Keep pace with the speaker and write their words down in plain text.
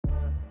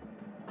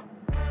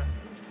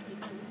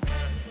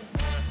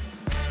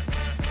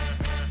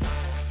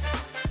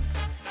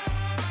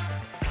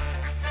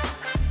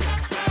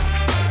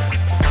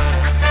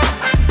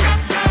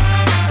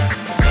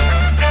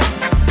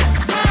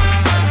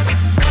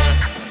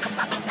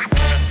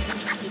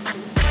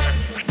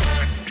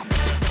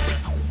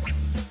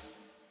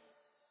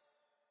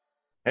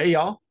Hey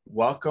y'all,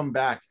 welcome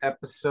back.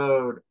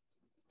 Episode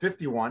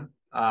 51.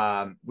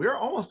 We're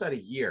almost at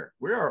a year.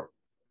 We are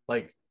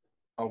like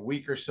a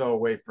week or so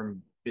away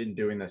from been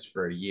doing this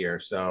for a year.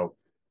 So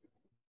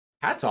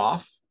hats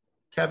off,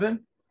 Kevin.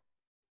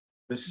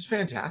 This is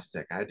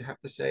fantastic. I'd have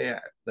to say,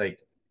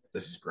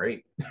 this is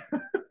great.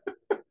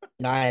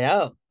 I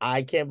know.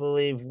 I can't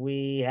believe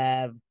we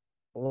have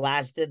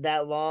lasted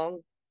that long.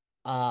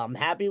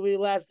 Happy we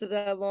lasted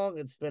that long.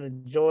 It's been a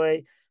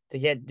joy to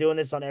get doing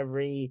this on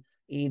every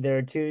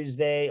either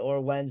Tuesday or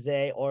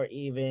Wednesday or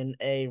even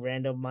a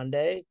random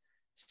Monday. We've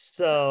done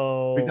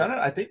So, it.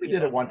 I think we you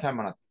did it know, one time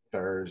on a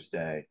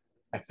Thursday.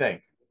 I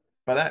think,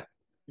 but that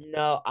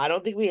no, I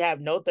don't think we have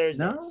no no, Thursdays.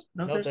 no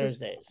No Thursdays.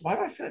 Thursdays. Why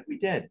do I feel like we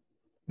did?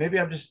 Maybe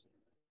I'm just,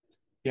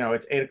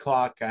 it's 8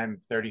 o'clock. I'm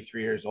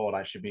 33 years old.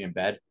 I should be in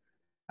bed.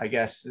 I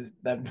guess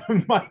that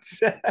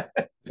mindset.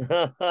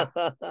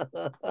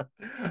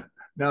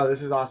 No,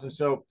 this is awesome.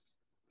 So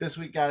this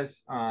week,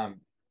 guys,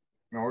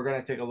 we're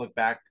going to take a look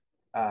back,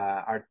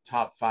 our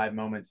top five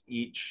moments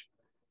each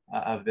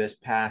of this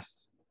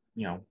past,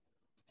 you know,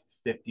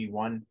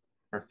 51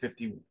 or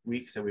 50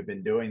 weeks that we've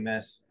been doing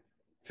this,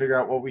 figure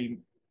out what we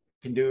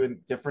can do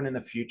different in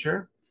the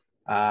future,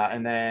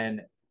 and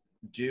then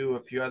do a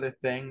few other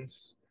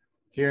things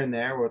here and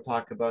there. We'll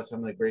talk about some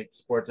of the great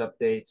sports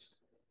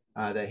updates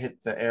that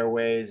hit the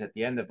airways at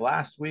the end of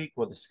last week.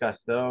 We'll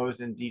discuss those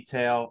in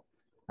detail,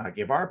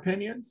 give our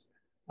opinions,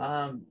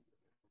 um,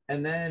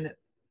 and then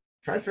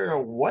try to figure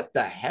out what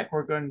the heck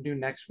we're going to do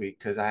next week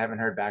because I haven't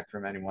heard back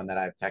from anyone that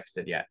I've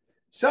texted yet.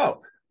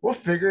 So we'll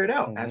figure it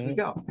out as we Mhm.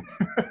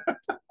 go.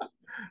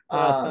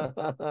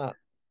 Um,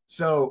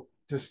 so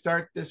to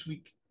start this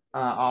week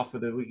off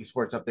with the weekly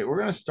sports update, we're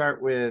going to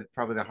start with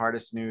probably the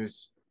hardest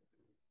news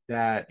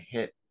that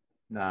hit,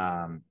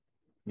 um,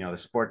 the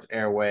sports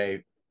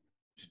airway,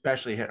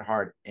 especially hit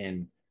hard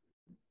in,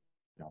 you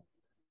know,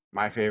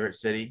 my favorite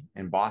city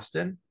in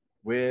Boston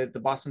with the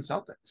Boston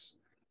Celtics.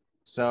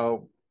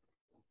 So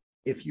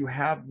if you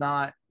have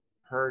not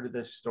heard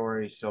this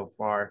story so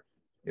far,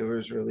 it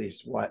was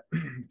released what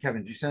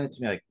Kevin, did you send it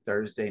to me like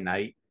Thursday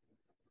night?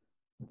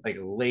 Like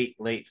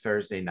late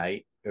Thursday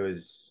night. It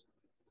was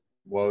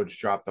Woj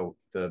dropped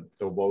the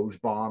Woj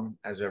bomb,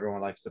 as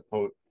everyone likes to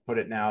put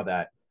it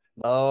now,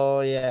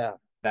 Oh yeah.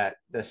 that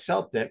the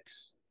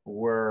Celtics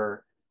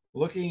were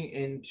looking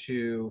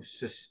into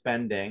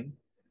suspending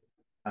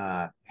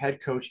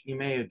head coach Ime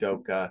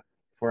Udoka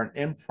for an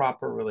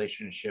improper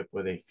relationship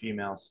with a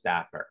female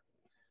staffer.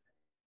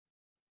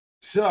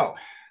 So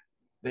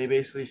they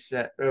basically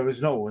said it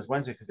was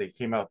Wednesday because they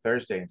came out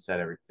Thursday and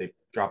said they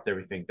dropped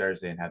everything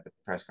Thursday and had the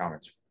press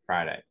conference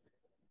Friday.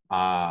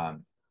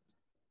 Um,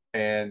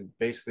 and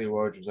basically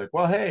Woj was like,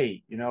 "Well,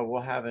 hey,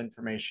 we'll have more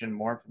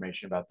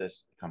information about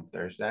this come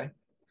Thursday."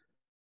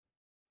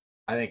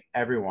 I think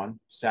everyone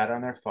sat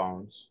on their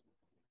phones,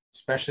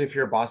 especially if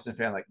you're a Boston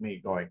fan like me,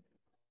 going,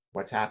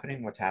 "What's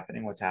happening? What's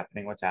happening? What's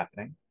happening? What's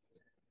happening?"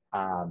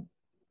 Um,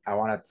 I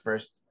want to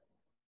first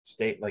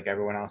state, like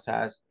everyone else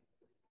has,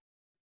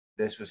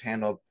 this was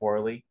handled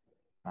poorly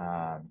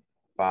um,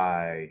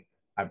 by,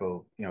 I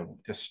believe,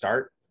 to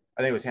start.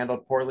 I think it was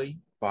handled poorly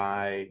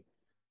by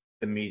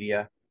the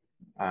media,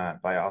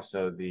 by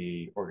also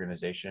the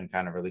organization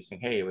kind of releasing,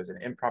 hey, it was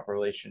an improper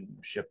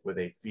relationship with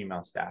a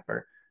female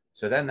staffer.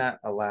 So then that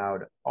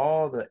allowed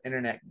all the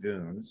internet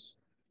goons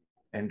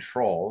and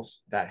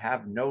trolls that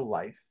have no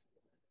life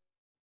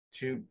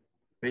to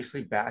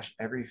basically bash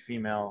every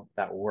female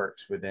that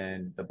works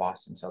within the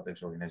Boston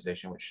Celtics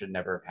organization, which should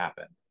never have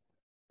happened.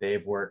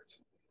 They've worked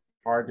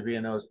hard to be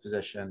in those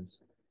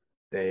positions.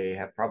 They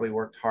have probably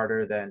worked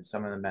harder than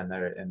some of the men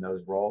that are in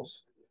those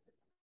roles,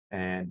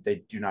 and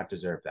they do not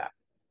deserve that.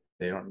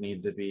 They don't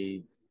need to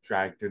be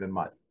dragged through the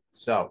mud.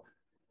 So,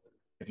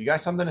 if you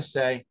got something to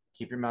say,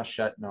 keep your mouth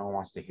shut. No one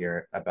wants to hear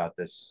it about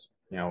this,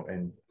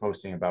 and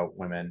posting about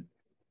women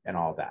and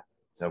all of that.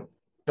 So,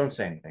 don't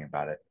say anything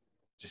about it.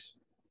 Just,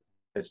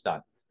 it's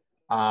done.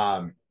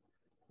 Um,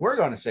 we're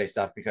going to say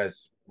stuff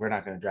because we're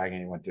not going to drag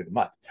anyone through the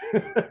mud.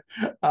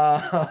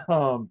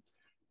 um,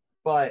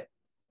 but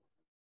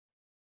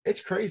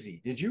it's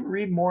crazy. Did you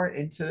read more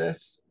into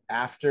this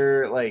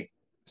after like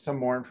some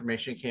more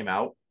information came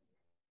out?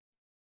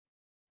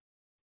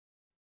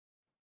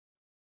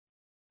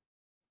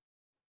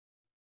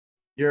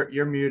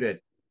 You're muted.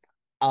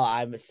 Oh,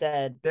 I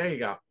said There you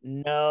go.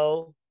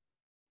 no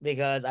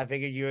because I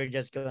figured you were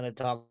just going to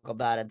talk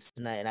about it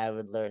tonight and I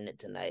would learn it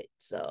tonight.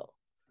 So,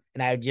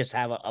 and I would just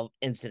have a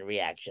instant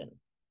reaction.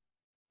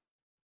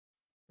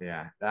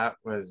 Yeah, that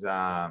was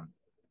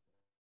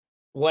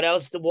What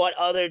else? What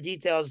other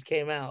details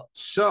came out?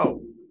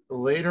 so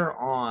later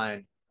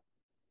on.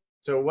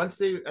 So once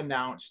they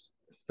announced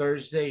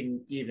Thursday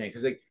evening,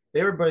 because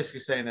they were basically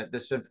saying that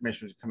this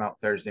information was come out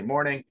Thursday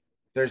morning,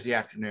 Thursday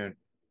afternoon.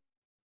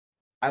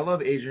 I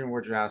love Adrian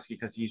Wojnarowski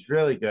because he's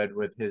really good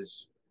with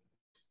his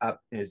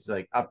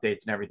like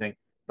updates and everything.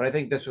 But I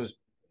think this was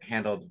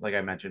handled, like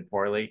I mentioned,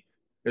 poorly.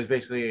 It was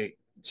basically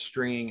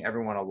stringing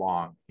everyone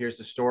along. Here's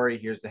the story.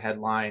 Here's the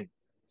headline.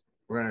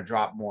 We're going to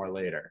drop more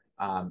later.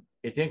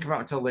 it didn't come out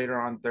until later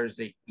on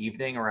Thursday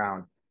evening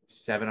around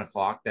 7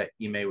 o'clock that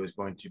Ime was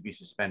going to be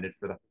suspended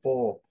for the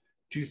full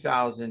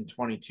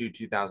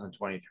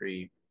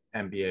 2022-2023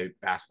 NBA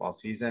basketball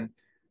season,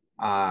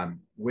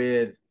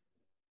 with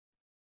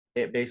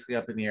it basically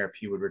up in the air if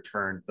he would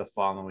return the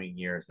following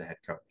year as the head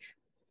coach.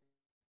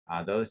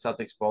 Though the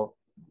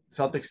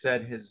Celtics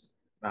said his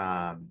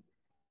title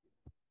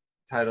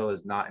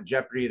is not in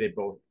jeopardy.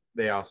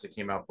 They also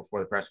came out before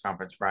the press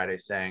conference Friday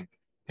saying,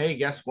 "Hey,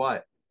 guess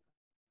what?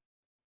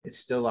 It's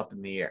still up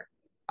in the air."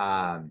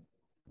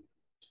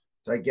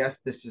 So I guess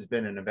this has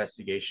been an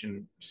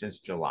investigation since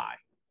July.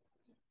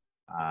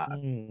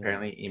 Hmm.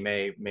 Apparently,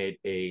 Ime made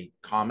a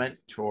comment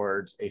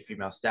towards a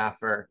female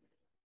staffer,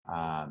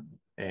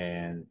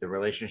 and the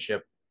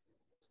relationship,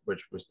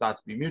 which was thought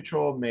to be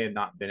mutual, may have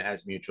not been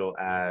as mutual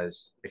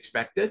as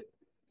expected.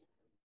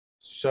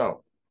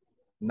 So,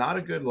 not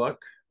a good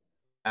look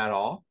at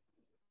all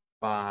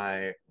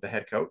by the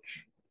head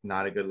coach.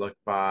 Not a good look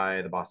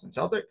by the Boston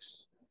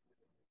Celtics,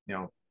 you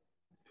know,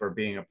 for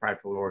being a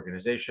prideful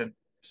organization.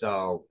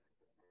 So,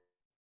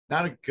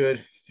 not a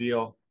good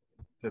feel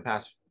for the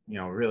past,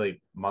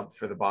 really month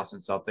for the Boston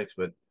Celtics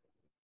with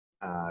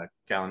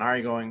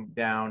Gallinari going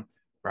down,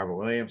 Robert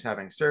Williams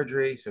having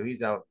surgery, so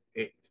he's out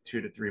 2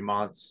 to 3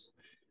 months,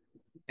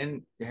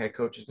 and your head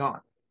coach is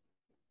gone.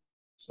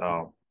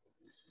 So,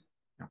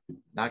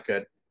 not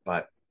good,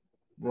 but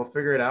we'll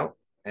figure it out.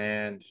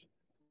 And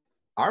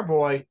our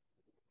boy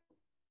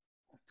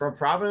from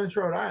Providence,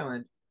 Rhode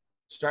Island,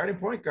 starting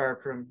point guard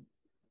from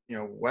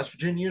West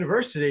Virginia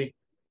University,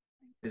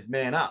 is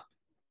man up.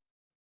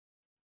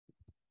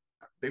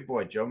 Big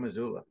boy Joe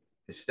Mazzulla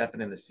is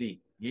stepping in the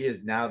seat. He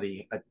is now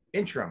the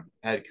interim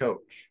head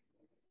coach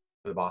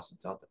for the Boston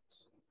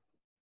Celtics.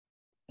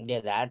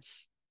 Yeah,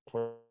 that's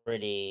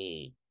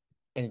pretty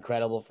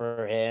incredible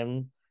for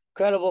him.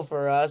 Incredible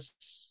for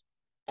us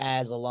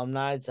as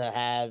alumni to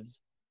have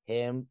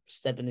him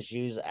step in the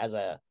shoes as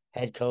a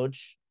head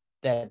coach.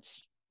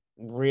 That's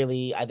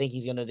really, I think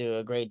he's going to do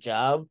a great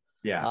job.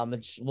 Yeah.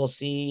 We'll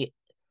see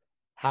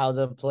how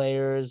the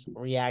players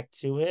react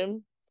to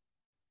him,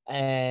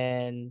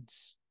 and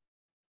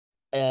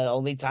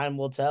only time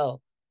will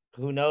tell.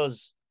 Who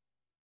knows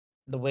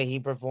the way he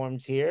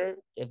performs here?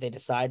 If they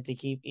decide to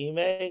keep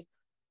Ime,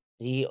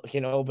 he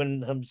can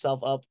open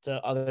himself up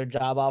to other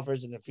job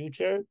offers in the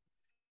future,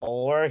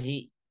 or if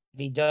he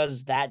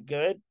does that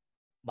good,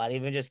 might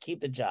even just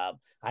keep the job.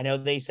 I know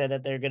they said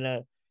that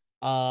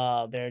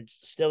they're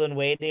still in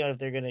waiting on if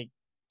they're gonna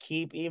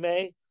keep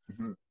Ime.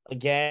 Mm-hmm.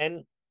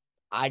 Again,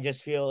 I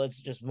just feel it's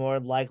just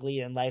more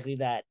likely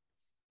that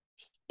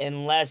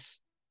unless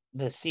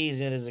the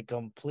season is a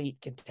complete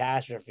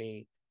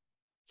catastrophe,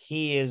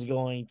 he is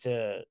going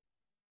to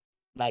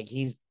like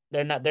he's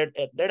they're not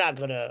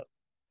gonna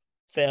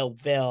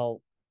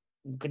fail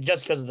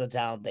just because of the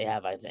talent they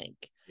have, I think.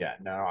 Yeah,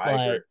 no, I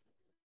agree.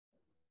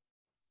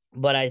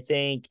 But I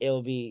think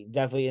it'll be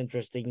definitely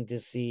interesting to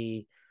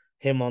see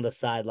him on the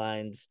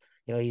sidelines.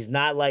 He's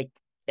not like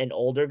an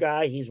older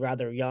guy. He's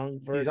rather young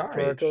He's our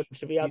for a coach age.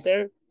 to be out He's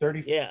there.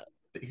 30. Yeah.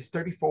 He's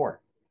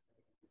 34.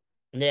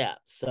 Yeah.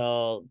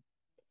 So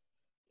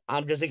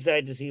I'm just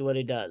excited to see what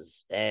he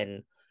does.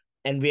 And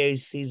NBA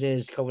season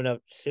is coming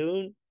up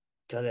soon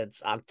because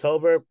it's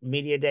October.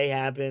 Media Day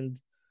happened.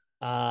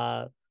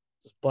 Uh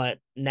but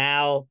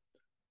now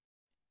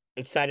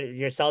excited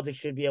your Celtics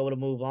should be able to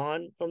move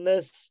on from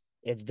this.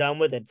 It's done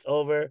with, it's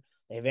over.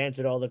 They've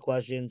answered all the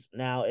questions.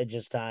 Now it's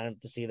just time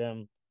to see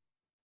them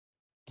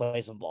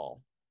play some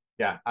ball.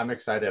 Yeah, I'm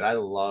excited. I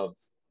love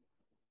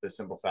the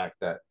simple fact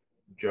that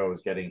Joe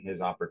is getting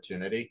his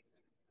opportunity.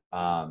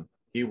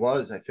 He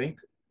was, I think,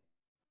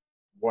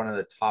 one of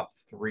the top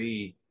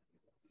three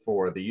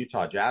for the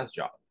Utah Jazz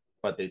job,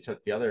 but they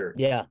took the other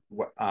Yeah.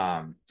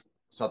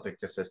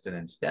 Celtic assistant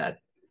instead.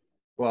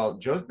 Well,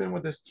 Joe's been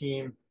with this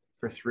team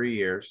for 3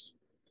 years.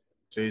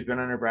 So he's been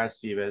under Brad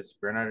Stevens,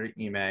 been under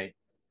Ime,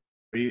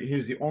 but he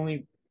was the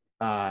only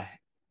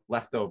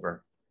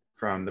leftover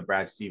from the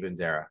Brad Stevens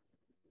era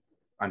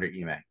under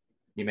Ime.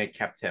 Ime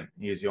kept him.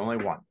 He is the only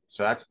one.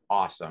 So that's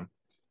awesome.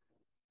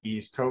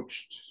 He's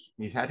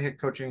had head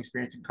coaching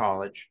experience in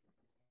college.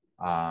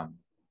 Um,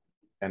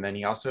 and then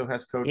he also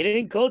has He coached,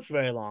 didn't coach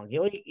very long.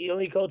 He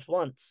only coached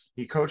once.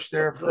 he coached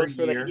there for a Coached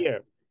for that year.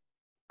 year.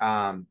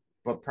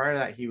 But prior to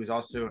that, he was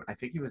also, I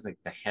think he was like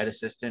the head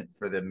assistant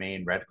for the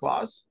Maine Red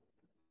Claws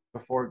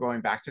before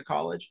going back to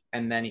college.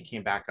 And then he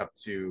came back up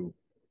to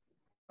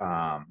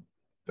the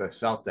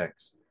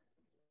Celtics.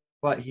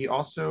 But he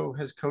also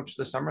has coached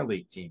the Summer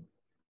League team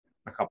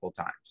a couple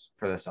times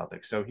for the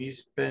Celtics. So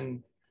he's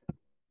been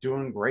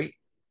doing great.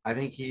 I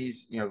think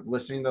he's,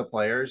 listening to the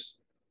players,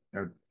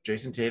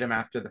 Jason Tatum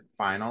after the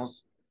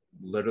finals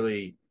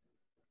literally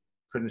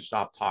couldn't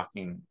stop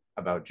talking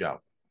about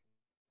Joe.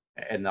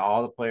 And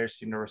all the players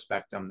seem to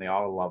respect him. They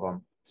all love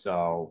him.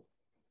 So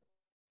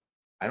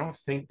I don't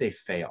think they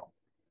fail.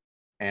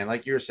 And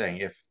like you were saying,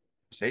 if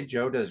say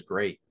Joe does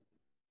great,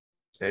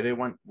 say they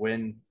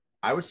win,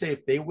 I would say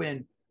if they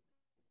win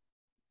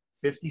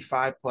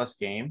 55 plus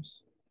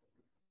games,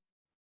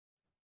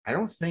 I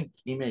don't think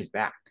Ime's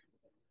back.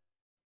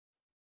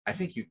 I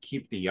think you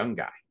keep the young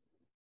guy.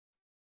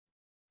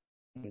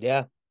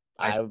 Yeah,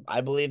 I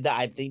I believe that.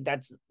 I think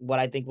that's what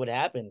I think would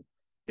happen.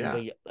 He's yeah,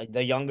 a like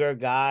the younger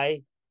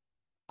guy.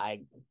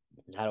 I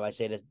how do I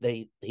say this?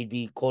 He'd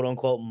be quote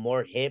unquote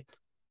more hip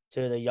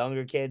to the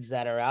younger kids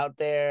that are out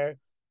there,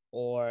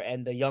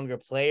 and the younger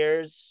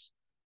players.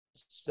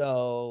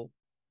 So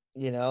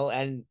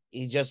and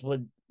he just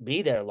would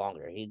be there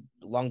longer. He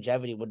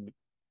longevity would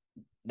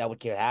that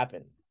would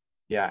happen.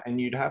 yeah, and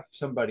you'd have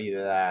somebody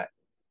that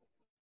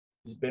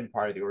has been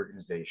part of the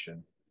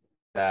organization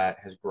that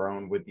has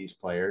grown with these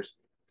players.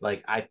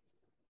 Like I,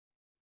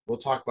 we'll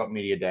talk about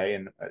media day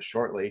and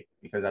shortly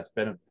because that's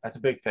a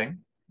big thing.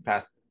 The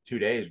past 2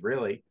 days,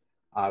 really,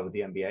 with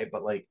the NBA.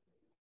 But like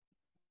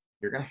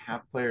you're gonna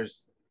have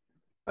players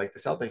like the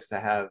Celtics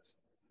that have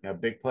a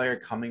big player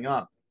coming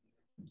up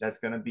that's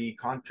gonna be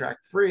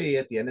contract free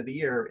at the end of the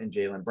year in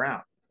Jaylen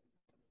Brown.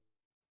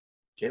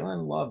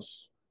 Jaylen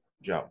loves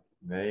Joe.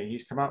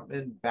 He's come out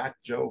and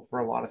backed Joe for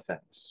a lot of things.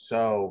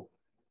 So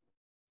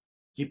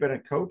keeping a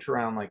coach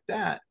around like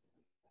that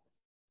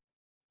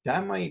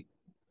might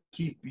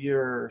keep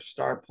your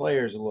star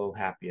players a little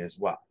happy as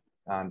well.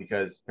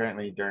 Because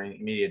apparently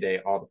during media day,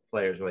 all the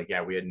players were like,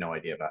 "Yeah, we had no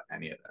idea about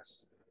any of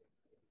this."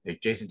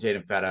 Like Jason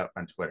Tatum found out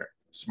on Twitter.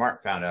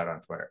 Smart found out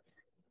on Twitter,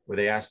 where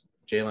they asked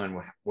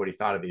Jaylen what he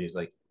thought of it. He's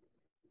like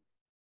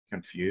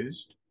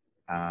confused,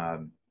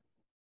 um,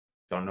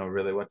 don't know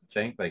really what to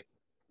think. Like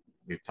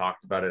we've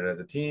talked about it as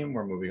a team,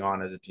 we're moving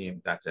on as a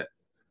team. That's it.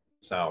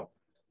 So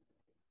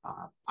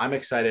I'm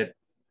excited.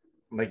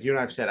 Like you and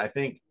I've said, I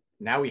think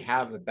now we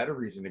have a better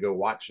reason to go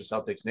watch the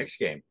Celtics Knicks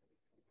game.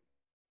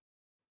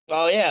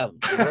 Oh yeah,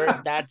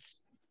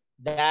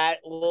 that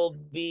will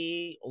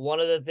be one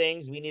of the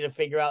things we need to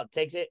figure out.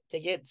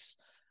 Tickets,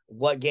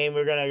 what game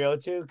we're gonna go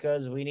to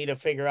because we need to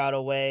figure out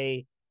a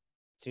way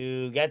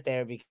to get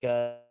there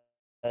because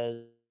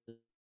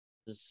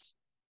that's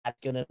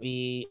gonna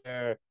be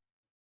part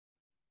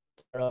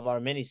of our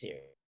mini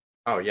series.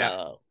 Oh yeah,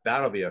 Oh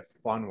that'll be a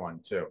fun one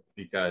too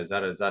because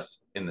that is us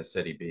in the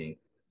city being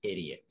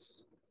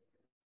idiots.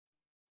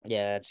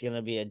 yeah, it's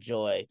gonna be a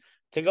joy.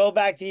 To go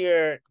back to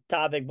your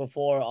topic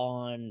before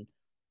on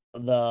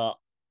the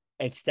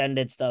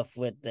extended stuff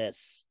with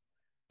this,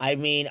 I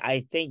mean,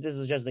 I think this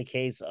is just a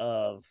case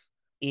of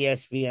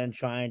ESPN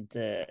trying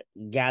to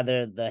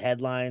gather the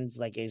headlines,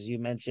 like as you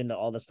mentioned,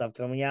 all the stuff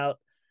coming out.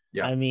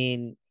 Yeah, I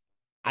mean,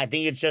 I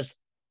think it's just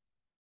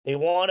they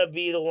want to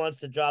be the ones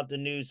to drop the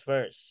news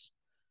first.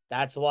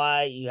 That's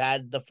why you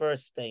had the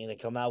first thing they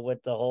come out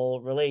with the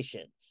whole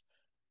relations.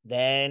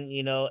 Then,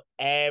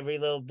 every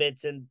little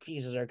bits and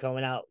pieces are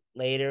coming out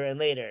later and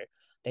later.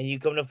 Then you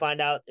come to find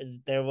out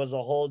there was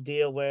a whole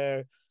deal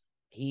where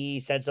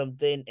he said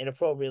something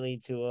inappropriately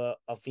to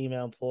a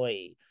female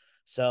employee.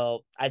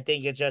 So I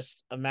think it's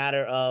just a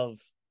matter of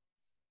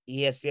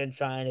ESPN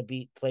trying to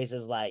beat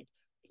places like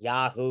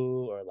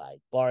Yahoo or like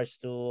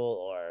Barstool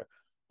or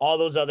all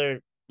those other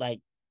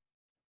like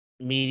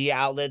media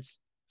outlets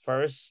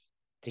first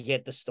to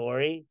get the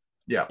story.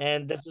 yeah,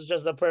 And this is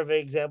just a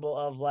perfect example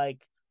of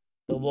like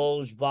the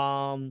Woj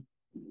bomb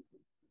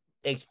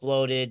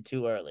exploded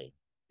too early.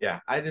 yeah.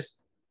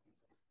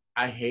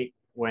 I hate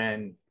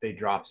when they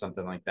drop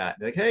something like that.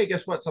 They're like, hey,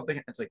 guess what?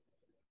 Something. It's like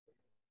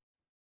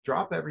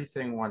drop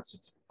everything once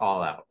it's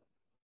all out.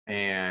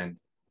 And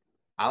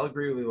I'll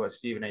agree with what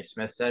Stephen A.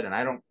 Smith said, and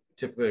I don't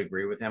typically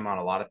agree with him on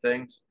a lot of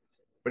things,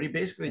 but he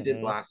basically did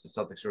Mm-hmm. blast the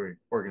Celtics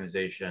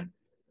organization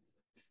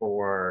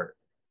for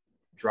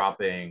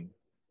dropping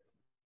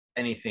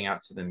anything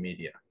out to the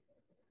media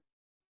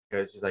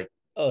because he's like,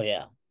 Oh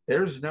yeah.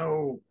 there's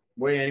no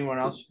way anyone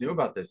else knew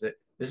about this. This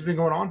has been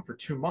going on for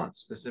 2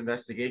 months. This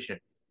investigation,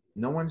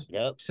 no one's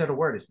Yep. said a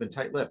word. It's been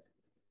tight-lipped.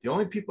 The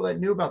only people that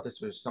knew about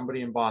this was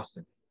somebody in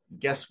Boston.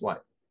 Guess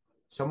what?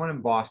 Someone in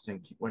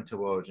Boston went to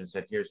Woj and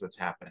said, "Here's what's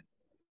happening,"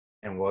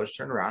 and Woj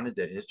turned around and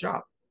did his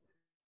job.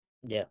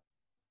 Yeah.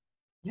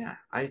 Yeah,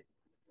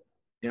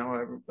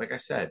 like I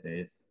said,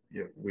 if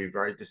we've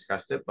already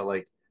discussed it, but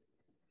like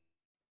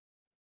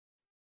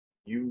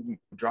you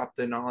dropped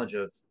the knowledge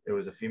of it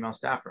was a female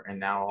staffer, and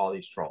now all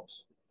these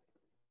trolls.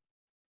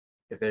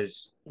 If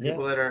there's Yeah.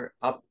 people that are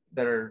up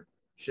that are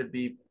should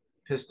be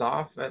pissed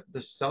off at the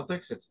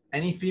Celtics, it's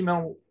any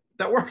female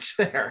that works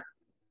there.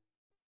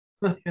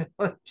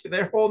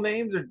 Their whole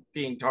names are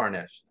being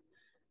tarnished.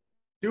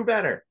 Do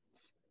better.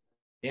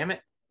 Damn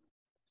it.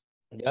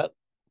 Yep.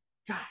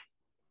 God.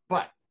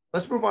 But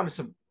let's move on to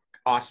some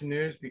awesome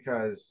news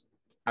because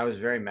I was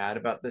very mad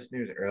about this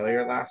news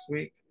earlier last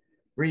week.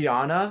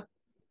 Rihanna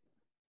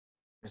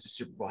is a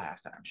Super Bowl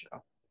halftime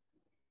show.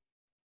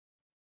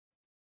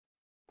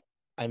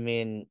 I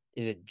mean,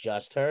 is it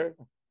just her?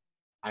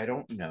 I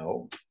don't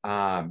know.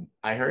 I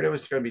heard it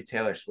was going to be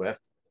Taylor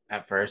Swift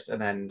at first,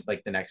 and then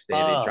like the next day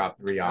they Oh.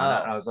 dropped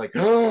Rihanna, and I Oh. was like,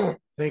 oh,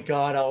 thank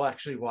God, I'll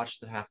actually watch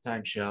the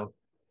halftime show.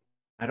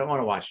 I don't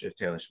want to watch it if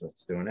Taylor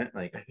Swift's doing it.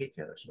 Like I hate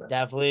Taylor Swift.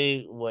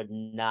 Definitely would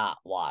not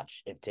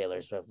watch if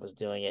Taylor Swift was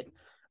doing it.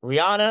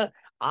 Rihanna,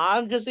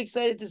 I'm just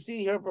excited to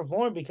see her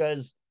perform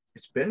because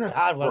It's been a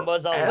God, when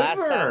was the last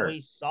time forever. we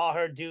saw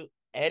her do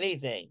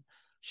anything?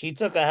 she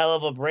took a hell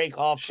of a break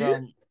off She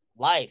from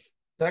life,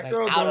 that like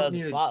girl out don't of the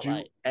need to do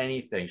spotlight.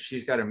 anything.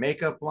 She's got her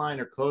makeup line,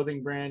 her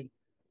clothing brand.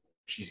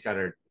 She's got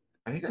her.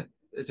 I think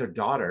it's her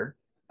daughter.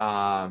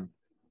 Um,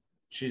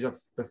 she's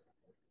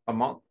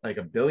like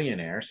a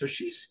billionaire, so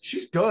she's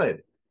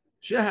good.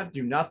 She doesn't have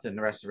to do nothing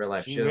the rest of her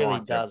life. She She doesn't really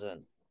want to,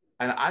 doesn't.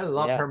 and I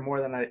love Yeah. her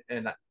more than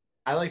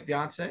I like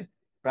Beyonce,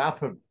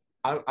 but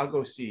I'll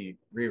go see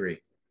Riri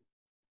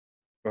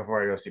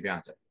before I go see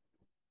Beyonce.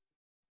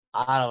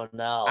 I don't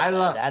know, I man.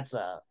 love.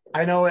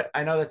 I know it.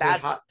 I know That's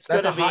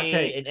That's a gonna hot be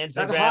take. an That's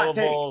a hot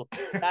take. Instagrammable.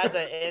 That's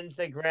an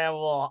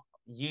Instagrammable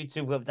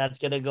YouTube clip that's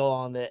gonna go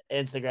on the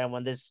Instagram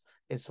when this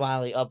is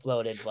finally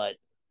uploaded. But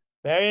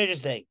very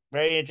interesting.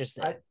 Very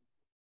interesting. I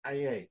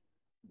hey,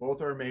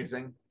 both are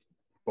amazing.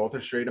 Both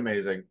are straight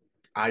amazing.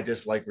 I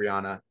just like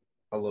Rihanna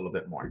a little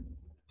bit more.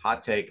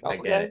 Hot take. I get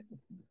Okay. it.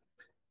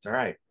 It's all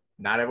right.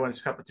 Not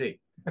everyone's cup of tea.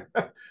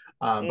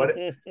 But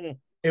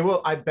it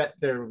will. I bet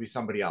there will be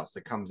somebody else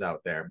that comes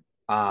out there.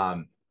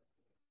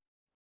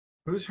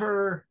 Who's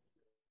the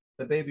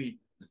baby's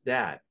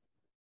dad?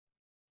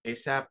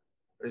 ASAP.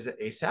 Is it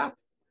ASAP?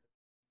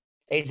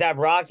 ASAP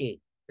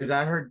Rocky. Is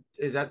that her?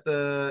 Is that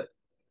the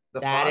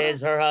That father?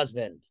 is her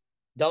husband.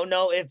 Don't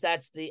know if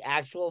that's the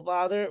actual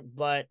father,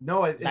 but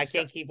No, 'cause I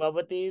can't keep up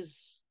with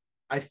these.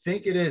 I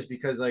think it is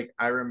because like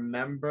I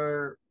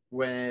remember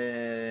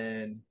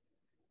when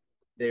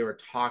they were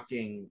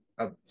talking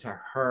to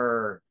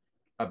her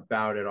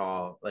about it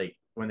all, like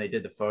when they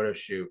did the photo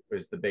shoot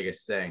was the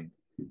biggest thing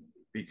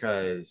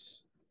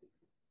because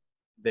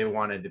they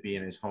wanted to be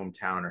in his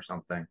hometown or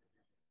something.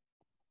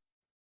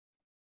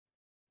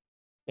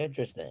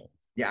 Interesting.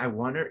 Yeah, I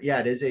wonder. Yeah,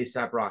 it is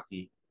ASAP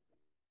Rocky.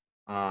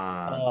 Um,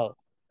 Oh,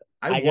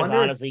 I I just wonder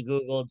if. honestly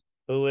Googled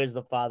who is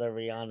the father of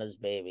Rihanna's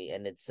baby,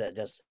 and it's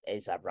just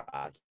ASAP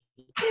Rocky.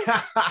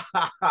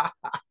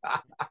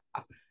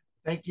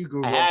 Thank you, I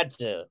Google. had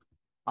to.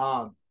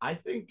 I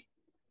think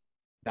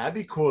that'd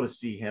be cool to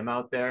see him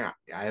out there.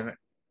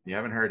 You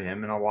haven't heard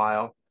him in a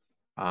while.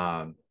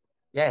 Um,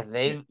 Yeah,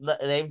 yeah,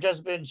 they've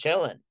just been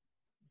chilling.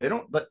 they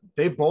don't.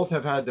 They both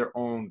have had their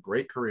own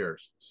great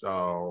careers,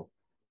 so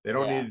they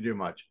don't need Yeah, to do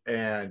much.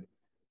 And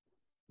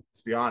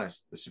to be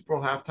honest, the Super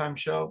Bowl halftime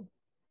show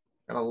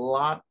got a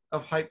lot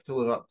of hype to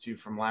live up to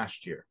from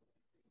last year.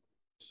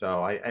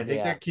 So I think they're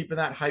yeah. keeping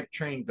that hype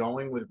train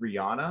going with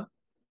Rihanna.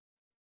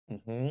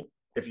 Hmm.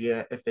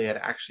 If they had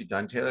actually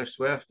done Taylor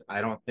Swift, I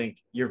don't think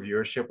your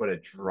viewership would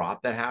have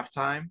dropped at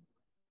halftime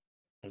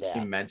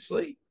Yeah.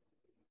 immensely.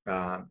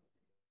 Um,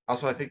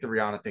 Also, I think the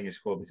Rihanna thing is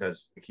cool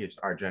because it keeps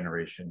our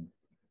generation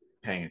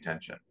paying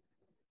attention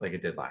like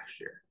it did last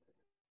year.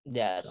 So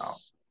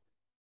Yes.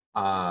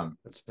 um,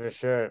 That's for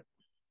sure.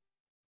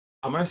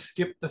 I'm gonna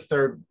skip the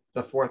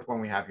fourth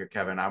one we have here,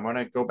 Kevin. I'm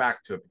gonna go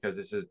back to it because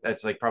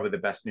it's like probably the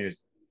best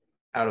news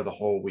out of the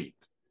whole week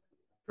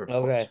for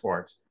Okay.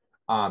 sports.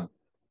 Um,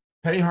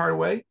 Penny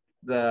Hardaway,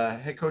 the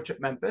head coach at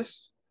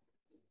Memphis,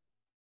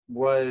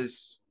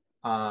 was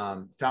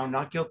found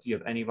not guilty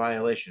of any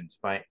violations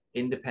by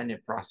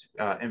independent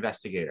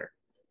investigator.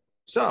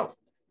 So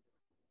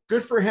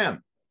good for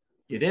him.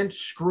 You didn't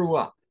screw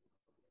up.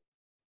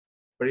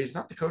 But he's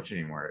not the coach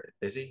anymore,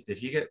 is he? Did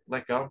he get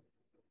let go?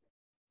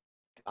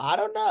 I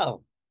don't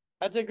know.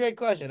 That's a great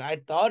question. I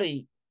thought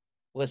he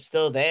was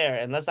still there,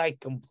 unless I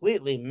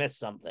completely missed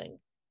something.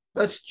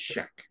 Let's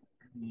check.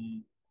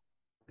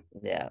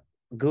 Yeah.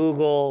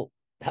 Google,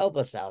 help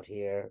us out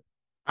here.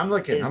 I'm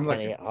looking. Is I'm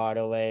Penny looking.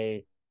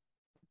 Hardaway?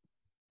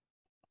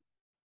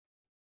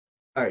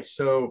 All right,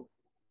 so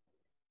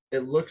it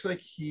looks like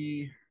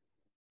he's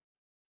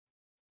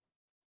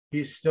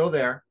still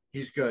there.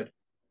 He's good.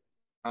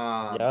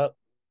 Um, Yep.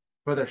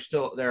 but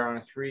they're on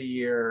a 3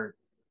 year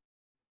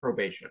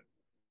probation.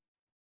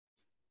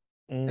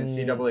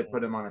 NCAA Mm,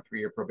 put him on a 3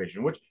 year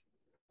probation, which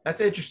that's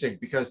interesting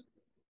because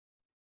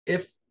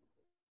if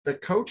the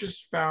coach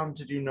is found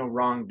to do no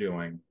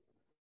wrongdoing,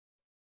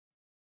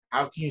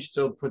 how can you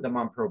still put them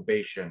on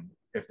probation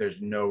if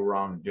there's no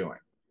wrongdoing?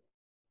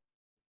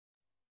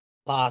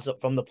 possible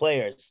from the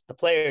players. The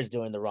players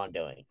doing the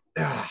wrongdoing.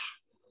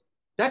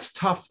 That's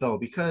tough though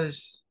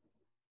because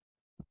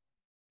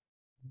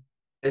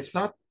it's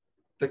not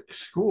the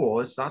school,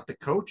 it's not the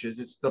coaches,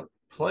 it's the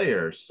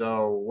players.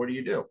 So what do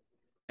you do?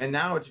 And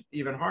now it's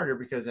even harder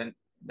because in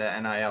the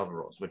NIL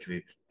rules, which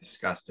we've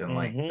discussed in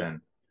length, Mm-hmm.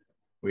 and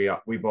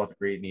we both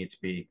agree need to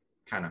be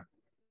kind of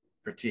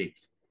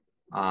critiqued.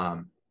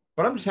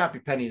 But I'm just happy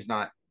Penny's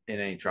not in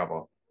any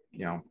trouble.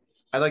 You know,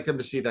 I'd like them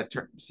to see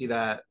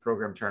that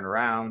program turn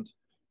around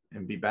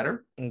and be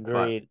better, but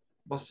Agreed.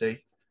 we'll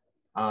see.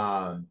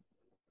 Um,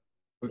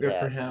 we're good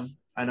for Yes. him.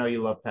 I know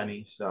you love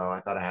Penny, so I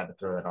thought I had to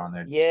throw that on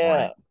there this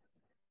Yeah.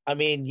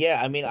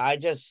 morning. I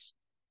just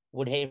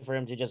would hate for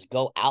him to just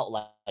go out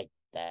like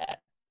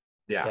that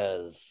Yeah,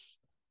 because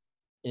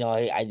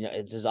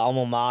it's his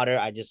alma mater.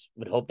 I just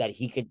would hope that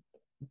he could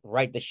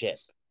right the ship.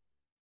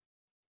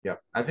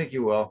 yep. I think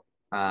you will.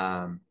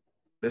 Um,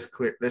 this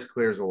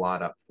clears a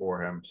lot up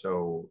for him,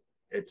 so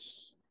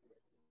it's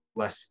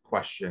less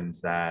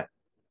questions that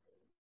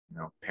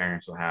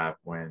parents will have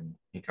when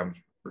he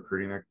comes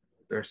recruiting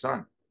their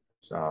son.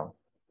 So,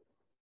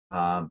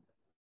 um,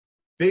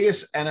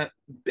 biggest and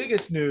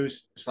biggest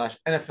news slash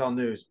NFL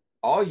news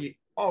all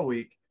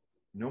week.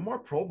 No more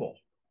Pro Bowl.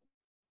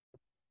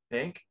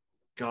 Thank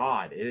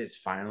God it is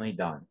finally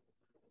done.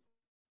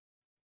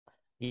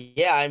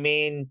 Yeah, I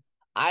mean,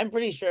 I'm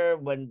pretty sure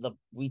when the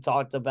we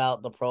talked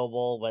about the Pro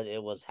Bowl when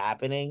it was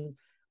happening,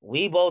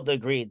 we both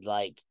agreed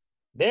like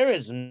there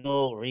is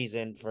no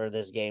reason for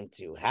this game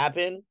to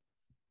happen.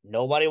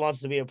 Nobody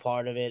wants to be a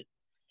part of it.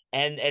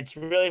 And it's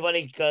really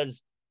funny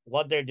because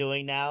what they're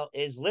doing now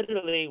is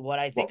literally what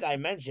I What think I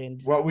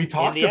mentioned what we in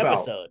talked the about.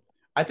 episode.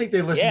 I think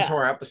they listened to Yeah.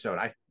 our episode.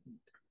 I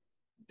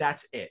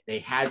That's it. They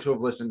had to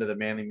have listened to the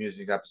Manly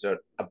Music episode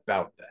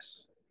about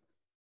this.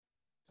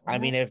 I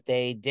mean, if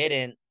they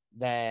didn't,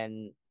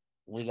 then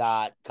we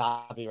got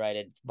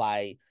copyrighted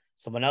by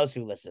someone else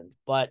who listened.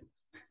 But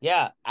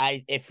yeah,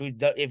 I if you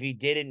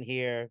didn't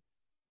hear,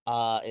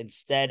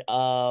 instead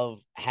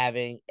of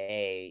having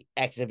a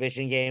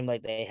exhibition game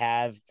like they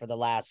have for the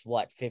last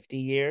what 50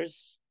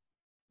 years,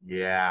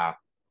 Yeah,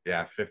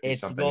 yeah, 50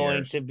 it's something going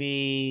years. to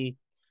be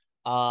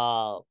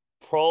uh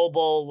Pro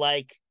Bowl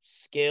like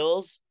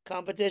skills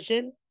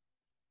competition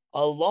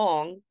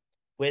along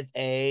with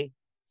a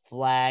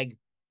flag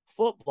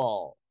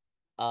football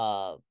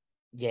uh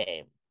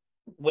game,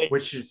 Which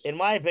which in is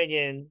my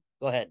opinion,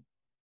 go ahead.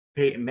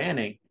 Peyton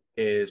Manning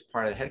is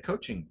part of the head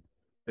coaching.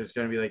 Is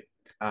going to be like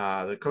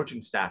the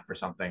coaching staff or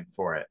something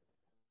for it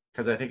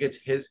because I think it's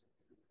his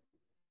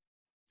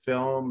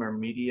film or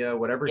media,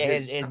 whatever Yeah,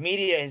 his. his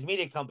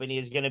media company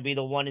is going to be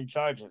the one in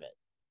charge of it.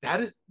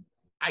 That is,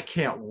 I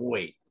can't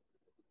wait.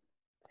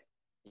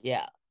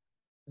 Yeah.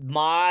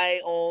 My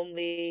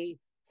only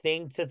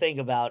thing to think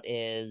about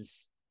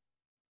is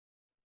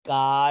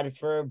God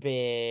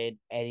forbid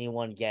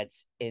anyone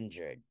gets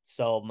injured.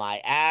 So my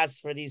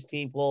ask for these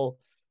people,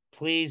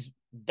 please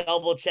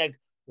double check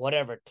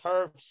whatever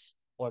turfs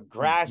or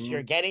grass Mm-hmm.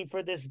 you're getting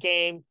for this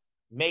game.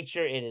 Make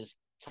sure it is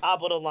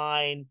top of the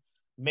line.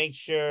 Make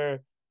sure,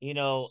 you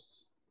know,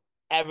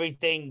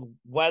 everything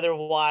weather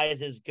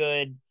wise is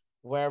good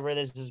wherever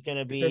this is going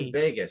to It's in be.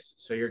 Vegas,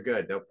 so you're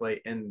good. They'll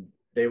play in.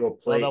 They will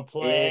So they'll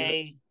play in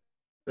play.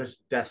 the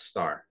Death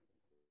Star.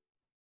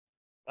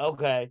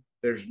 Okay.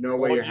 There's no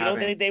way Or you're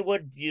having.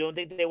 you don't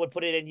think they would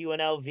put it in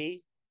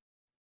UNLV?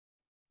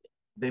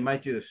 They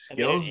might do the I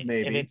mean, skills, if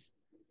maybe, it's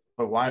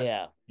but why?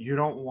 yeah. You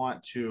don't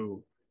want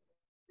to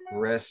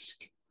risk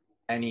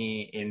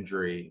any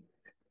injury.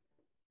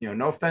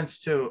 No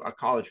offense to a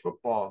college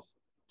football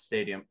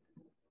stadium.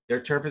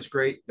 Their turf is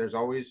great. They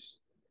always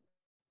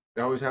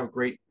have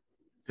great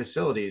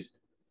facilities.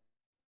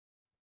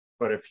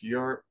 But if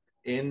you're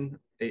in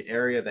an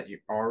area that you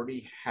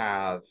already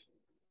have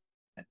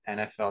an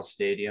NFL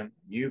stadium,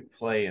 you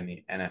play in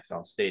the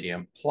NFL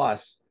stadium.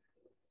 Plus,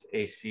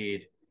 it's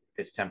AC'd,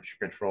 it's temperature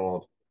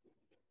controlled.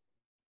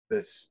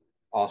 This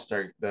All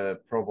Star, the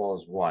Pro Bowl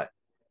is what,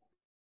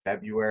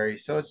 February?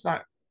 So it's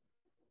not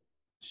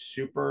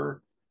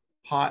super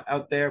hot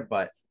out there,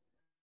 but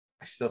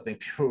I still think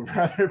people would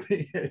rather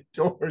be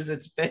indoors.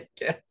 It's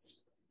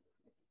Vegas.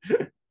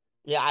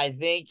 Yeah, I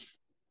think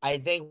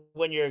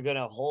when you're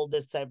gonna hold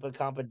this type of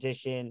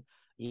competition,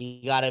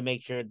 you gotta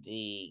make sure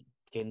the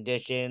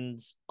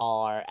conditions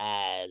are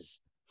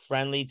as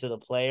friendly to the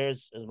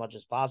players as much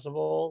as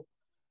possible.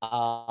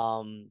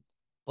 Um,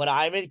 but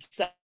I'm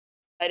excited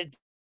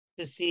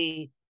to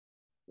see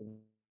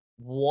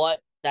what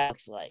that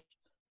looks like.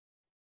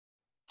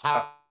 Uh,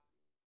 How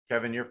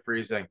Kevin, you're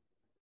freezing.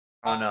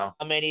 Oh no.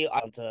 many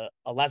to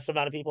a less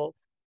amount of people.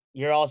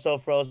 You're also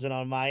frozen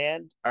on my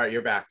end. All right,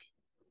 you're back.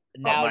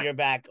 Oh Now my, you're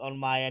back on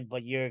my end,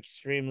 but you're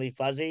extremely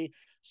fuzzy.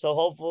 So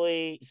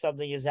hopefully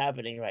something is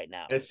happening right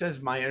now. it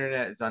says my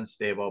internet is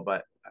unstable,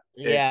 but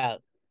it. Yeah,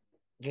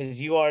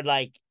 because you are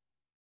like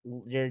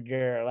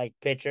your like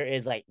picture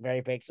is like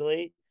very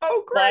pixely,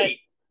 Oh, but great.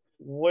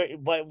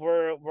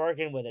 we're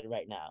working with it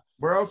right now.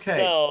 We're okay.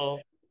 So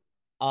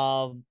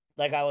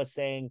like I was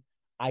saying,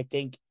 I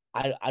think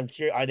I'm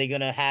sure are they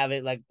gonna have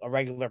it like a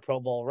regular Pro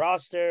Bowl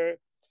roster?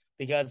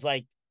 Because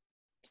like,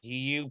 do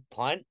you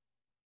punt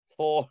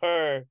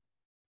for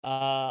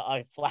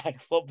a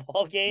flag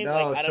football game? Like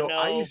No, I don't so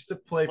I know used to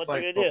play what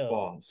they're flag gonna do.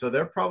 football. So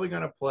they're probably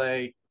going to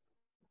play,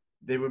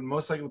 they would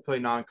most likely play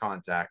non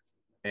contact.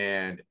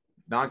 And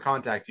non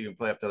contact, you can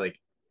play up to like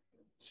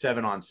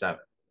 7-on-7,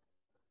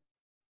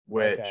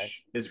 Okay.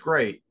 which is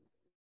great.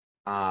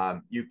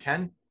 You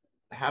can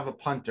have a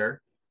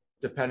punter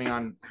depending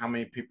on how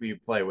many people you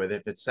play with.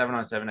 If it's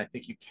 7-on-7, I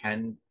think you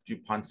can do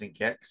punts and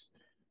kicks.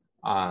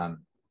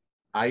 Um,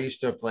 I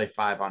used to play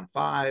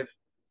 5-on-5.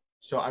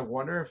 So I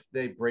wonder if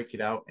they break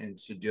it out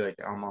into do like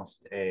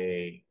almost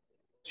a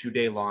 2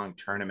 day long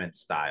tournament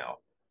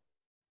style.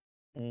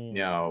 You Mm.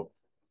 know,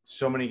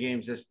 so many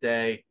games this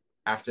day.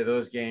 After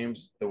those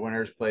games, the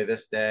winners play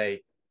this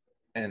day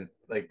and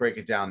like break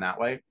it down that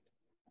way.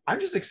 I'm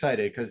just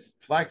excited because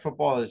flag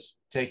football is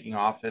taking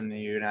off in the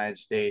United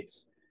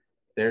States.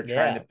 They're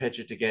trying to Yeah. pitch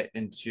it to get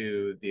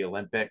into the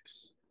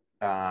Olympics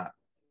uh,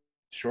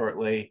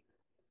 shortly.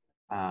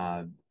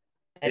 Um,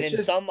 And it's in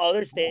just some other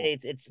cool.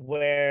 states, it's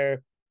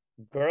where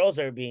girls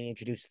are being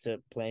introduced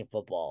to playing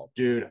football.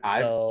 Dude,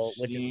 I've So,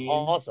 which is seen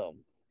awesome.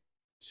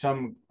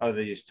 some of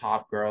these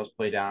top girls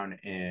play down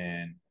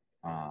in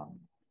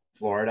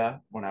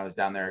Florida when I was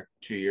down there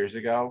 2 years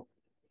ago.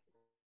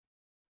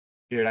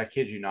 Dude, I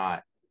kid you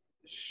not,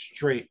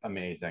 straight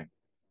amazing.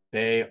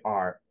 They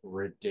are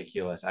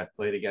ridiculous. I've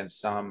played against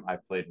some,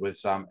 I've played with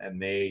some,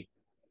 and they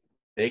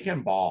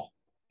can ball,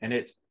 and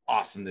it's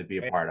awesome to be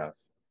a part of.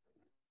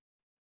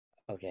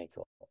 Okay,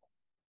 cool.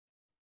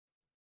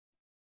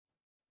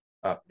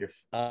 Oh, Uh, you're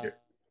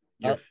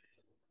you're uh,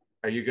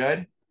 are you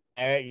good?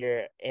 Eric,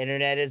 your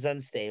internet is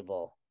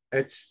unstable.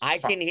 It's I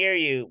can hear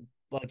you,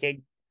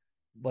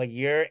 but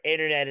your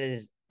internet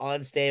is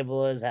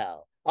unstable as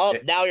hell. Oh,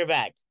 it, now you're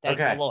back. Thank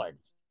the okay. Lord.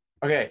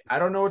 Okay. I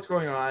don't know what's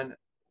going on.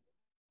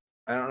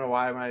 I don't know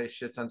why my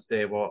shit's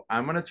unstable.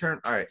 I'm gonna turn.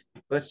 All right,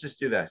 let's just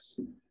do this.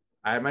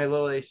 I have my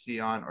little AC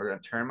on. We're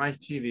gonna turn my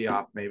TV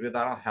off. Maybe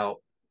that'll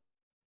help.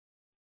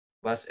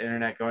 Less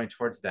internet going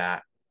towards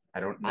that. I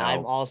don't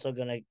I'm know. also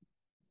gonna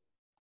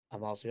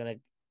I'm also gonna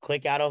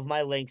click out of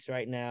my links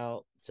right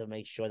now to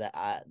make sure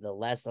that the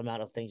less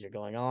amount of things are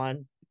going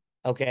on.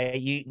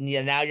 Okay,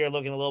 now you're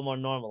looking a little more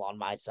normal on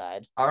my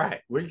side. All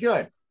right, we're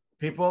good.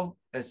 People,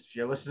 as if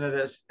you're listening to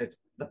this, it's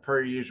the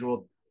per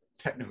usual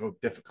technical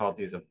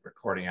difficulties of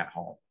recording at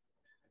home.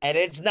 And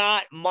it's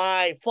not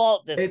my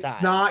fault this It's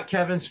time. not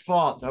Kevin's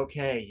fault.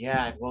 Okay,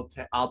 yeah,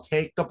 I'll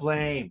take the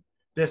blame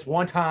this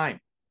one time.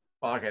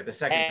 Well, okay, the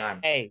second time.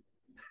 Hey,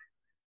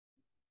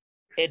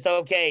 it's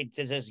okay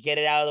to just get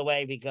it out of the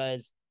way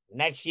because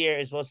next year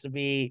is supposed to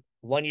be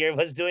 1 year of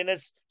us doing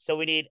this. So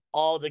we need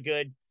all the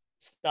good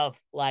stuff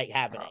like Oh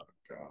happening.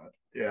 God,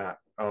 yeah.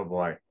 Oh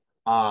boy.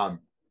 Um.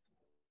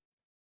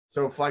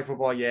 So flag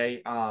football,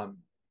 yay.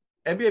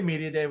 NBA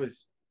Media Day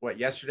was what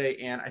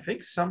yesterday, and I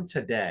think some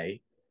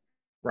today,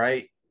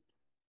 right?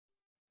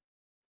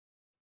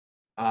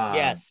 Um.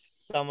 Yes,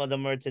 some of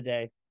them are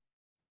today.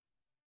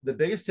 The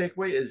biggest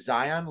takeaway is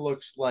Zion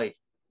looks like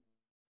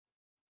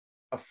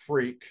a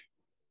freak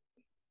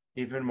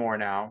even more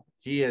now.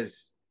 He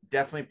has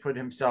definitely put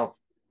himself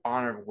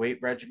on a weight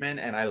regimen,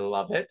 and I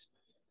love it.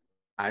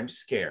 I'm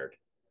scared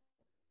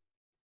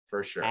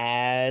for sure.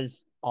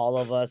 As all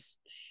of us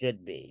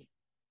should be.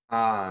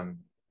 Um,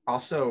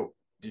 Also,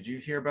 did you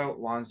hear about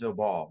Lonzo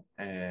Ball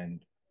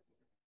and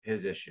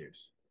his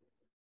issues?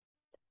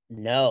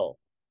 No,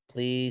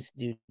 please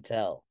do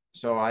tell.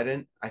 So I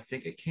didn't. I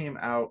think it came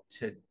out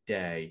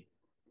today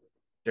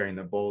during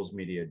the Bulls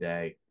media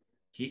day.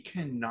 He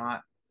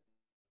cannot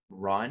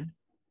run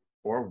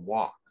or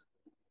walk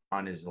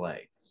on his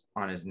legs,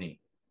 on his knee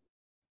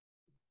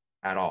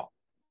at all.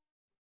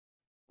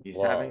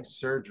 He's having Whoa.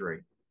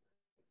 surgery.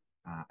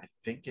 I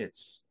think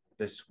it's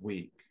this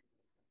week.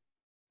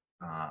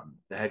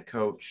 The head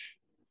coach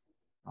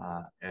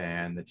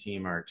and the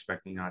team are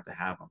expecting not to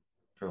have him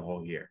for the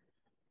whole year.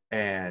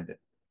 And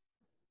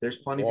there's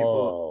plenty of people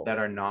Whoa. that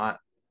are not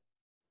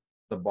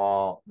the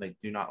ball, they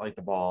do not like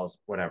the balls,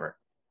 whatever.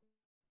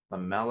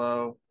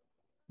 LaMelo,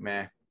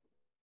 meh.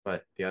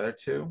 But the other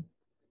two,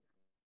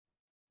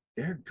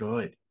 they're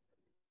good.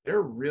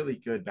 They're really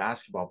good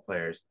basketball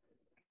players.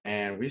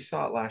 And we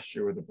saw it last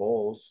year with the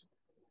Bulls.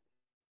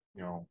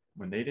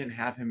 When they didn't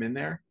have him in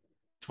there,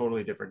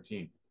 totally different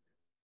team.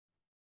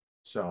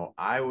 So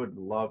I would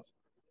love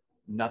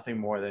nothing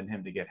more than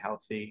him to get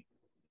healthy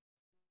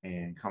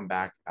and come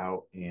back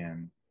out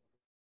and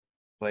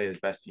play as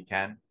best he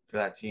can for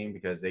that team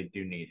because they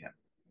do need him.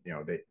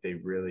 They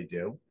really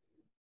do.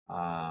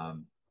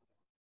 Um,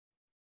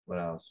 what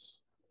else?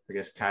 I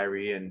guess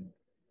Kyrie and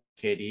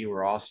KD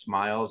were all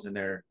smiles in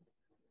their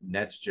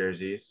Nets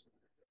jerseys.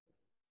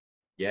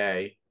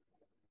 Yay.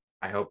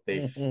 I hope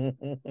they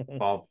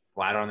fall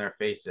flat on their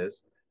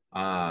faces.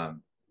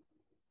 Um,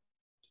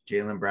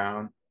 Jaylen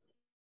Brown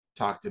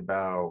talked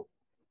about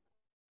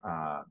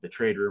the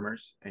trade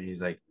rumors, and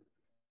he's like,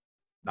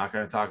 not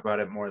going to talk about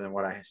it more than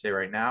what I say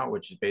right now,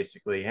 which is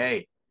basically,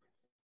 hey,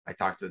 I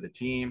talked to the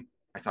team,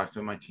 I talked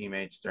to my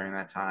teammates during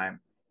that time.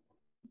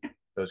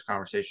 Those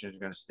conversations are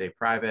going to stay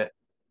private,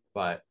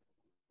 but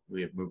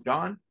we have moved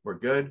on. We're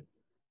good.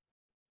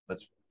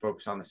 Let's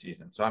focus on the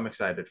season. So I'm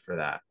excited for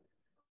that.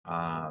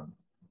 Um,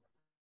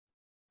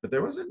 but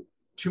there wasn't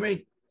too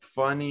many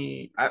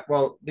funny,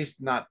 well, at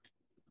least not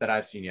that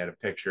I've seen yet of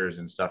pictures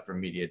and stuff from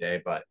Media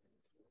Day, but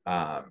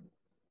um,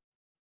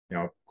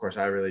 of course,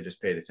 I really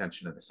just paid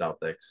attention to the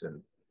Celtics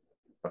and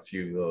a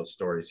few little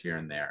stories here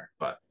and there.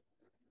 But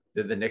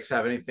did the Knicks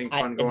have anything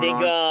I fun going think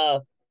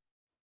on?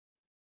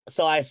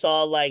 so I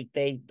saw like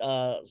they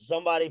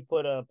somebody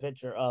put a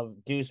picture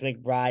of Deuce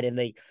McBride and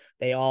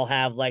they all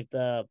have like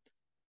the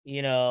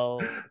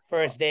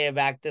first day of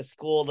back to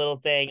school little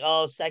thing.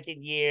 Oh,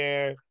 second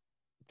year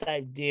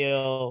type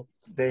deal.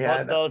 They But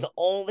had the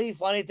only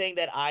funny thing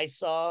that I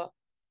saw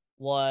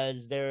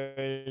was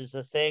there's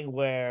a thing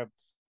where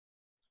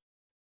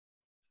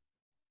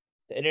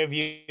the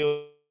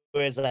interviewer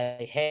is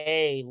like,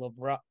 "Hey,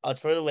 LeBron, it's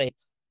for the late.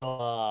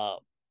 Uh,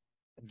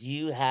 do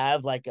you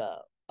have like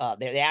a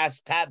they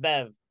asked Pat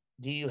Bev,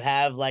 do you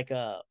have like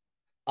a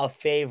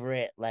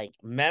favorite like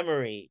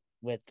memory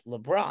with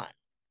LeBron?"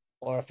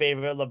 or a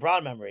favorite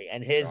LeBron memory.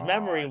 And his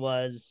memory God.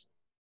 was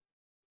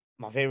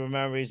my favorite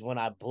memories when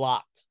I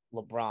blocked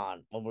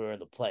LeBron when we were in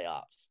the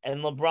playoffs.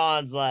 And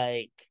LeBron's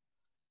like,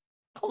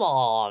 come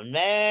on,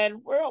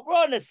 man. We're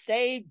on the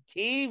same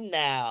team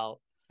now.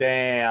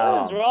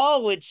 What is Damn.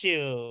 wrong with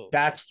you?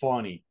 That's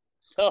funny.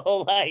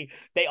 So like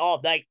they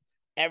all like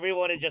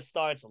everyone just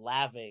starts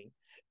laughing.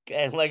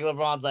 And like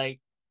LeBron's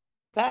like,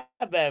 Pat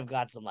Bev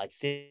got some like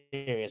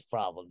serious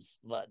problems,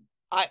 but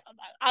I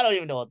I don't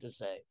even know what to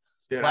say.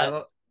 Dude,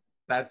 But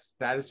that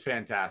is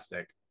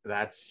fantastic.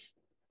 That's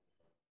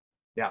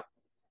yeah.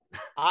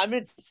 I'm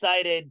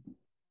excited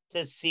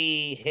to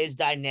see his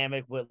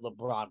dynamic with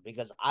LeBron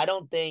because I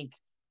don't think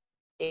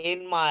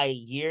in my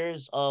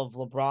years of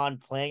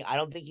LeBron playing, I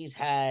don't think he's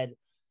had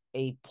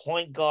a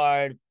point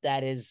guard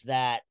that is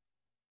that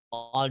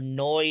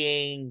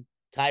annoying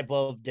type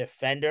of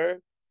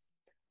defender.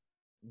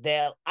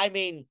 That I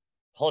mean,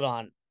 hold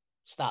on,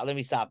 stop. Let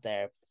me stop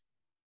there.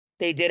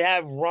 They did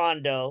have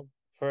Rondo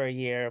for a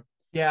year,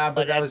 Yeah, but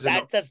but that was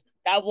an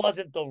that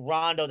wasn't the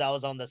Rondo that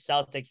was on the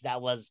Celtics.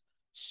 That was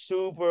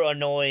super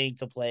annoying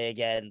to play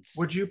against.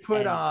 would you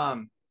put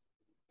And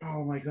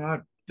oh my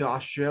god, the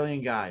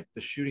Australian guy,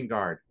 the shooting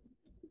guard.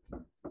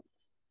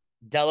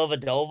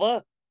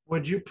 Dellavedova,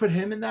 Would you put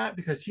him in that?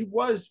 Because he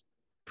was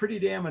pretty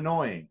damn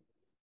annoying.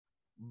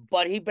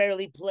 but he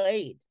barely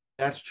played.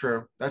 That's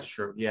true. That's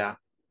true. Yeah.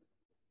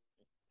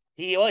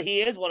 He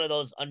is one of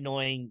those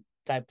annoying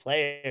type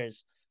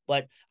players.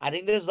 But I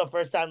think this is the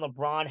first time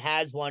LeBron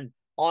has one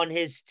on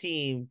his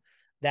team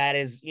that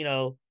is,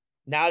 now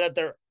that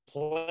they're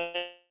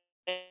playing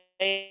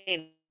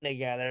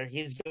together,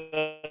 he's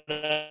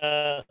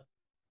gonna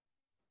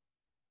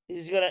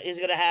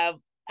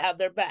have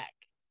their back.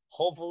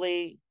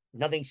 Hopefully,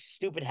 nothing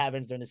stupid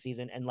happens during the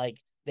season, and like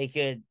they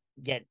could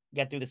get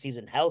through the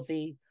season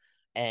healthy,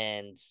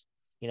 and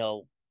you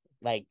know,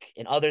 like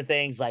in other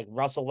things, like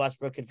Russell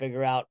Westbrook can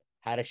figure out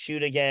how to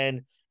shoot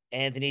again.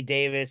 Anthony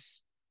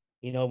Davis,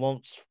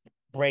 won't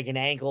break an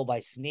ankle by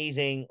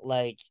sneezing.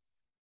 Like,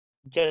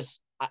 just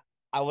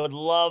I would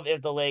love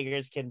if the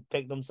Lakers can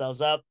pick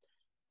themselves up,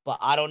 but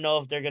I don't know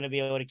if they're going to be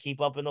able to keep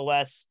up in the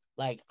West.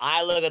 Like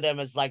I look at them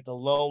as like the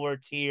lower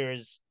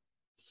tiers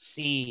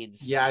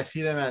Yeah, I seeds,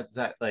 see them as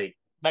that like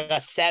a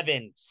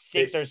seven, they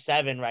 6 or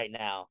 7 right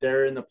now.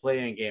 they're in the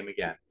playing game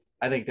again.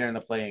 I think they're in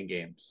the playing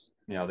games.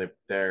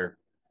 They're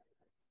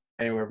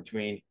anywhere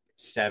between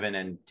 7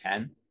 and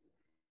 10.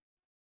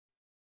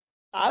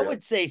 I Really.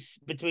 would say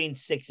between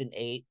 6 and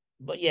 8,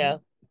 but yeah,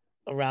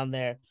 around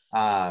there.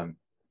 Um,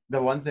 the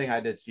one thing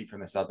I did see from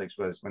the Celtics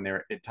was when they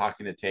were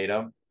talking to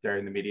Tatum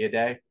during the media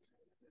day,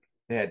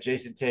 they had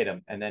Jason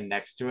Tatum, and then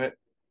next to it,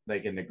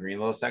 like in the green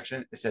little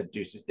section, it said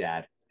Deuce's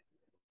dad.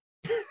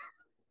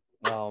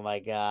 Oh my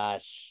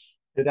gosh.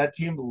 That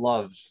team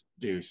loves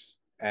Deuce,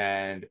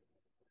 and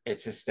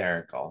it's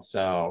hysterical.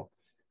 So,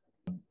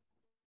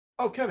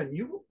 oh, Kevin,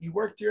 you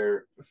worked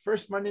your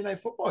first Monday Night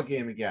Football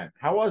game again.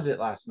 How was it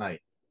last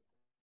night?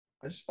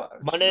 I just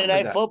Monday remembered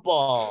Night that.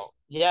 Football.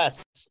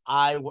 Yes,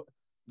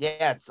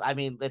 yes, I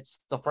mean, it's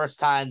the first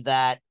time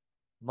that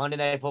Monday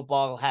Night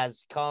Football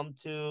has come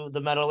to the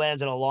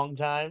Meadowlands in a long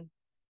time.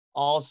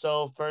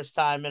 Also, first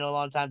time in a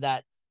long time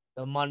that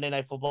the Monday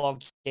Night Football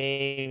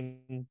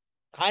game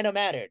kind of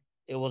mattered.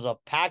 It was a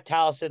packed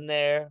house in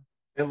there,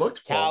 It looked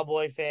full.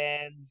 Cowboy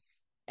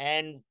fans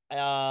and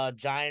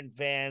Giant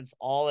fans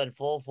all in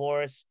full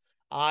force.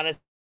 Honestly,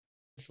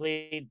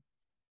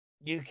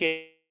 you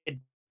could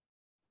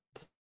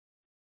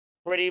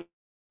pretty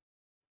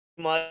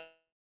much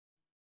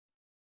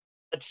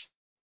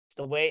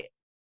the way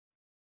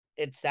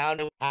it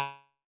sounded half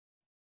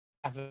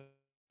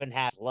and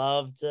half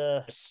loved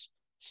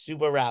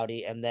super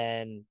rowdy, and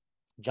then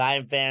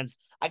Giant fans.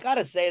 I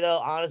gotta say though,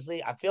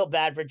 honestly, I feel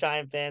bad for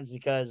Giant fans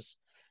because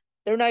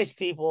they're nice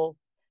people.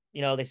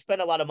 They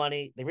spend a lot of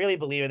money, they really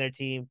believe in their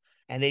team,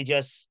 and they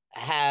just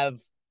have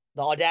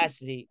the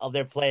audacity of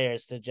their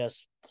players to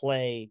just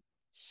play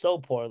so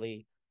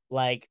poorly.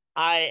 Like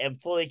I am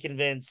fully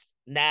convinced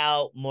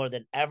now more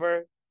than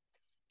ever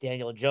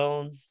Daniel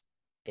Jones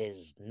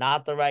is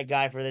not the right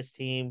guy for this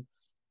team.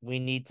 We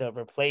need to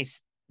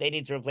replace. They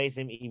need to replace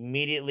him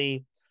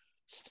immediately.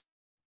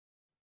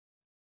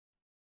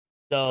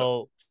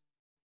 So,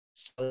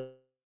 so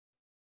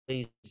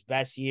his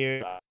best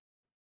year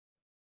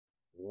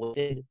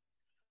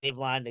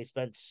line. They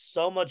spent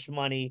so much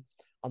money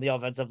on the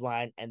offensive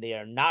line, and they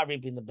are not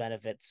reaping the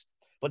benefits.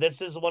 But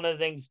this is one of the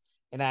things,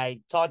 and I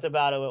talked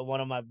about it with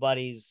one of my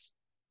buddies.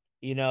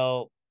 You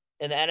know,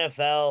 in the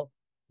NFL,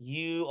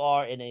 you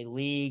are in a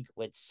league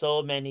with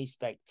so many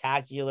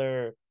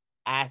spectacular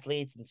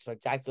athletes and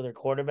spectacular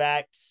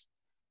quarterbacks.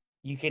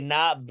 You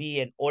cannot be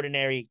an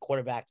ordinary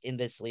quarterback in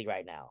this league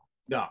right now.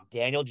 No.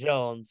 Daniel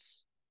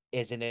Jones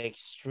is an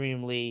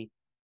extremely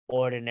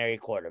ordinary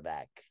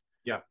quarterback.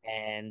 Yeah.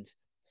 And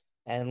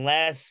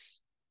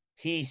unless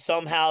he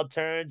somehow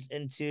turns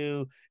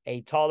into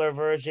a taller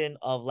version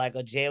of like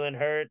a Jalen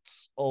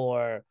Hurts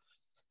or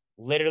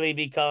literally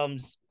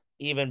becomes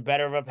even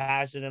better of a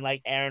passer than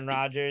like Aaron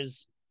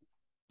Rodgers,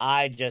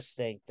 I just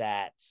think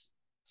that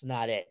It's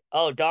not it.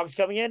 Oh, dog's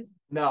coming in?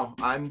 No,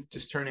 I'm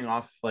just turning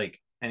off like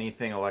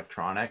anything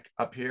electronic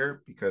up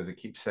here because it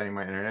keeps saying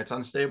my internet's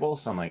unstable.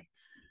 So I'm like,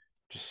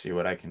 just see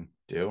what I can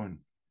do, and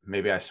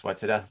maybe I sweat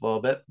to death a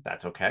little bit.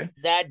 That's okay.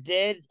 That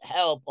did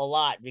help a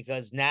lot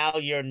because now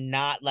you're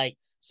not like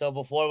so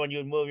before when you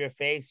would move your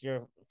face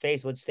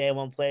would stay in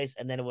one place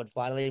and then it would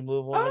finally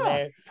move over Ah,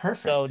 there.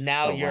 So perfect.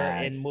 now The you're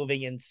lag. in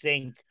moving in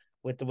sync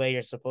with the way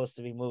you're supposed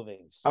to be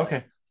moving. So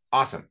Okay,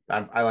 awesome.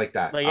 I like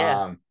that. but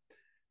yeah.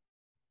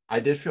 I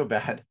did feel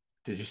bad.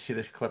 Did you see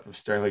the clip of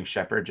Sterling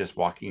Shepard just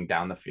walking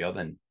down the field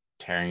and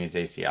tearing his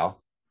ACL?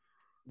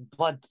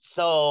 But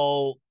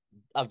so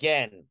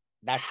again,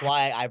 that's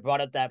why I brought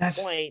up that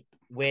That's point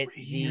with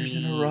 3 years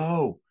in a the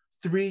row.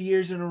 3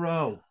 years in a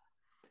row.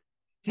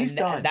 He's and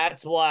done.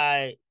 that's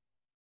why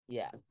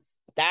yeah.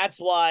 That's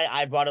why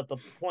I brought up the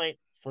point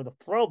for the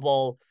Pro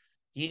Bowl.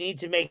 You need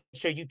to make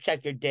sure you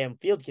check your damn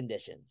field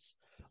conditions.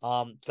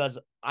 Because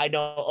I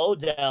know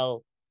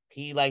Odell,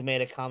 he like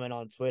made a comment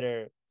on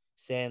Twitter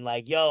saying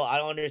like, "Yo, I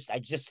don't understand. I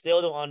just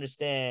still don't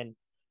understand.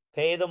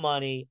 Pay the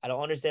money. I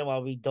don't understand why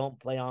we don't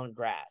play on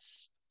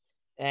grass."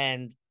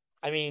 And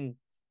I mean,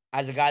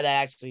 as a guy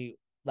that actually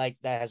like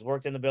that has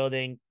worked in the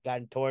building,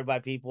 gotten toured by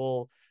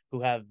people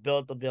who have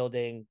built the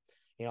building,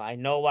 I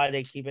know why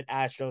they keep it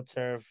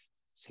AstroTurf.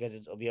 It's because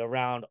it'll be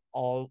around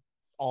all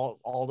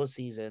the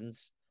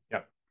seasons.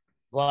 Yep.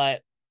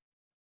 But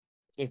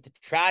if the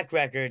track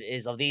record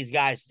is of these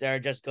guys, they're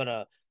just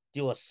gonna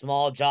do a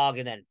small jog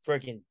and then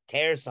freaking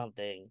tear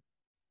something.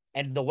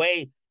 And the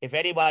way, if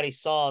anybody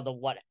saw the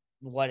what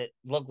it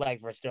looked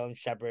like for Sterling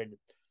Shepard,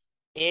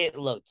 it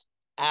looked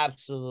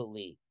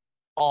absolutely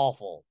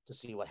awful to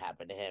see what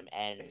happened to him.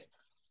 And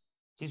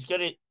he's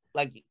gonna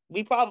like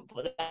we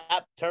probably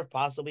that turf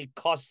possibly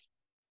cost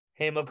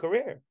him a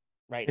career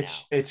right now.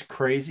 It's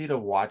crazy to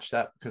watch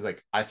that because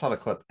like I saw the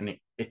clip and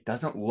it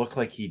doesn't look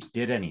like he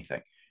did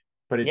anything,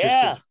 but it just his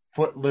Yeah.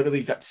 foot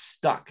literally got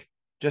stuck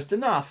just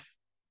enough.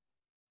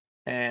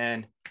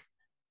 And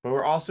but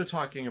we're also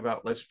talking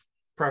about, let's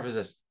preface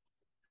this,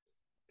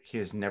 he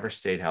has never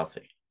stayed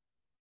healthy.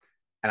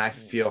 And I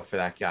feel for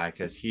that guy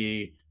because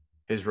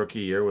his rookie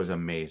year was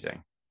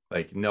amazing.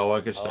 Like no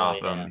one could Oh stop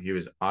him. yeah. He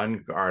was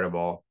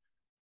unguardable.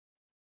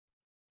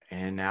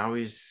 And now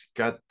he's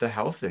got the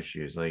health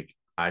issues. Like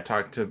I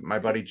talked to my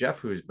buddy Jeff,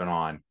 who's been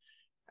on,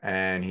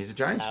 and he's a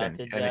Giants Shout out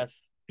fan. to And Jeff.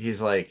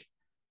 he's like,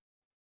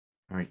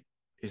 I mean,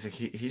 he's like,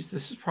 he's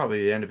this is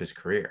probably the end of his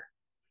career.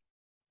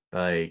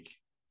 Like,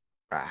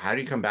 how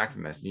do you come back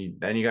from this?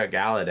 Then you got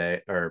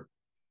Galladay,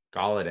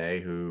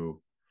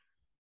 who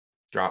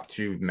dropped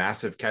two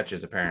massive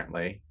catches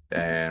apparently,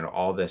 and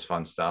all this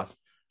fun stuff.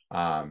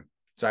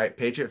 So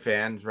Patriot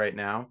fans right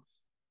now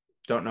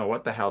don't know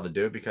what the hell to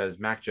do because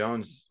Mac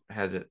Jones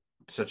has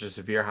such a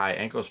severe high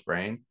ankle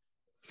sprain.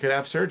 He could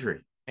have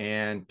surgery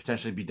and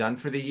potentially be done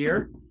for the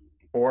year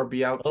or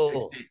be out six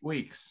Oh, to 8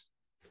 weeks.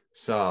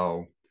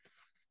 So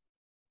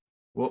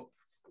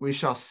we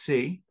shall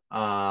see.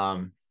 I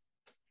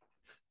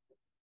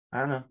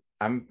don't know.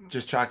 I'm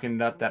just chalking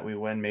it up that we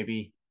win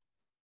maybe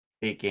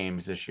 8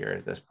 games this year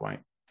at this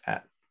point.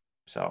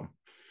 So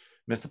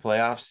miss the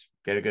playoffs,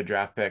 get a good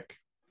draft pick,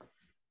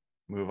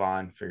 move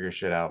on, figure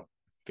shit out,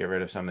 get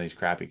rid of some of these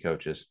crappy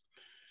coaches.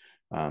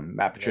 Matt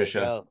there you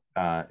Patricia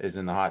go. is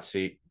in the hot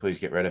seat. Please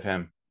get rid of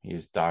him.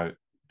 He's dog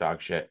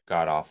shit,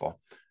 god awful.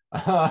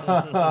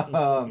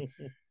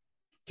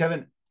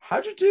 Kevin,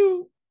 how'd you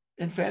do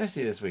in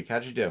fantasy this week?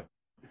 How'd you do?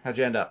 How'd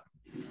you end up?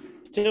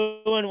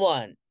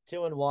 2-1.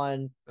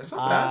 2-1. That's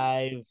not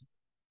bad.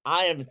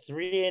 I am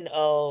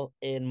 3-0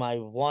 in my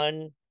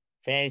one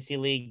fantasy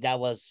league that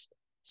was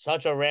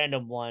such a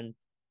random one.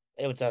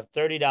 It was a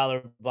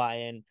 $30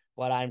 buy-in,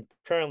 but I'm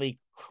currently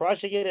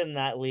crushing it in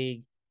that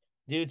league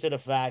due to the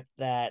fact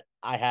that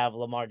I have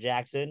Lamar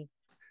Jackson,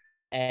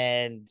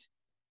 and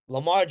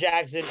Lamar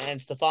Jackson and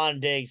Stephon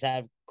Diggs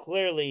have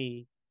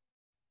clearly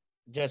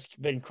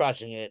just been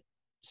crushing it.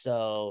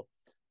 So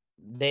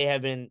they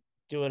have been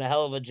doing a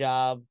hell of a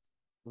job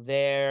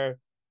there.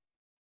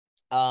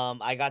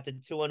 I got to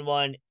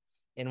 2-1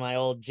 in my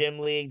old gym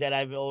league that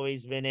I've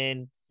always been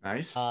in.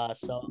 Nice.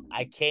 So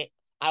I can't.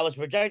 I was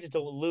projected to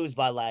lose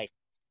by like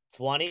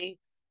 20,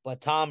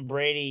 but Tom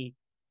Brady,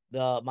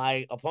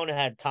 my opponent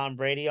had Tom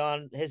Brady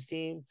on his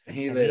team,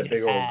 He and laid a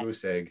big old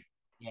goose egg.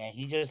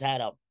 he just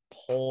had a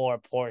poor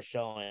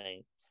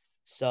showing.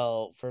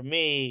 So for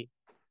me,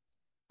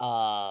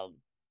 um,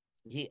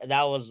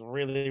 that was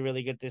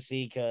really good to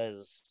see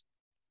because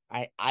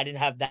I didn't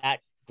have that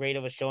great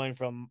of a showing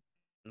from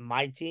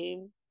my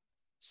team.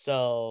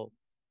 So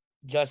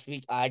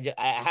I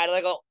had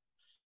like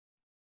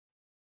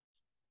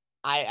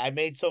I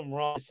made some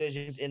wrong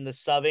decisions in the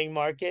subbing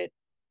market.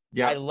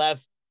 I Yep.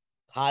 left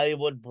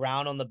Hollywood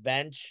Brown on the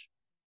bench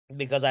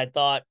because I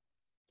thought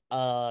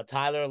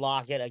Tyler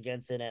Lockett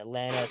against an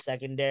Atlanta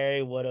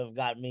secondary would have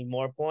gotten me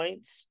more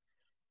points.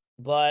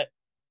 But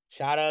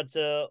shout out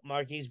to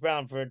Marquise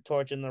Brown for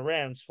torching the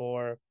Rams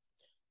for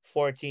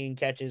 14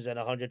 catches and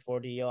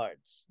 140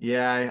 yards.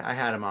 Yeah, I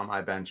had him on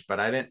my bench, but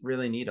I didn't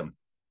really need him.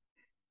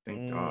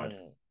 Thank God.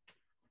 Mm.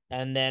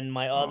 And then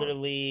my Oh, other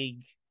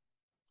league,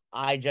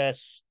 I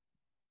just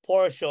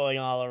poor showing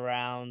all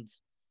around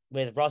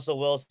with Russell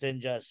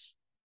Wilson. Just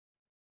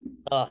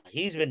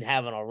he's been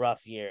having a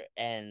rough year,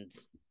 and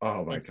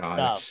oh my it's God,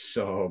 it's tough.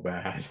 so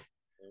bad.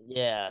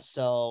 Yeah,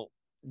 so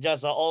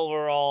just an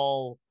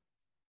overall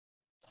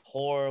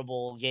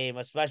horrible game,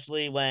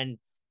 especially when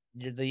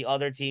the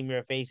other team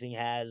you're facing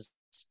has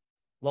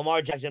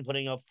Lamar Jackson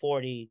putting up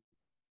 40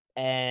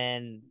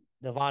 and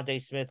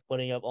Devontae Smith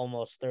putting up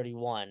almost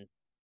 31.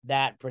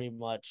 That pretty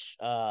much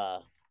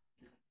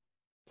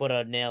put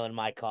a nail in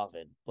my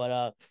coffin.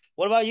 But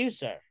what about you,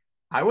 sir?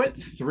 I went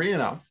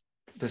 3-0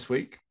 this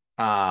week.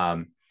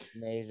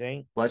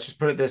 Amazing. Let's just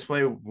put it this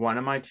way: one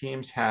of my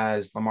teams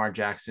has Lamar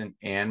Jackson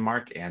and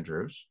Mark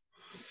Andrews,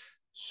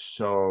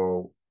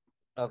 so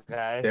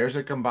Okay. there's a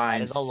That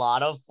combined is a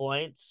lot of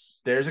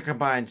points.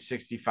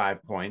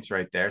 65 points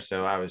right there.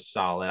 So I was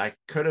solid. I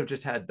could have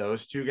just had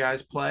those two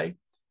guys play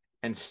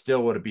and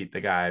still would have beat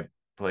the guy I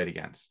played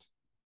against.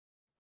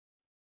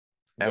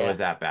 It was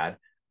Yeah. that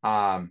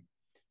bad.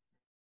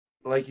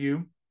 Like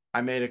you,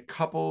 I made a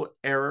couple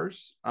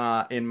errors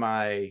in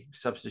my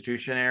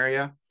substitution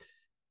area.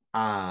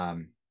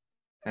 And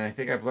I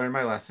think I've learned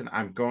my lesson.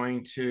 I'm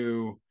going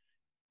to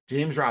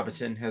James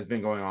Robinson has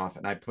been going off,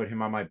 and I put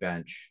him on my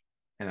bench,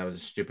 and that was a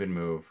stupid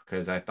move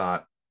because I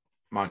thought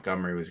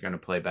Montgomery was going to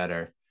play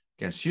better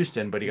against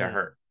Houston, but he got Mm.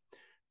 hurt.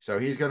 So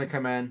he's going to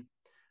come in.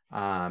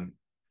 Um,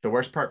 the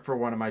worst part for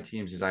one of my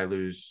teams is I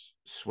lose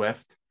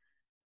Swift.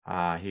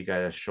 He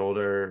got a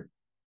shoulder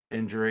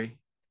injury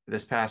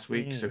this past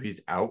week, so Mm.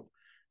 he's out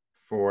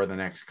for the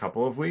next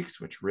couple of weeks,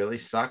 which really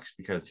sucks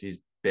because he's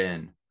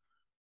been,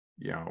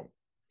 you know,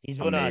 He's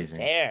been on a amazing.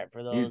 tear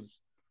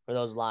He's for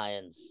those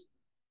Lions.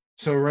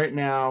 so right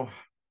now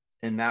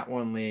in that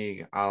one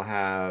league, I'll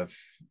have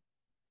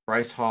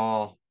Bryce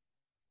Hall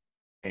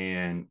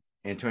and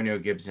Antonio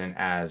Gibson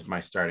as my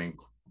starting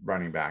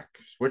running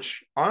backs,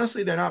 which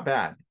honestly they're not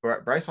bad.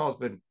 But Bryce Hall's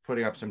been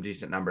putting up some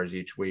decent numbers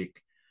each week.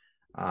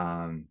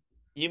 Um,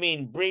 You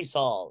mean Brees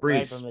Hall,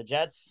 right, from Brees, the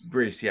Jets?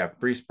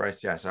 Brees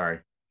Bryce, yeah, sorry.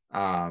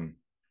 Um,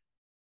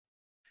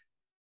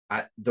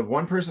 the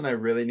one person I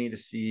really need to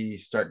see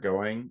start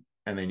going,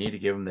 and they need to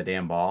give him the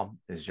damn ball,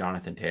 is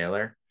Jonathan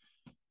Taylor.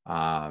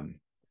 Um,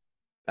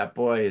 that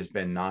boy has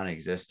been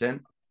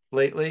non-existent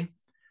lately,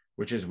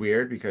 which is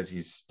weird because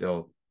he's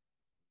still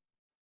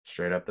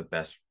straight up the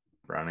best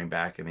running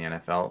back in the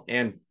NFL.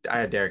 And I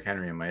had Derrick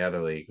Henry in my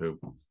other league who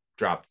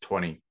dropped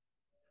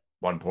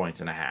 21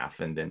 points and a half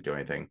and didn't do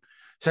anything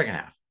second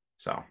half.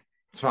 So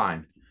it's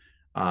fine.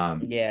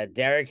 Um, Yeah,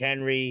 Derrick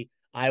Henry.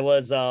 I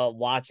was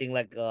watching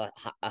like a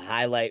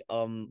highlight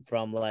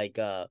from like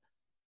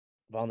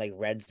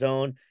red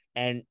zone,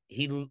 and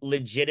he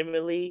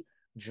legitimately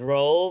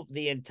drove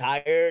the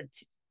entire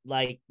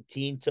like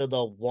team to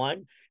the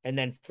one, and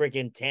then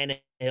freaking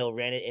Tannehill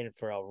ran it in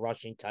for a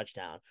rushing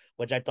touchdown,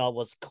 which I thought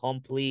was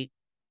complete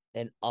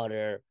and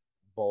utter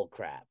bull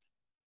crap.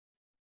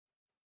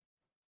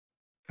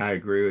 I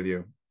agree with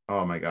you.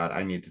 Oh my God,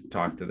 I need to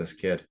talk to this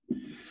kid.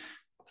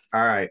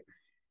 All right.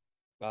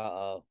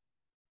 Uh-oh.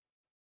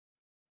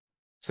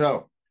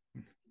 So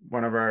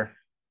one of our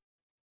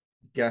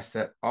guests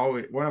that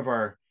always, one of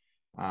our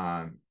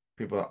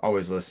people that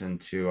always listen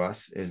to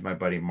us is my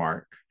buddy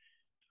Mark.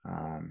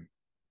 Um,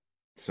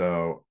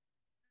 so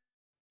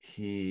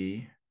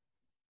he,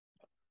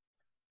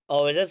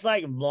 Oh, is this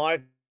like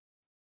Mark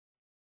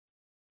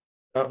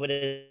oh, with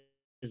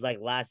his like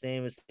last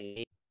name is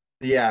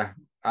yeah,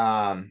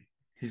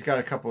 he's got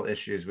a couple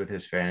issues with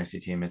his fantasy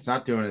team. It's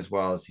not doing as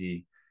well as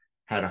he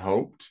had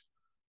hoped.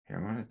 Here,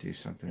 I'm gonna do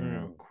something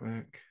real Hmm.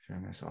 quick.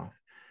 Turn this off.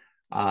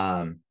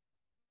 Um,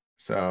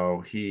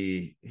 so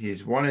he's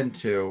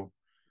 1-2.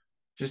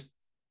 Just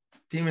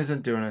team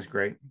isn't doing as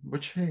great,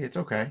 which hey, it's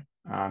okay.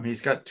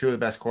 He's got two of the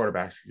best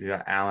quarterbacks. He's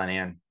got Allen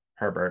and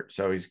Herbert,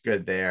 so he's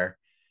good there.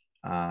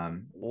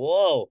 Um,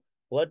 Whoa.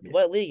 What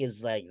league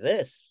is like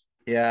this?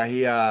 yeah,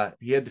 he had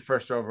the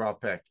first overall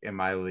pick in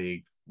my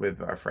league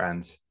with our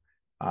friends.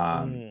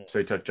 Hmm. So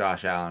he took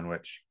Josh Allen,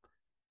 which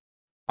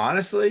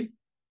honestly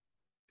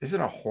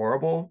isn't a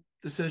horrible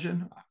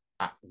decision.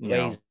 But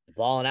he's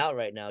balling out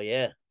right now,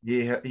 yeah.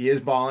 He is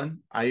balling.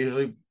 I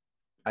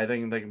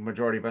think like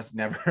majority of us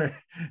never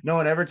no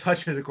one ever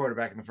touches a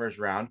quarterback in the first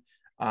round.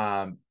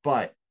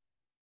 But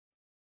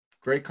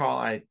great call.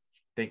 I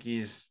think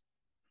he's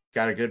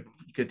got a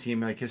good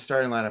team. Like his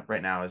starting lineup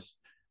right now is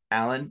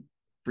Allen,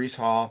 Brees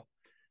Hall,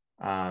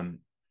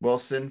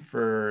 Wilson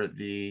for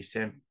the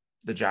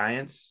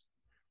Giants.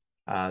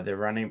 They're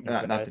running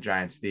not Okay. the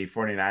Giants, the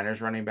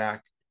 49ers running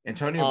back.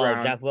 Antonio Oh,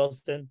 Brown. Jack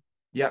Wilson.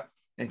 Yep.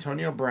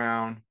 Antonio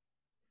Brown.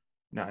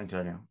 Not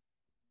Antonio.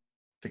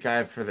 The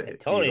guy for the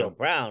Antonio Eagle.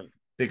 Brown.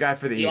 The guy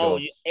for the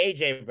Eagles.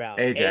 AJ Brown.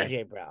 AJ.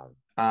 AJ Brown.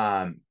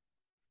 Um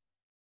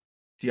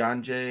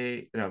Dion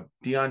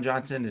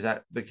Johnson. Is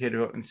that the kid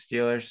who in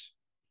Steelers?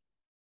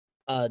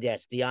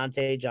 Yes,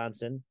 Deontay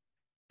Johnson.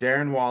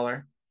 Darren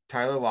Waller,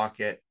 Tyler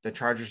Lockett, the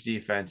Chargers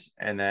defense,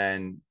 and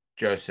then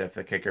Joseph,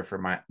 the kicker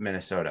for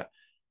Minnesota,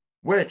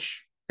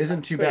 which isn't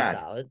That's too pretty bad.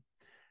 solid.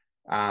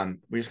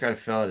 We just got to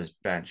fill out his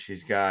bench.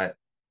 He's got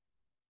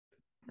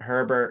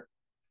Herbert,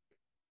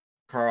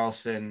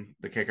 Carlson,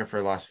 the kicker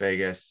for Las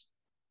Vegas,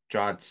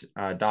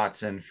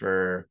 Dotson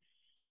for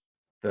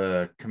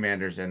the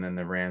Commanders, and then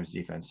the Rams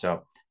defense.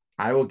 So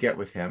I will get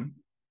with him.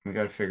 We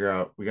got to figure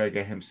out. We got to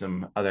get him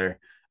some other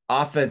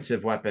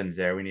offensive weapons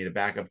there. We need a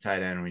backup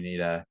tight end. We need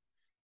a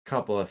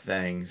couple of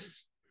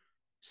things.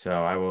 So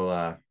I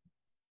will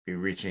be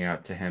reaching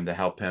out to him to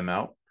help him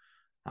out.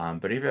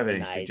 But if you have any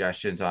Nice.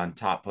 suggestions on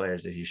top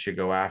players that he should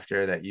go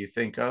after that you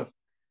think of,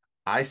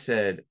 I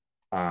said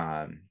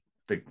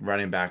the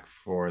running back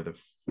for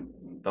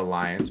the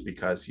Lions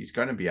because he's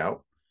going to be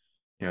out.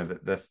 You know,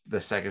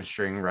 the second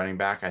string running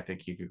back. I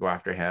think you could go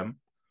after him.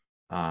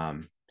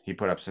 He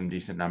put up some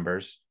decent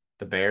numbers.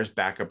 The Bears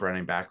backup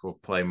running back will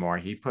play more.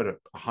 He put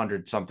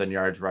 100 something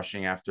yards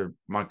rushing after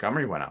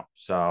Montgomery went out.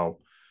 So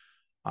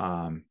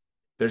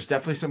there's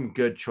definitely some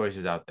good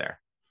choices out there.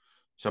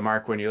 So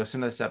Mark, when you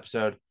listen to this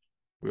episode,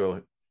 we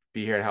will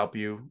be here to help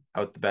you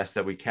out the best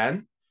that we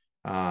can.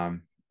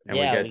 And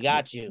Yeah, we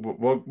got you.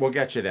 we'll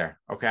get you there.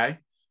 Okay.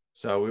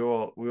 So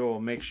we will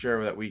make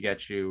sure that we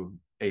get you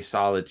a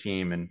solid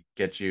team and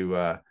get you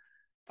up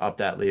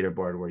that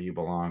leaderboard where you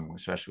belong,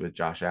 especially with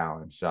Josh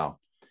Allen. So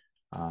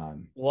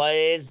What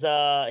is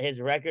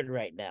his record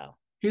right now?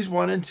 he's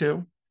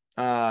 1-2.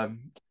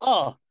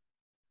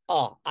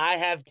 Oh, I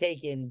have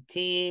taken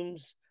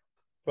teams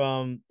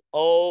from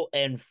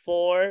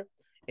 0-4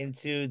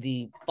 into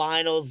the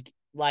finals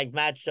like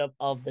matchup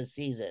of the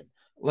season.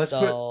 let's put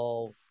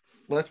So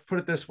let's put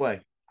it this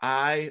way.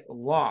 I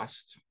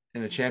lost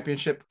in a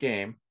championship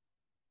game,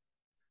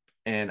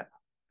 and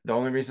the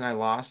only reason I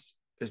lost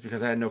is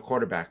because I had no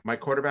quarterback. My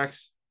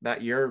quarterbacks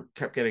that year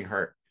kept getting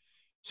hurt.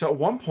 So at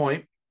one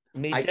point,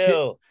 me I kid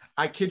too.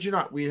 I kid you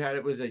not,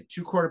 it was a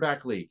two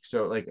quarterback league.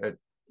 So like a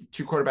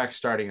two quarterbacks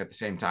starting at the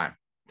same time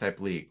type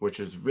league, which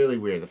was really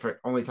weird. The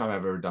only time I've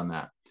ever done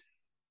that.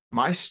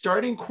 My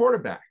starting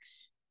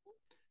quarterbacks,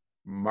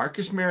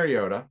 Marcus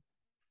Mariota,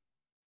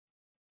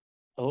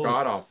 Oh,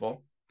 god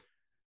awful,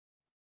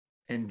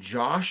 and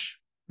Josh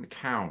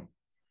McCown.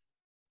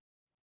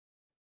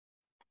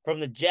 from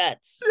the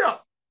Jets. Yeah.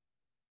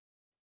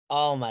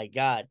 Oh my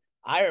god.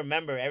 I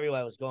remember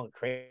everyone was going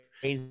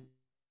crazy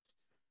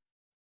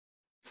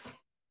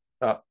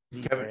Oh, for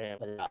Kevin. him.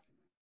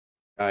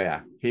 Oh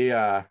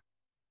yeah.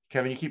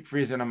 Kevin, you keep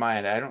freezing on my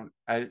end.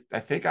 I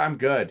think I'm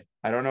good.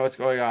 I don't know what's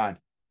going on.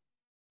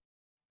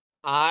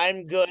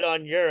 I'm good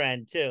on your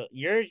end too.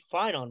 You're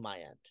fine on my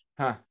end.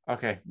 Huh.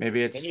 Okay.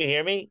 Maybe Can you it's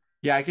hear me?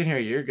 yeah, I can hear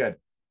you. You're good.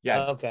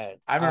 Yeah. Okay.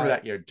 I All remember right.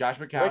 that year. Josh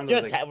We're McCown was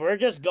just like, we're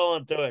just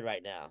going through it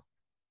right now.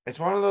 it's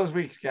one of those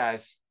weeks,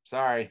 guys.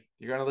 Sorry.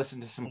 You're gonna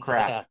listen to some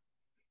crap.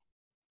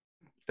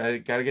 Yeah.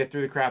 Gotta get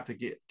through the crap to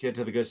get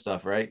to the good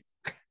stuff, right?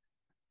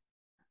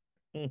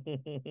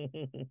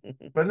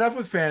 But enough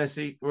with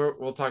fantasy.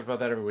 We'll talk about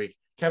that every week.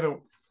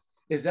 Kevin,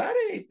 is that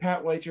a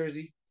Pat White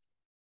jersey?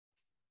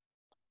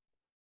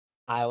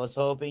 I was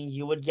hoping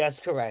you would guess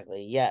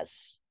correctly.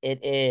 Yes, it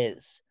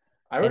is.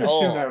 I would An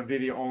assume that would old be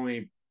the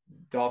only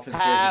Dolphins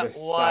jersey Pat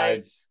White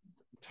besides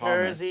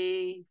Thomas.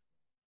 jersey.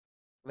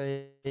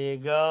 There you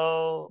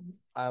go.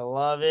 I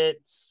love it.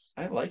 It's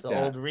I like an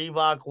old that.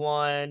 Reebok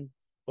one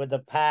with a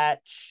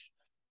patch.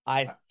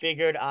 I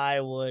figured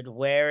I would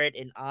wear it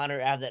in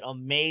honor of that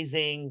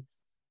amazing,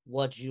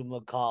 what you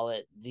would call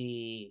it,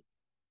 the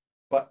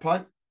Butt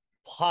punt?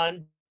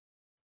 punt,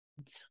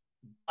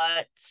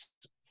 but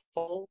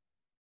full.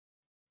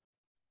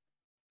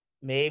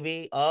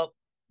 Maybe. Oh,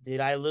 did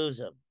I lose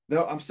him?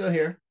 No, I'm still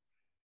here.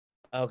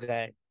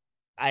 Okay.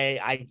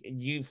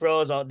 You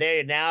froze all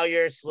there. Now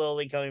you're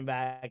slowly coming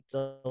back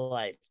to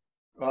life.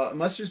 Well, it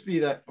must just be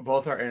that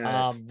both our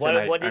internets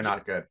tonight What are did you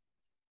not good.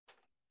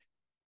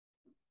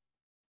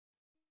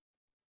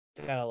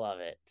 gotta love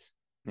it?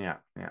 Yeah,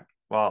 yeah.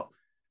 Well,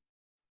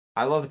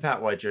 I love the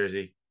Pat White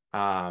jersey.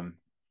 Thank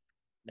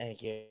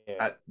you.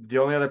 The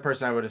only other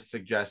person I would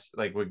suggest,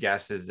 like, would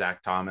guess is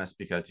Zach Thomas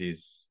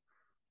because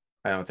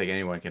I don't think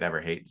anyone could ever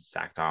hate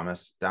Zach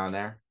Thomas down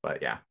there.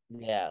 But yeah.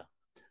 Yeah.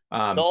 The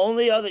Um,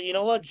 only other, you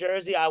know what,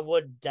 jersey I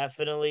would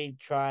definitely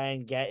try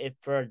and get it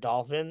for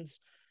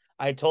Dolphins.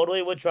 I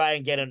totally would try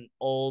and get an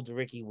old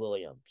Ricky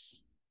Williams.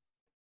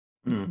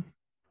 hmm,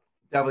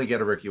 definitely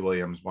get a Ricky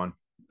Williams one.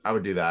 I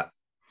would do that.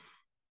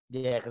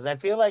 Yeah, because I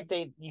feel like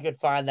you could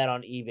find that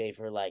on eBay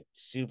for like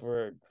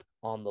super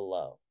on the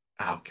low.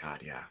 Oh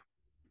God, yeah.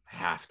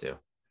 Have to.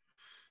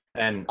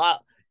 And Uh,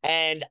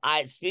 and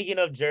I speaking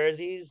of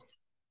jerseys,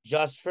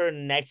 just for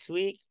next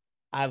week,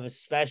 I have a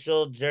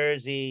special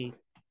jersey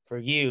for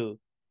you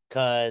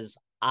because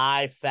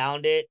I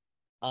found it,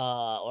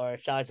 or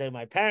shall I say,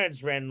 my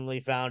parents randomly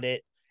found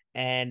it,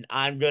 and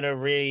I'm gonna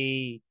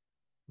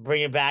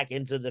bring it back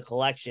into the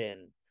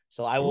collection.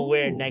 So I will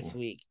wear it next ooh,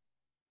 week.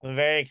 I'm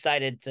very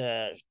excited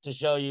to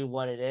show you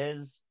what it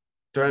is.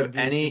 do I You'll have be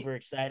any super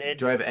excited.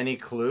 do I have any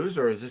clues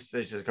or is this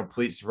just a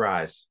complete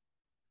surprise?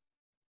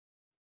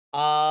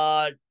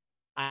 Uh,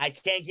 I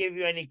can't give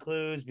you any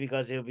clues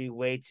because it'll be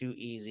way too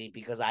easy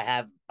because I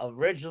have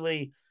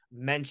originally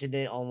mentioned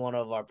it on one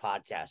of our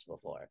podcasts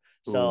before.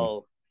 Ooh.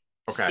 So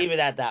Just Okay. keep it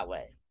that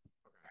way.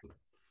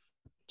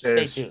 Stay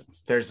There's tuned.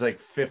 there's like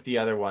 50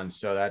 other ones,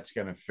 so that's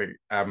gonna figure.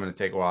 I'm gonna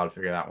take a while to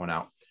figure that one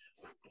out.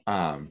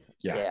 Yeah.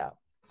 Yeah.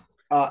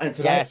 And Yeah.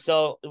 tonight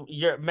So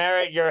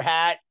your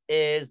hat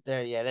is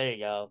there. Yeah, there you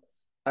go.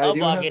 I A do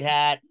have bucket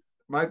hat.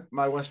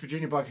 my West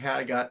Virginia buck hat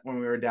I got when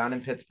we were down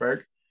in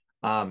Pittsburgh.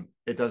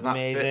 It does not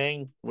fit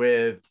Amazing.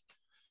 with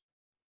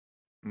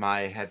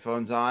my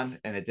headphones on,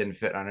 and it didn't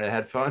fit under the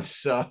headphones.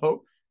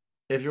 So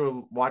if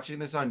you're watching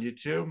this on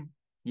YouTube,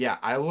 yeah,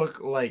 I look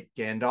like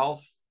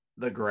Gandalf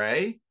the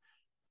Gray.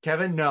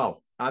 Kevin,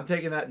 no, I'm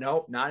taking that.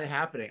 Nope, not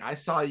happening. I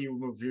saw you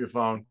move your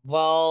phone.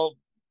 Well,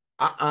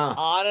 Uh-uh.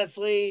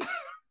 honestly,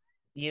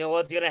 you know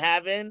what's gonna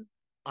happen?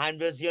 I'm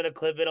just gonna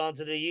clip it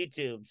onto the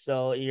YouTube.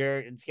 So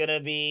it's gonna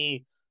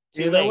be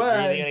too Either late. You're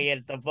either way. gonna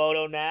get the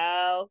photo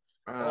now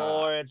Uh,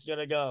 or it's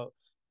gonna go.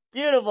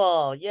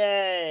 Beautiful.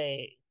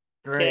 Yay.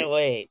 Can't great.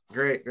 wait.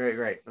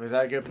 Great. Was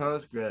that a good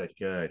pose? Good.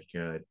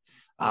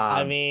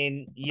 I Um,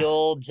 mean,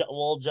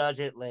 we'll judge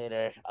it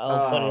later.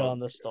 I'll put it oh, on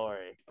the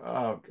story.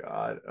 oh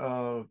God.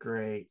 Oh,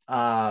 great.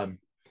 Yeah,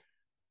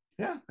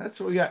 that's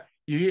what we got.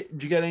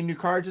 Did you get any new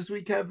cards this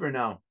week, Kev, or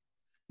no?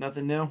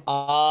 Nothing new?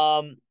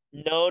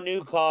 No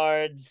new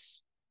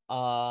cards.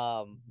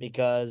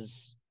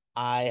 Because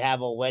I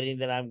have a wedding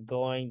that I'm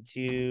going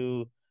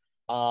to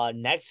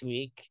next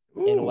week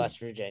in Ooh. West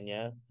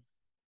Virginia.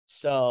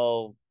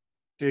 So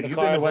Dude, the you've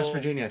been to cards West will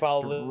Virginia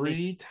probably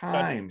three start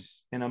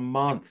times in a to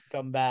month.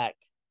 come back.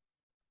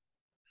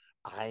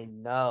 I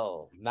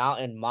know.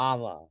 Mountain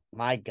Mama.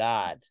 My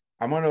God.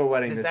 I'm going to a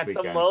wedding This this that's the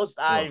weekend. most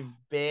Ugh. I've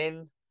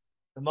been.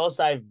 The most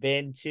I've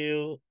been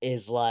to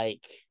is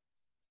like,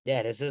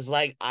 yeah, this is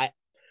like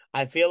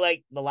I feel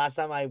like the last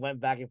time I went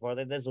back and forth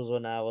like this was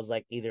when I was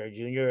like either a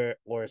junior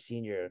or a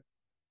senior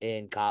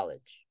in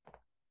college.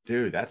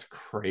 Dude, that's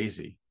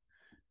crazy.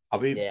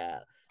 I'll be Yeah.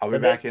 I'll be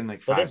But this back in like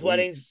but five this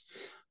wedding's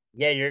weeks.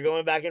 yeah, you're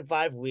going back in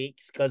 5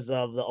 weeks because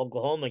of the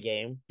Oklahoma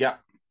game, Yeah,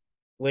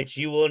 which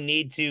you will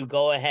need to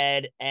go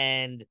ahead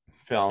and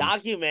film.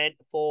 document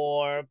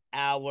for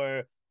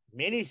our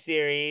mini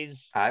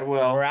series. I We're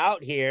will.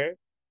 out here.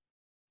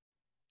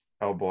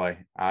 Oh boy,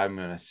 I'm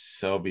gonna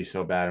be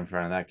so bad in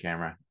front of that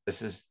camera.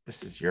 This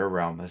is your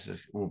realm. This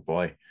is oh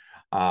boy.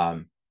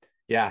 Um,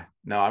 yeah,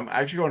 no, I'm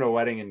actually going to a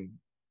wedding in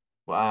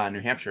New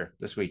Hampshire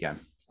this weekend.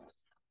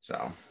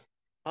 So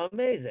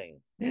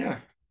Amazing. yeah,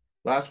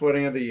 last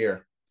wedding of the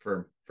year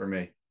for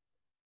me.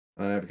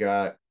 And I've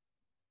got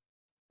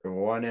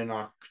one in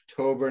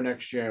October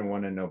next year and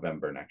one in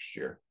November next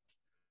year.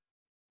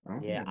 I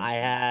don't think Yeah, I have I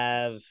anything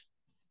have else.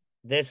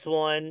 this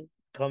one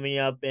coming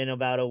up in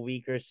about a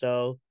week or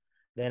so.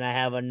 Then I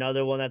have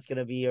another one that's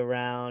gonna be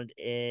around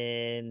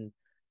in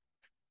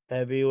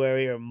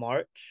February or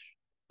March.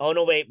 Oh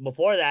no, wait,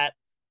 before that,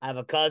 I have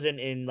a cousin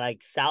in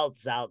like South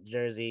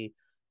Jersey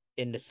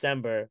in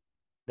December.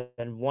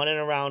 Then one in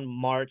around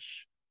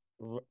March,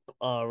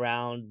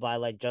 around by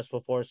like just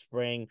before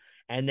spring,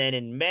 and then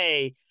in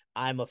May,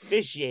 I'm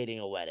officiating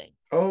a wedding.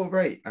 Oh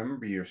right, I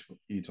remember you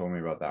told me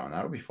about that one.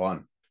 That'll be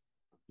fun.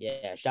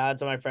 Yeah, shout out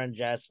to my friend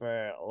Jess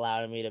for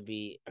allowing me to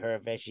be her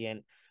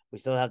officiant. We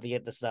still have to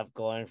get the stuff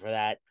going for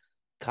that.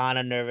 Kind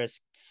of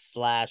nervous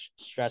slash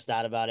stressed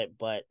out about it,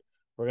 but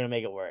we're gonna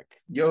make it work.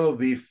 You'll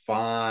be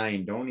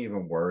fine. Don't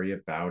even worry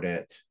about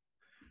it.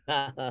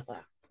 I You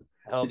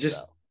hope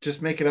so.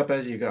 just make it up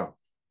as you go.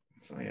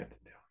 That's all you have to do.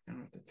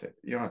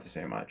 You don't have to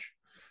say much.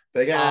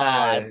 But I'm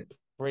yeah,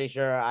 pretty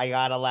sure I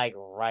gotta like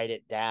write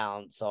it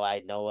down so I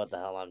know what the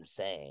hell I'm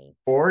saying.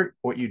 or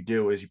what you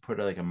do is you put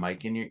like a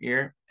mic in your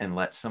ear and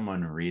let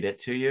someone read it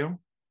to you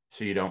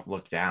so you don't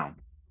look down.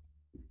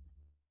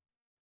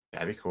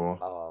 That'd be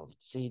cool.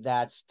 See,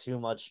 that's too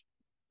much.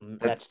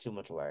 That's That's too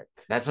much work.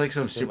 that's like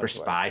some It's too super much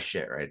work. spy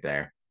shit right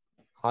there.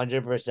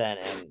 100%.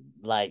 And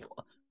like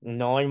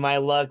knowing my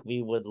luck,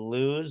 we would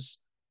lose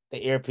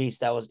the earpiece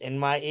that was in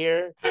my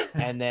ear,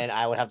 and then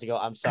I would have to go,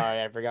 I'm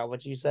sorry, I forgot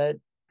what you said.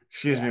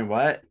 Excuse me, Yeah.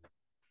 what?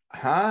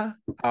 Huh?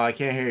 Oh, I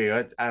can't hear you.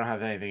 I don't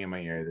have anything in my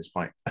ear at this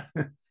point.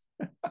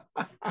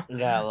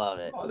 Gotta love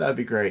it. Oh, that'd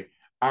be great.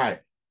 All right,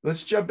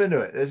 let's jump into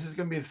it. This is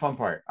gonna be the fun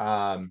part.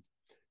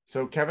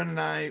 So Kevin and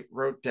I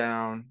wrote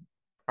down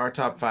our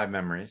top five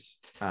memories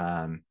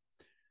over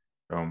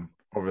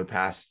the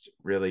past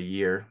really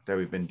year that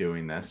we've been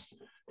doing this.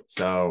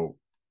 So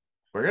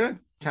we're gonna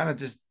kind of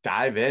just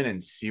dive in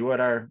and see what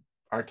our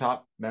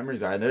top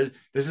memories are. And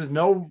this is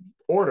no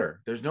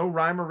order. There's no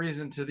rhyme or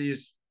reason to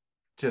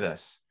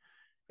this.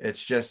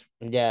 It's just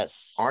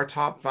Yes. our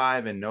top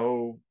five and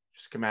no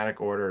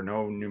schematic order,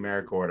 no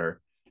numeric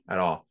order at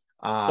all.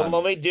 So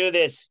when we do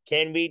this,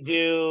 can we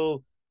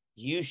do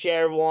you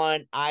share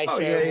one, I Oh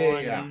share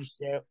one, yeah. you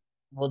share?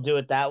 We'll do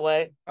it that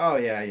way. Oh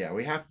yeah.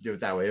 We have to do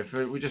it that way. If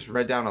we just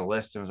read down a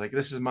list and was like,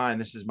 this is mine,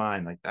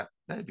 like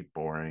that'd be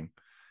boring.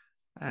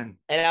 And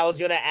And I was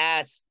gonna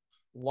ask,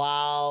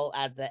 while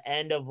at the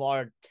end of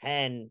our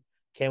 10,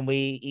 can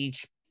we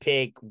each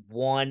pick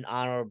one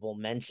honorable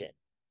mention?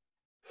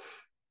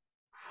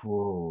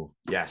 whoa,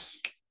 yes,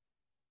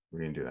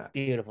 we're gonna do that.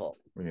 Beautiful.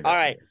 We can All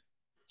right, definitely.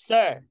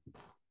 sir,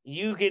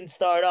 you can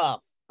start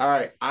off. All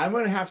right, I'm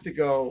gonna have to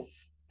go.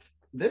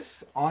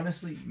 This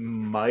honestly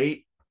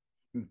might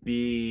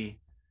be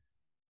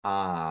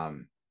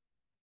um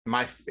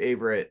my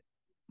favorite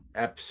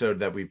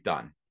episode that we've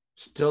done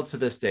still to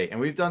this day, and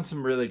we've done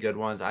some really good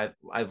ones. I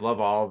love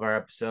all of our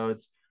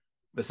episodes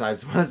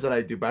besides the ones that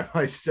I do by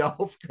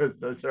myself because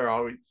those are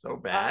always so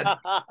bad.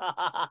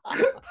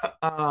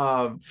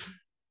 um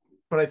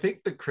but I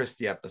think the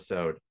Christie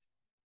episode,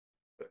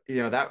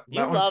 You that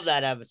love one's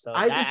that episode.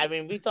 I just I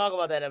mean, we talk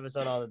about that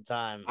episode all the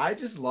time. I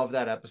just love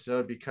that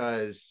episode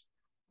because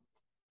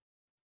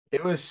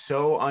it was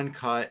so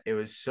uncut, it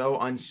was so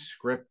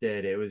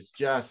unscripted, it was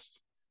just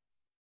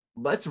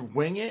let's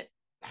wing it,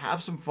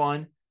 have some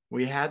fun.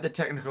 We had the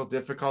technical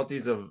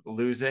difficulties of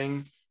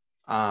losing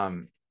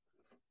um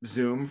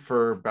Zoom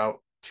for about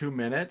 2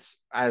 minutes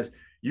as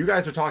you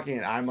guys are talking,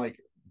 and I'm like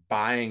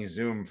buying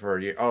Zoom for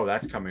you. Oh,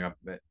 that's coming up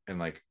in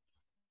like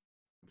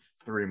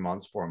 3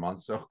 months, 4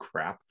 months. So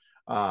crap.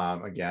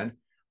 Again,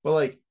 but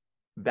like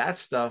that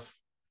stuff,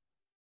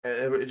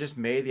 it just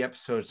made the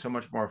episode so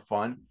much more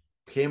fun.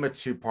 Became a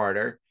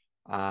two-parter,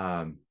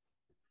 um,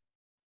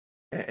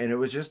 and it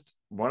was just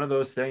one of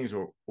those things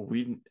where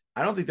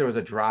I don't think there was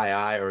a dry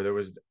eye or there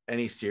was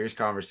any serious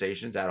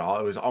conversations at all.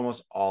 It was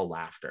almost all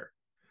laughter.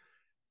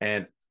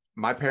 And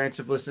my parents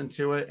have listened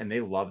to it and they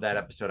love that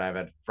episode. I've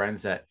had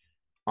friends that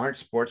aren't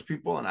sports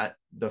people, and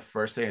the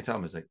first thing I tell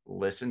them is like,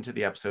 listen to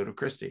the episode of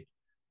Christie.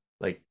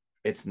 Like,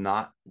 it's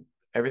not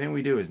everything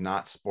we do is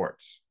not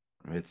sports.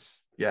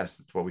 It's yes,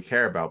 it's what we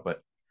care about,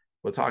 but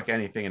we'll talk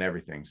anything and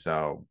everything.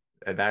 So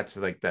that's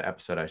like the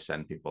episode I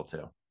send people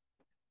to.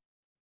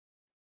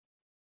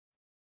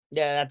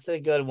 Yeah, that's a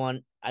good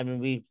one. I mean,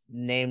 we've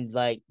named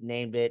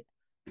it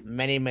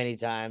many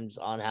times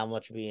on how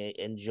much we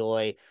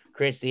enjoy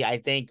Christie. I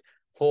think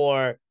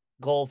for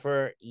goal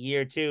for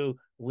year two,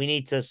 we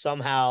need to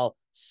somehow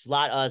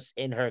slot us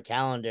in her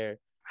calendar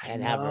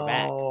and have her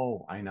back.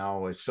 I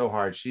know. It's so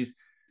hard.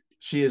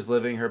 She is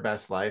living her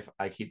best life.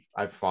 I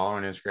follow her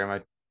on Instagram.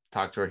 I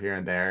talk to her here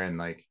and there, and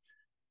like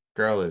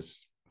girl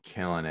is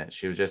killing it.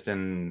 She was just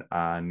in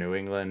New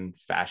England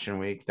Fashion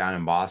Week down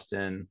in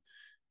Boston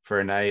for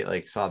a night.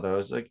 Like saw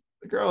those. Like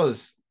the girl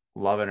is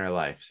loving her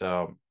life.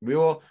 So we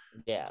will.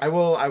 Yeah. I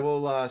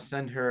will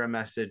send her a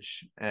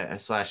message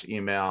slash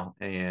email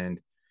and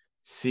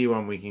see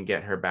when we can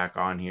get her back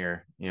on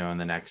here. In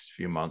the next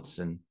few months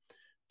and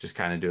just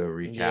kind of do a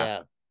recap. Yeah.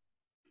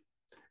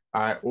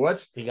 All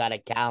right, We got a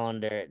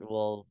calendar.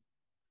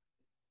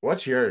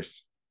 what's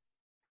yours?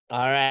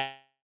 All right.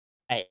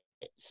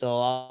 So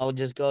I'll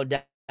just go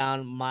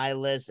down my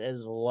list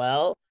as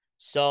well.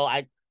 So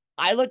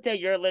I looked at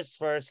your list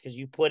first because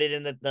you put it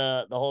in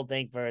the whole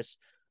thing first.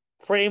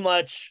 Pretty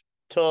much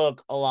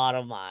took a lot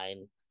of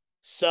mine.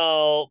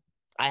 So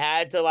I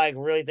had to like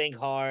really think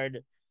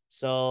hard.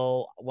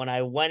 So when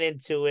I went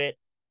into it,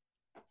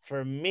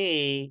 for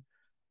me,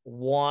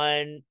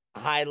 one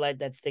highlight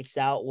that sticks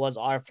out was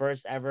our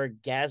first ever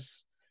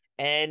guest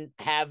and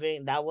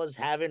having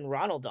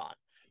Ronald on. That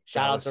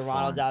Shout out was to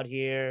Ronald fun. out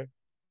here.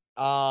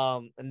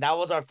 And that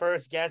was our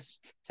first guest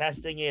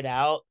testing it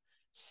out,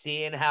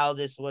 seeing how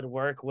this would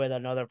work with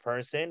another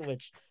person,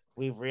 which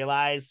we've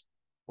realized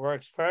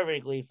works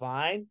perfectly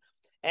fine.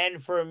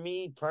 And for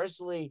me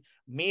personally,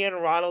 me and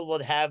Ronald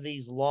would have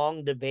these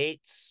long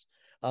debates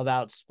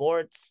about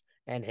sports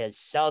and his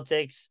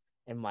Celtics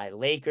and my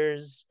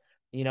Lakers.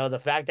 The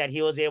fact that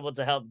he was able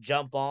to help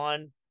jump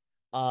on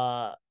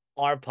uh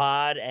our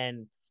pod,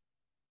 and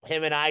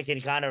him and I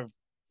can kind of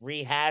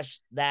rehash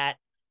that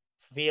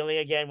feeling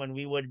again when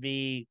we would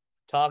be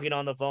talking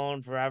on the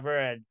phone forever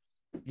and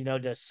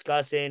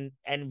discussing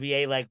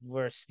NBA like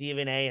we're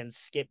Stephen A and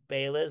Skip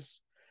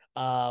Bayless.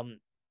 Um,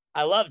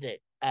 I loved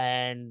it,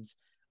 and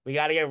we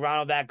got to get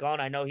Ronald back on.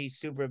 I know he's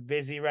super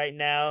busy right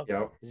now.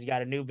 Yep. He's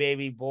got a new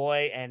baby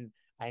boy, and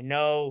I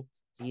know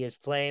he is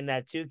playing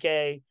that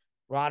 2K.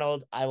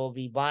 Ronald, I will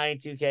be buying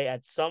 2K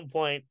at some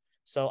point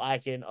so I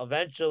can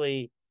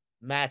eventually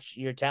match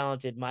your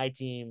talented my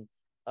team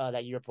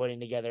that you're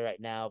putting together right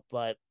now.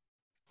 But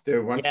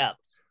Dude, yeah,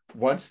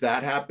 once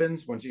that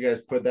happens, once you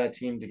guys put that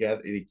team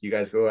together, you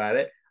guys go at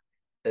it.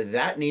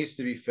 That needs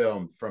to be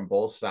filmed from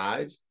both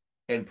sides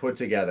and put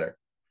together.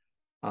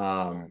 oh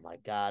Um, my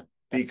God,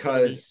 that's going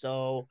to be because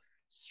so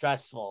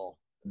stressful.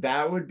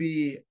 that would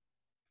be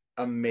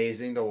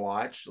amazing to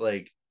watch.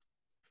 Like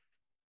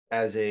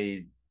as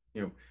you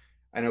know,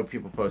 I know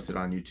people post it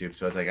on YouTube,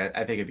 so it's like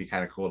I think it'd be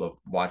kind of cool to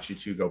watch you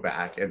two go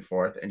back and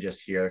forth and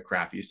just hear the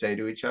crap you say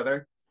to each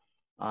other.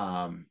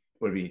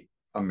 Would be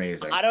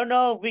amazing. I don't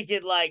know if we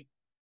could like.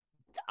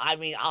 I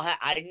mean,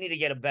 I need to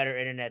get a better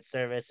internet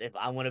service if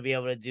I want to be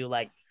able to do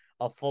like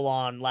a full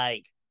on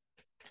like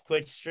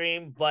Twitch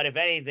stream. But if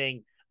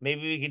anything,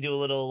 maybe we can do a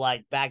little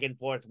like back and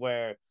forth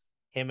where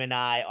him and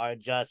I are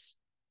just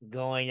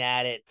going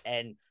at it,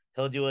 and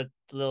he'll do a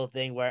little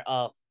thing where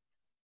he'll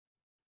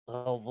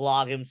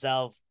vlog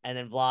himself and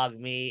then vlog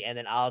me, and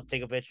then I'll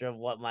take a picture of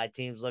what my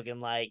team's looking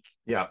like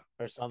Yeah.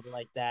 or something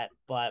like that.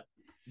 But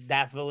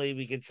definitely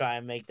we can try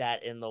and make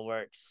that in the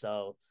works.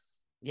 So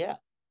yeah.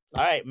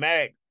 All right,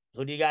 Merritt,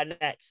 who do you got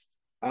next?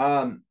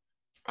 Um,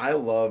 I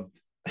loved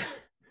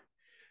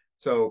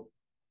so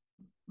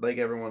like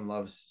everyone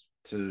loves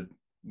to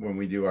when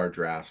we do our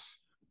drafts.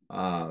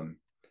 Um,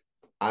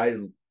 I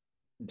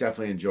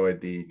definitely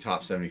enjoyed the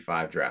top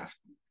 75 draft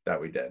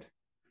that we did.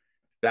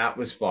 That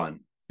was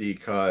fun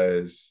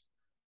because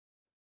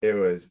it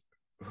was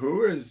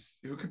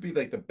who could be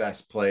like the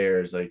best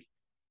players, like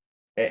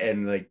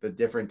and like the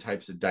different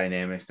types of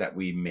dynamics that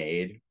we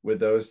made with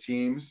those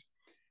teams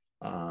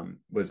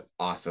was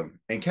awesome.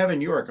 And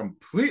Kevin, you are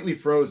completely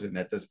frozen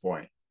at this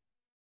point,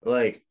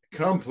 like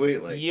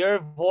completely. Your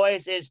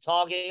voice is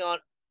talking on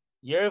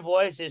your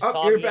voice is Up,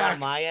 you're talking on back.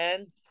 my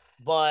end,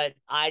 but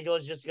I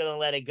was just gonna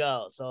let it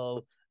go.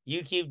 So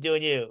you keep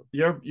doing you.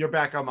 You're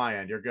back on my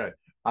end. You're good.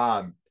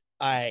 Um,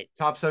 All right.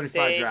 top 75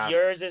 Say draft.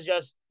 yours is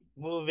just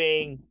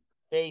moving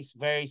face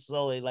very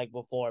slowly like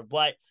before,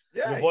 but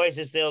your Yeah. voice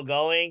is still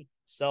going.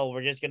 So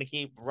we're just gonna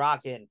keep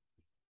rocking.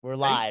 We're Thank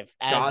live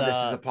as God this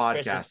is a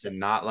Chris would podcast say. and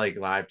not like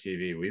live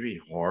TV. We'd be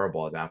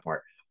horrible at that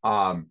part.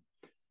 Um,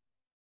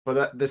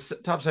 but this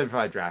top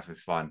 75 draft is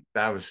fun.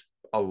 That was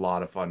a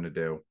lot of fun to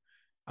do.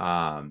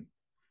 Um,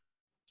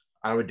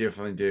 I would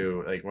definitely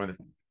do like one of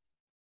the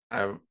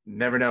I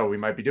never know. We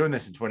might be doing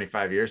this in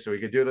 25 years, so we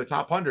could do the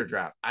top 100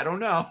 draft. I don't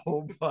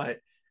know, but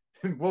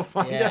we'll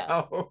find Yeah.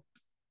 out.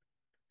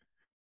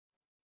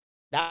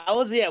 That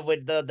was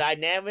with the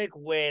dynamic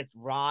with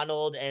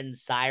Ronald and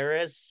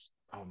Cyrus.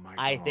 Oh my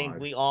I think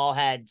God. we all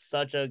had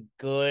such a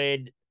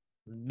good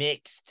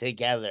mix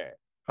together,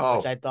 which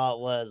Oh, I thought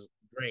was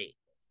great.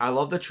 I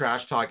love the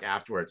trash talk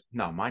afterwards.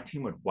 No, my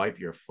team would wipe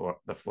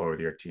the floor with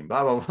your team.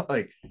 Blah, blah, blah.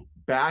 Like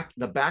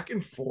back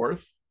and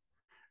forth.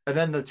 And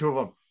then the two of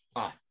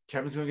them,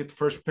 Kevin's going to get the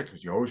first pick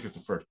because he always gets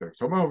the first pick.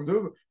 So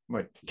I'm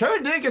like,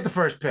 Kevin didn't get the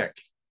first pick.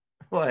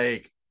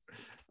 Like,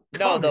 No,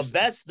 calm the yourself.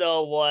 best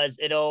though was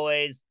it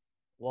always,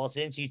 well,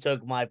 since you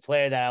took my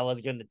player that I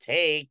was gonna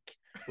take,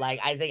 like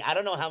I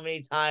don't know how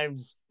many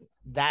times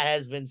that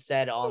has been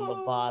said on the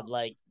pod,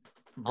 like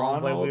when we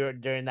Ronald were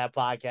during that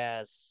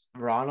podcast.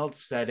 Ronald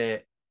said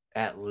it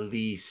at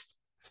least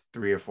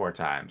 3 or 4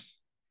 times.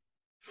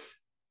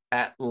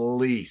 At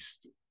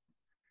least.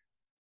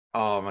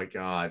 Oh my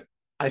God.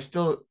 I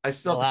still have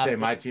We'll to say have to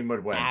my team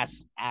would win.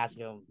 ask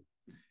him.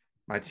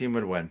 My team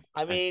would win.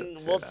 I I still mean,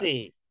 say we'll that.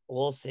 see.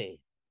 We'll see.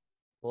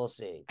 We'll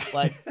see.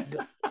 But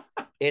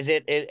is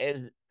it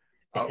is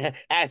Oh,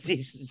 as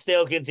he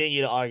still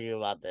continue to argue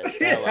about this?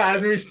 Gotta love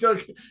as it. we still,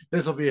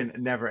 this will be a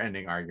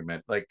never-ending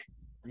argument. Like,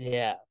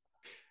 Yeah.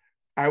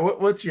 all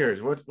right, what's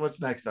yours? What's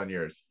next on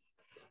yours?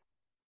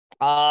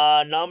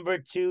 Number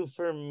two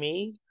for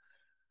me.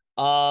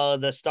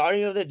 The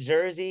starting of the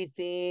jersey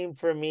theme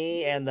for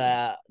me and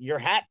the your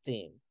hat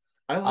theme.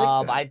 I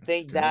like that. I That's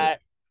think good. that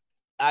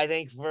I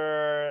think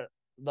for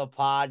the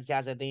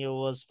podcast, I think it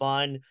was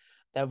fun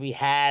that we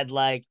had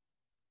like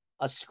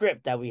a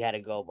script that we had to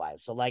go by.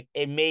 So like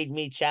it made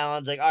me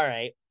challenge, like, all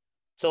right.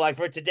 So like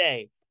for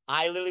today,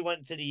 I literally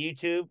went to the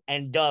YouTube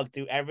and dug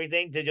through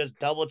everything to just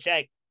double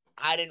check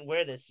I didn't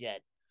wear this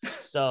yet.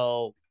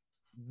 So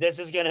this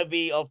is gonna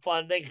be a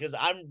fun thing because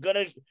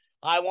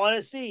I want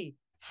to see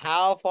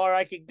how far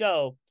I could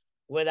go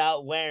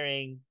without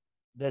wearing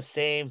the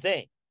same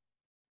thing.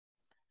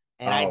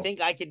 And I Oh, think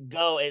I could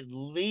go at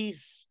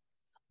least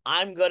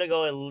I'm gonna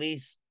go at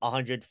least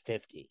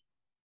 150.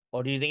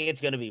 Or do you think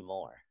it's gonna be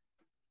more?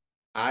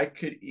 I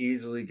could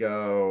easily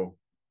go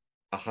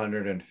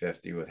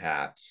 150 with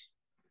hats,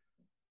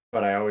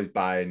 but I always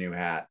buy a new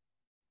hat,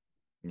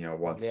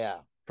 once, Yeah.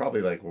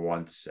 probably like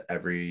once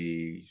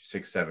every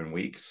 6, 7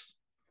 weeks,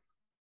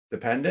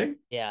 depending.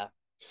 Yeah.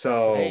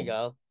 There you So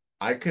go.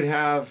 I could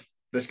have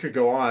this could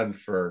go on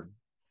for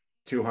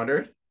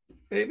 200,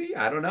 maybe.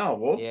 I don't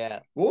know. Yeah.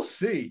 We'll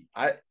see.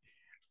 I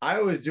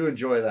always do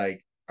enjoy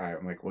like. All right,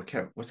 I'm like,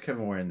 what's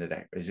Kevin wearing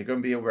today? Is it going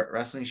to be a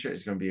wrestling shirt?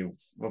 Is it going to be a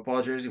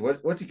football jersey?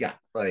 What's he got?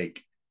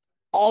 Like,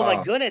 Oh my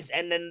oh, goodness.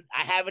 And then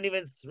I haven't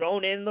even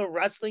thrown in the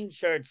wrestling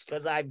shirts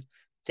because I've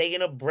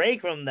taken a break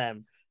from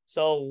them.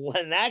 So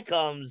when that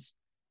comes,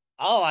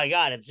 oh my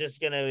God, it's just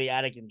gonna be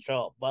out of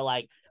control. But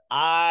like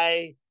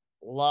I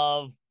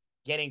love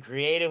getting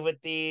creative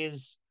with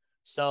these.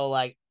 So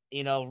like,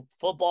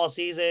 football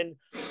season,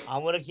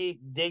 I'm gonna keep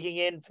digging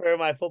in for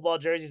my football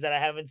jerseys that I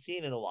haven't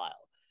seen in a while.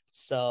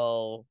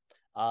 So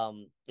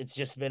it's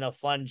just been a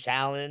fun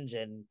challenge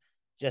and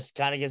just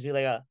kind of gives me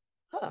like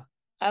I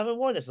haven't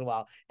worn this in a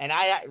while. And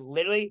I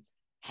literally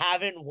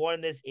haven't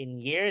worn this in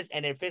years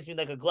and it fits me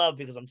like a glove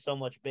because I'm so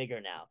much bigger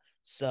now.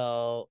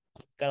 So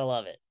gotta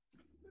love it.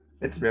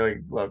 it's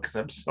really low because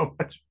I'm so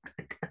much.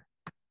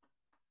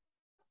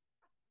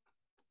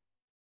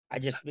 I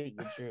just speak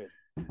the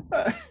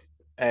truth.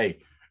 Hey,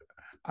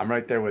 I'm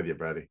right there with you,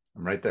 buddy.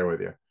 I'm right there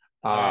with you.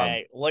 All Um,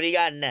 right. What do you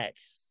got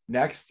next?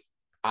 next,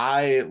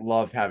 I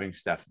loved having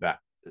Steph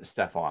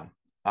on.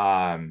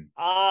 Um,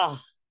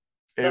 Ah,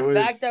 it the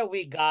fact was. that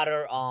we got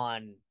her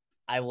on,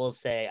 I will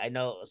say, I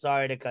know,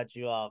 sorry to cut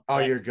you off, Oh,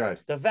 but you're good.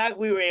 the fact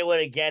we were able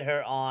to get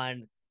her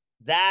on,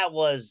 that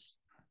was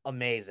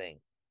amazing.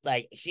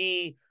 Like,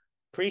 she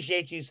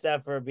appreciate you,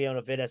 Steph, for being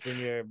able to fit us in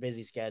your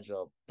busy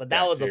schedule. But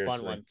Yeah, that was a fun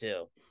seriously. one,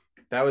 too.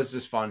 That was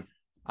just fun.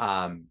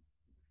 Um,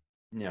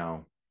 you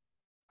know,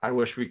 I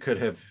wish we could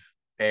have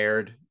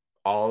aired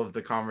all of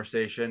the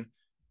conversation,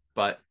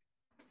 but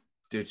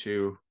due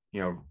to,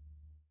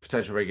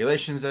 potential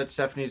regulations that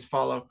Steph needs to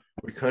follow,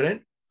 we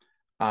couldn't.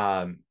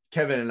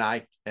 Kevin and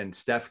I and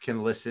Steph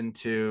can listen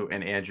to,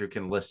 and Andrew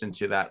can listen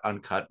to that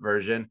uncut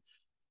version.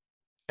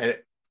 And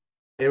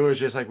it was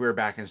just like we were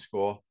back in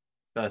school,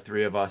 the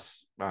three of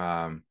us,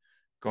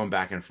 going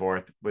back and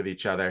forth with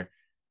each other.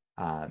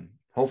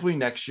 Hopefully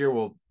next year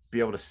we'll be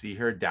able to see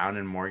her down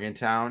in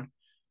Morgantown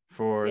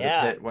for the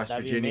Yeah, Pitt West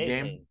that'd be Virginia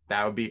game. amazing.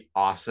 That would be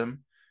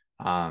awesome.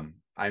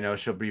 I know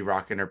she'll be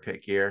rocking her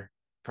Pitt gear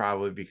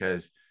probably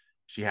because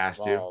she has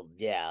to. Well,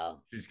 yeah,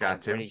 She's got I'm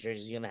to. pretty sure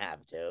she's gonna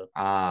have to.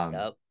 Um,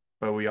 Yep.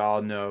 but we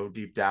all know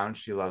deep down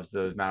she loves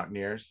those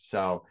Mountaineers.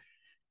 So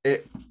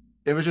it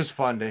it was just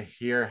fun to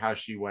hear how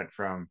she went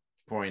from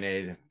point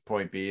A to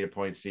point B to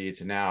point C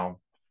to now.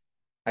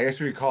 I guess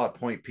we could call it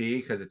point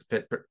P because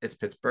it's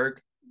Pittsburgh,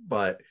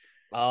 but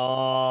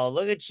Oh,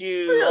 look at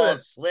you, look at all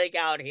it. slick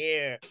out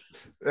here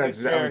with That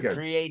was your good.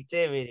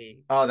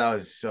 creativity. Oh, that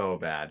was so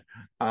bad.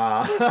 It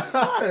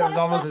was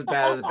almost as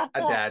bad as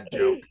a dad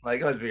joke.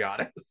 Like, let's be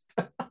honest.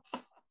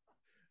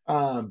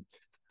 All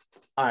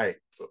right.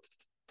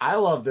 I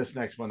love this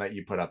next one that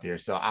you put up here,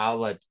 so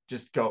I'll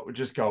just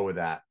go with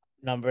that.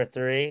 Number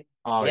three.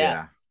 Oh Yeah.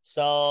 yeah,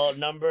 So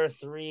number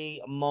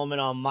three moment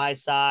on my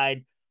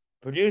side,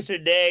 producer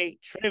day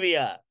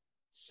trivia.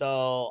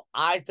 So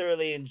I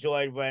thoroughly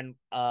enjoyed when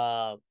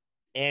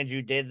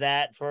Andrew did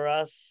that for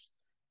us.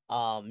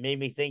 Made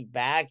me think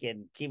back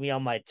and keep me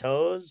on my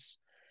toes.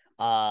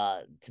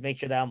 To make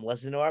sure that I'm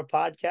listening to our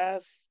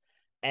podcast.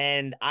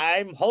 And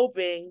I'm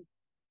hoping,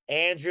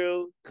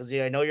 Andrew, because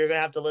I know you're gonna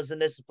have to listen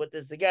to this and put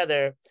this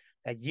together,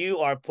 that you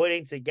are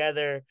putting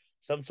together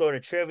some sort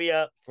of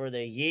trivia for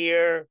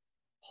the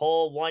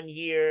whole 1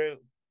 year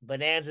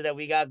bonanza that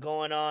we got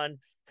going on,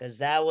 because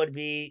that would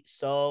be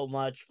so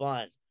much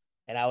fun.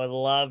 And I would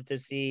love to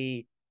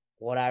see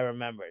what I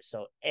remember.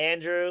 So,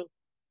 Andrew,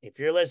 if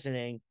you're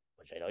listening,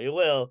 which I know you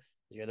will,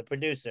 because you're the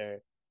producer,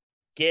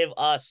 give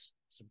us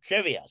some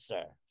trivia,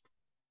 sir.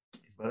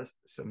 give us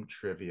some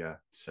trivia,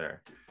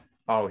 sir.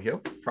 Oh, he'll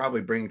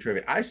probably bring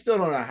trivia. I still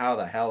don't know how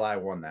the hell I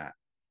won that.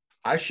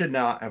 I should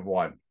not have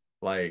won.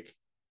 Like,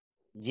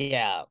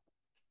 Yeah,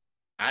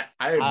 I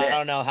I admit,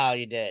 don't know how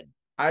you did.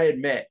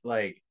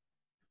 like,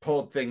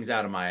 pulled things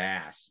out of my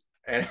ass.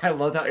 And I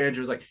love how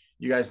Andrew was like,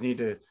 you guys need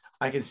to,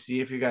 I can see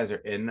if you guys are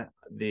in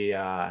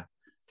the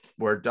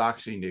Word doc,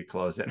 so you need to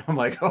close it. I'm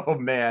like, oh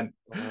man.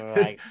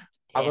 Like,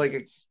 I'm damn like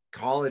at it.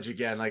 college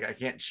again. Like, I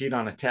can't cheat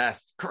on a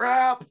test.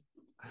 Crap.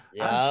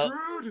 I'm Yep.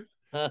 screwed.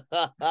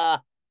 All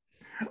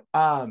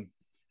Um,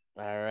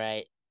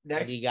 right.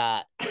 What do you next,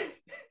 got?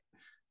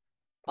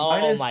 Oh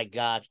my minus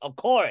gosh. Of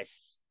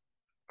course.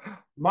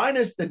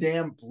 minus the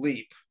damn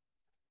bleep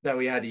that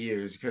we had to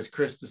use because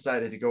Chris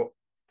decided to go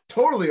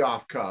totally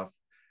off cuff.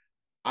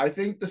 I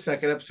think the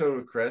second episode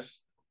with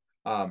Chris,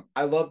 I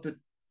loved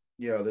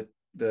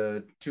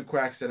the two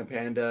quacks and a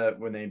panda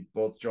when they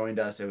both joined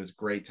us. It was a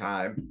great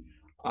time.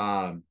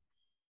 Um,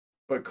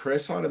 but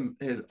Chris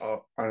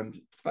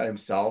by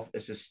himself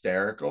is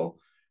hysterical.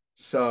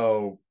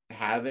 So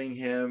having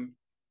him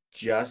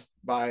just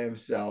by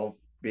himself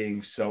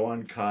being so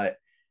uncut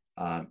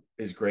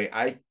is great.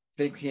 I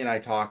think he and I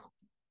talk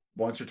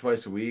once or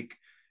twice a week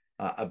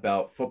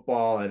about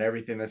football and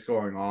everything that's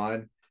going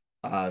on.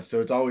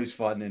 So it's always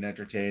fun and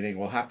entertaining.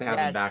 We'll have to have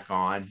him Yes. back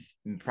on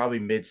probably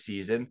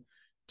mid-season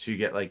to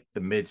get like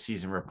the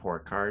mid-season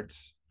report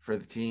cards for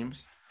the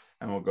teams,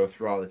 and we'll go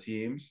through all the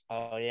teams.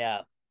 Oh yeah.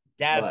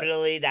 But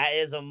Definitely that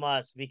is a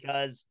must,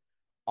 because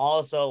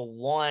also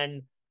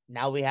one,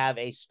 now we have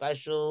a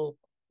specially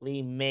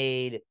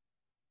made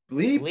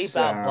bleep bleep out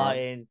sound,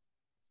 button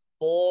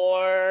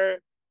for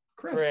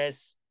Chris.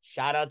 Chris.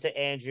 Shout out to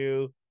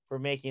Andrew for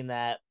making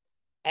that.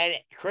 And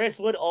Chris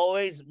would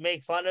always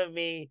make fun of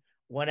me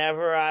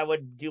whenever I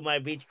would do my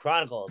beach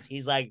chronicles.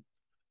 He's like,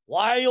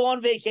 "Why are you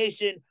on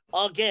vacation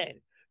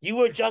again? You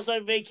were just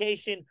on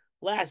vacation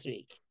last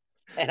week."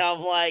 And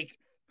I'm like,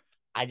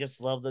 "I just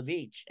love the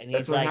beach." And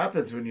That's he's what like,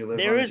 happens when you live on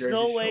 "There the is Jersey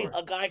no way Shore.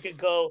 a guy could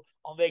go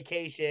on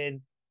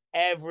vacation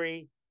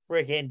every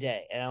freaking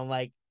day." And I'm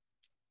like,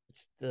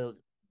 it's the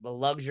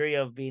luxury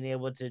of being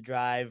able to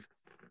drive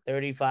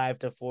 35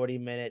 to 40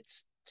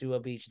 minutes to a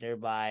beach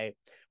nearby,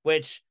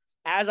 which,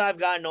 as I've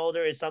gotten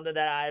older, is something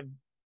that I've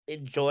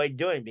enjoyed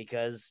doing,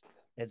 because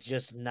it's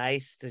just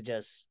nice to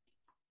just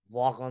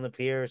walk on the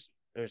piers.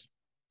 There's,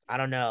 I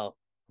don't know,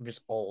 I'm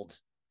just old.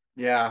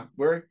 Yeah,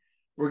 we're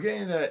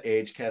getting to that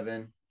age,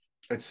 Kevin.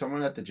 It's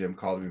someone at the gym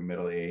called me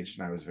middle aged,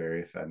 and I was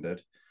very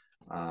offended.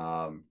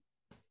 Um,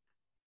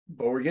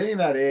 but we're getting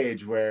that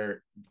age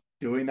where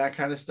doing that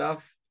kind of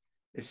stuff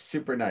is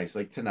super nice.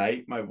 Like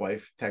tonight, my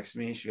wife texts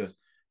me. She goes, "Do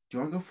you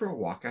want to go for a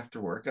walk after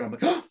work?" And I'm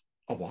like, oh,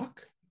 "A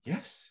walk?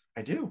 Yes,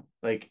 I do."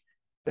 Like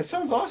that Oh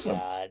sounds my awesome.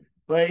 god.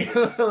 Like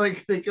like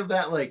think of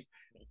that like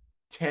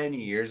 10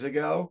 years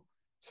ago.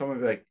 Someone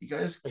would be like, "You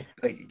guys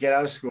like get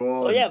out of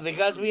school Well, and yeah,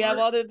 because we have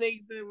work." other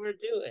things that we're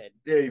doing.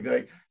 Yeah, you'd be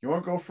like, "You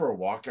want to go for a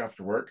walk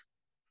after work?"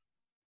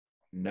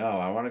 No,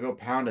 I want to go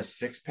pound a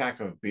 6 pack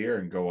of beer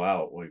and go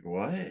out. Like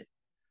what?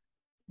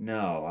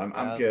 No, I'm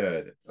Yeah.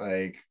 good.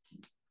 Like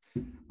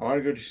I want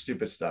to go do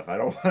stupid stuff. I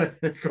don't want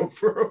to go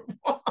for a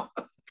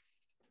walk.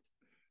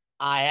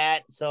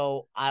 I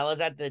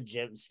was at the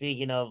gym.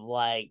 Speaking of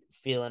like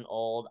feeling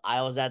old,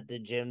 I was at the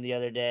gym the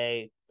other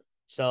day.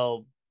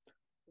 So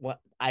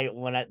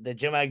the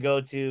gym I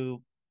go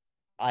to,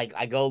 like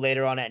I go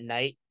later on at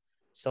night,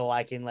 so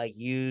I can like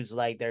use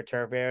like their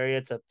turf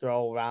area to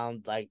throw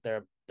around like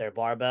their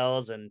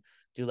barbells and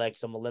do like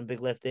some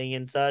Olympic lifting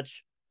and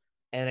such.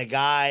 And a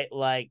guy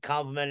like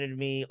complimented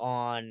me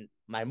on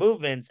my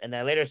movements, and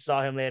I later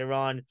saw him later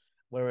on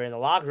when we were in the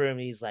locker room.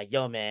 He's like,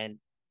 "Yo, man,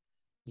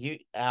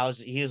 he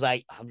was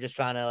like, I'm just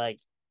trying to like,"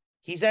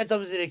 he said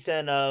something to the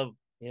extent of,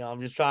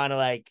 I'm just trying to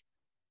like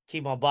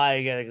keep my body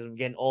together because I'm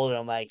getting older.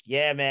 I'm like,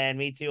 yeah, man,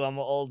 me too. I'm an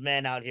old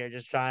man out here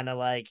just trying to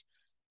like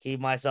keep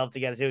myself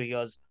together too. He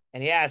goes,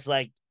 and he asked,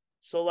 like,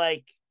 so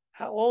like,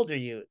 how old are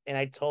you? And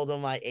I told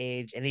him my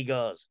age, and he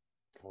goes,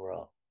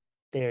 bro,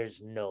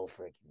 there's no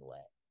freaking way.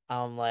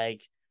 I'm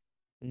like,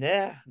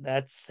 nah,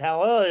 that's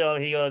how old you are.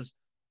 He goes,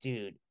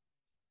 dude,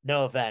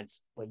 no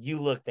offense, but you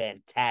look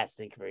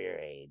fantastic for your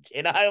age.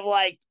 And I'm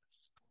like,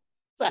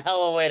 it's a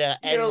hell of a way to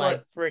end You're my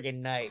like freaking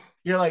night.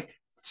 you're like,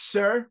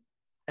 sir,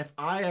 if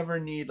I ever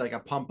need like a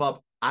pump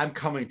up, I'm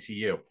coming to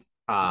you.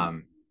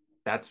 Um,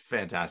 that's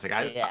fantastic.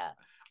 Yeah.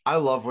 I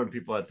love when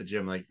people at the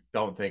gym like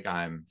don't think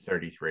I'm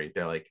 33.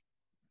 They're like,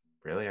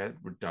 really?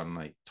 We're done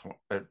like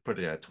I put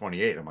it at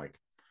 28. I'm like,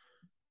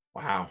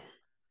 wow,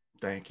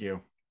 thank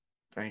you,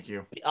 thank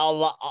you.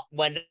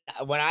 When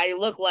I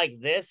look like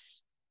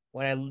this,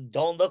 when I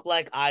don't look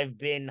like I've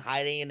been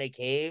hiding in a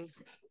cave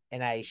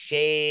and I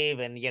shave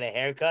and get a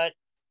haircut,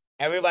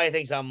 everybody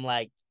thinks I'm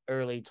like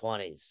early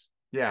 20s.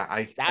 Yeah,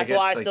 I That's why get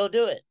I like still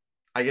do it.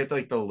 I get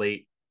like the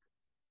late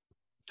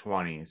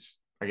 20s.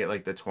 I get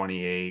like the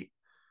 28,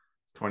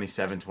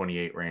 27,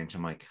 28 range.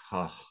 I'm like,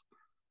 huh,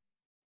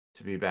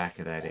 to be back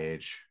at that Yeah.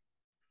 age.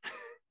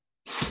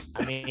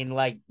 I mean,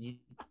 like,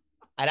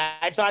 and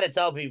I try to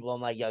tell people,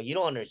 I'm like, yo, you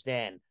don't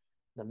understand.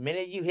 The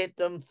minute you hit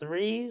them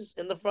threes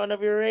in the front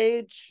of your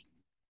age,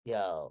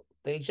 yo,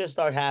 things just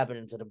start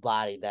happening to the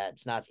body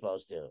that's not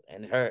supposed to,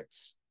 and it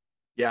hurts.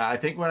 Yeah, I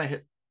think when I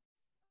hit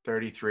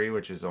 33,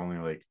 which is only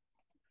like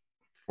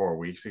 4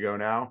 weeks ago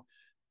now,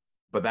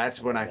 but that's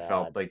Oh when my I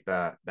felt god. like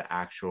the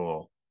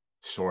actual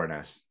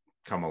soreness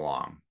come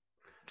along.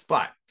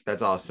 But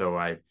that's also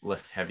I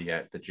lift heavy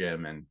at the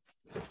gym and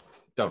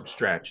don't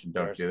stretch and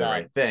You're don't a do the stud.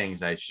 right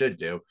things I should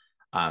do.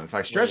 If I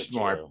Look stretched at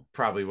more, I you.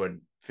 probably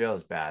wouldn't feel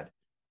as bad.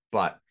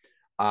 But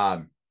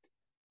um,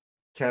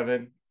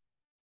 Kevin,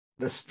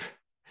 this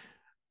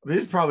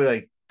these are probably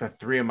like the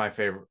three of my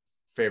favorite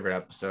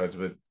episodes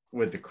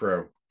with the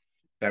crew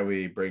that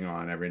we bring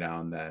on every now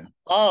and then.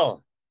 Oh,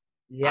 I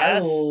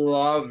yes.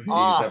 love these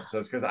Oh,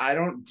 episodes because I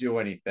don't do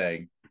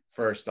anything.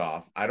 First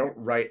off, I don't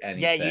write yeah,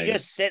 you anything.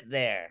 just sit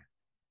there.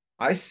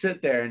 I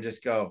sit there and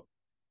just go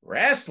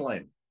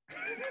wrestling.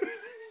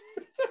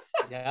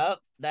 Yep,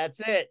 that's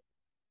it.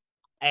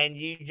 And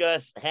you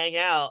just hang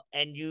out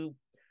and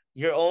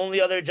your only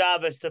other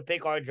job is to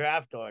pick our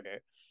draft order.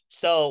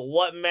 So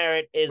what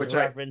Merit is Which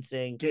I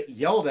referencing, get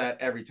yelled at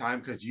every time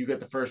because you get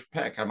the first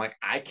pick. I'm like,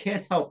 I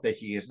can't help that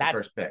he is the that's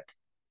first pick.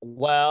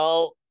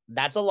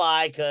 that's a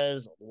lie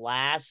because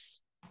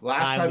last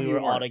Last time time we you were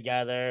all weren't.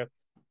 together,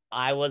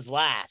 I was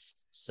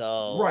last.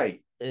 So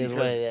Right. it is what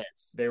Because it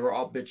is. they were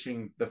all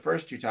bitching the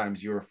first two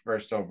times you were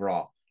first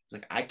overall. It's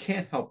like, I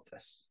can't help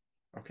this.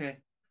 Okay.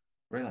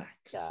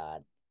 Relax.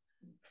 God.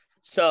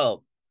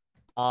 So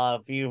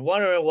if you're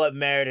wondering what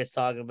Merit is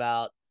talking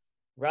about,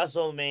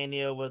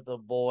 WrestleMania with the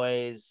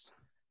boys,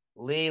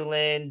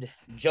 Leland,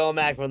 Joe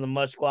Mack from the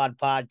Mush Squad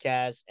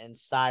podcast, and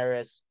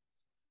Cyrus,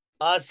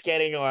 us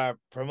getting our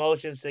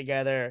promotions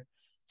together,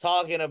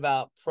 talking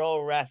about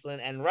pro wrestling.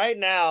 And right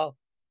now,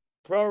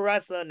 pro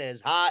wrestling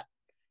is hot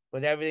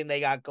with everything they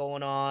got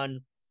going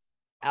on,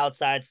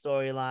 outside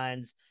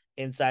storylines,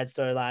 inside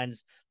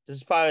storylines. This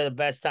is probably the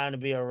best time to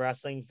be a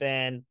wrestling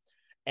fan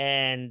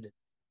and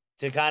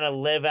to kind of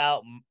live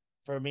out,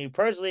 for me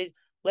personally,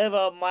 live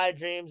out my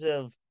dreams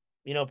of,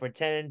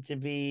 pretending to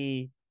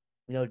be,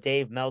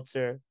 Dave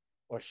Meltzer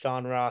or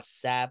Sean Ross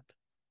Sapp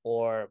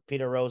or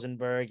Peter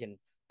Rosenberg and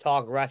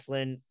talk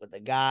wrestling with the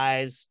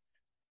guys.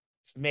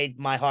 It's made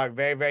my heart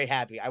very, very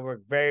happy. I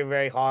work very,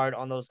 very hard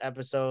on those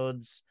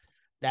episodes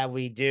that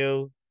we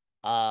do.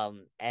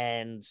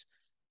 And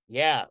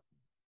yeah,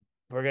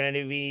 we're gonna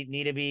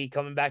need to be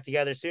coming back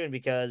together soon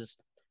because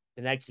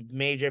the next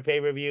major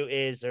pay per view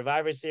is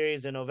Survivor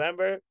Series in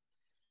November,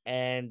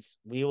 and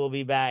we will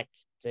be back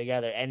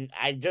together. And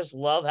I just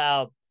love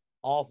how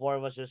all four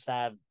of us just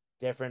have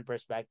different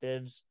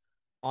perspectives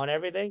on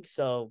everything.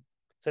 So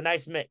it's a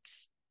nice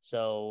mix.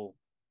 So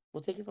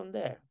we'll take it from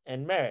there.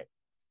 And Merritt,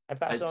 I I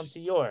pass it on just to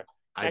your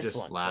I next just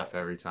one, laugh sir.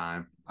 every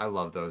time. I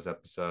love those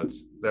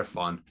episodes. They're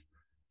fun.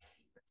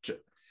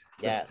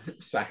 Yes.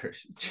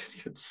 Cyrus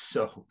just gets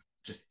so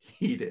just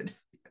heated.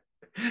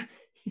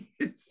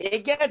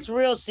 It gets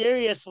real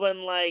serious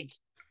when like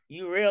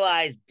you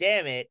realize,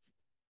 damn it,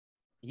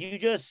 you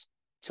just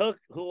took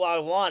who I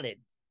wanted.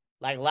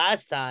 Like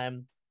last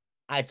time,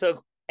 I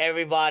took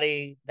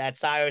everybody that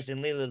Cyrus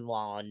and Leland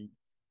won.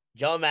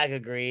 Joe Mack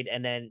agreed,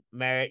 and then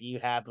Merritt, you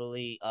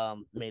happily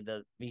made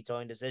the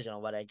vetoing decision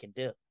on what I could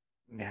do.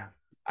 Yeah,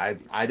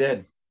 I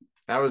did.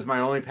 That was my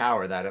only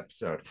power that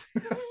episode.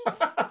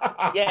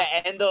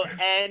 Yeah, and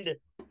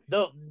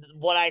the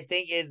what I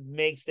think is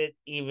makes it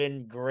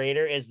even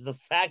greater is the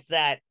fact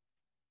that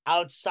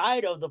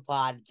outside of the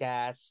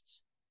podcast,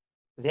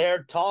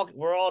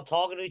 we're all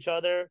talking to each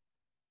other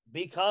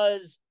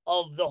because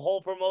of the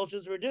whole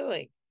promotions we're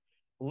doing.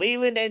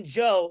 Leland and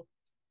Joe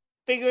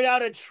figured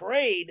out a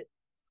trade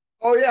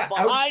Oh yeah,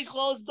 behind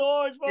closed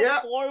doors yeah,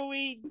 before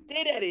we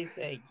did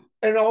anything.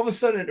 and all of a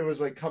sudden it was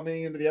like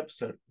coming into the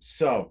episode.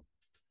 So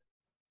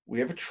we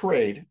have a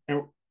trade,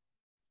 and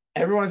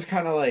everyone's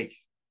kind of like,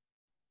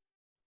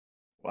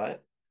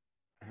 "What?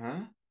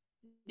 Huh?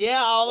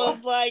 Yeah, I What?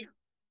 was like,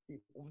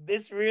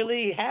 this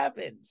really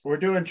happened. We're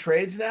doing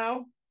trades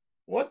now?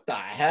 What the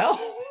hell?"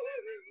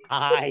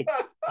 I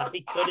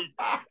I couldn't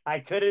I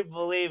couldn't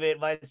believe it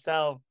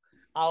myself.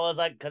 I was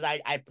like, because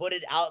I put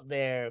it out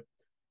there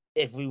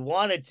if we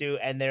wanted to,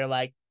 and they're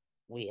like,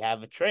 we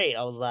have a trade.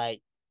 I was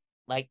like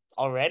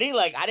already?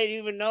 Like I didn't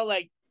even know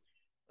like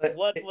But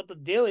what the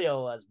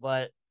dealio was,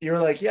 but you were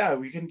like, "Yeah,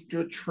 we can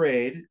do a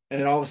trade," and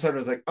then all of a sudden it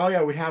was like, "Oh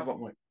yeah, we have one."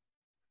 I'm like,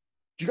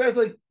 "Do you guys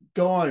like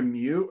go on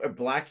mute or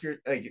black your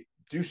like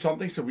do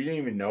something so we didn't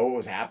even know what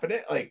was happening?"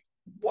 Like,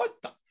 what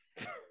the?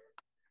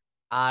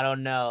 I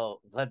don't know.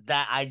 But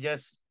that I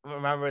just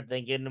remember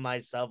thinking to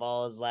myself,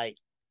 I was like,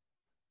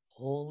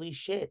 holy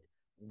shit,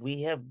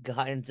 we have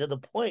gotten to the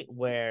point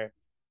where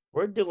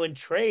we're doing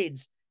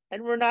trades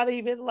and we're not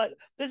even like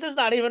this is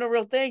not even a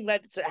real thing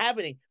that's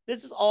happening.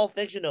 This is all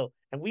fictional,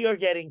 and we are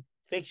getting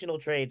fictional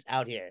trades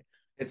out here.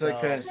 It's like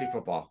So fantasy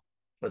football.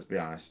 Let's be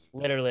honest.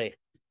 literally,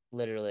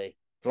 literally.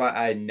 So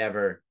I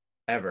never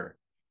ever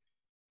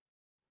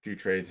do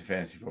trades in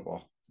fantasy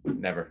football.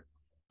 Never.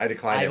 I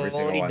decline I've every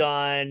single only one.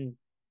 done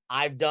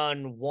I've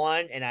done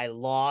one and I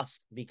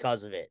lost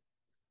because of it.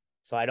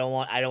 So I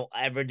don't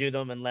ever do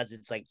them unless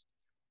it's like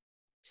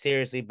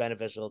seriously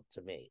beneficial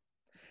to me.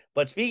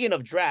 But speaking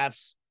of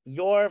drafts,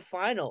 your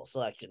final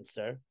selection,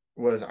 sir.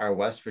 Was our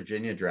West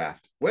Virginia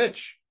draft,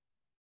 which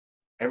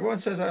everyone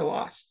says I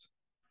lost.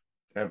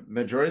 A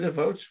majority of the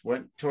votes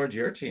went towards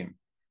your team.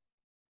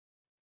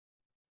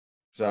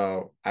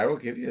 So I will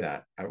give you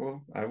that. I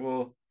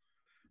will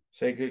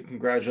say good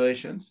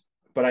congratulations.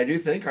 But I do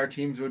think our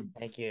teams would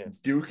Thank you.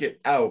 duke it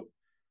out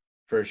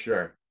for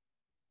sure.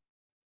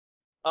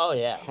 Oh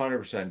yeah,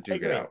 100% I duke it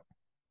agree. out.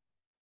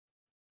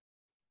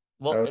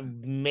 That Well, was,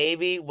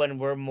 maybe when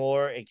we're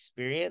more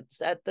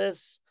experienced at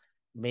this,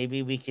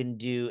 maybe we can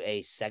do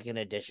a second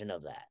edition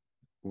of that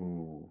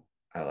ooh,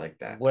 I like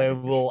that. I where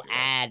think we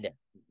should do that.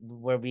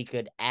 where we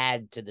could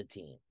add to the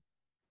team.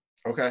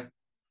 Okay.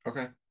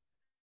 Okay.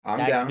 I'm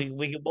That down.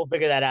 we'll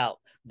figure that out.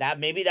 That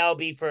maybe that will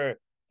be for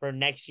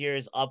next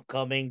year's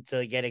upcoming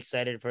to get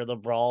excited for the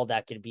brawl.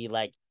 That could be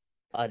like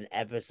an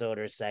episode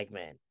or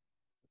segment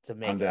to I'm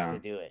make it to down.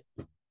 do it.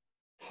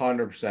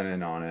 100%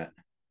 in on it.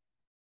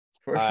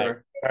 For All right.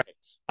 sure.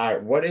 Perfect. All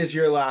right. What is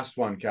your last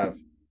one, Kev?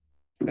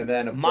 And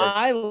then, of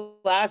My course,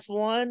 last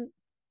one,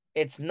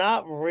 it's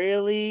not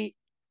really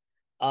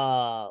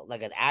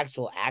like an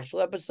actual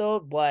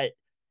episode, but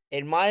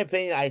in my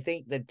opinion, I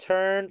think the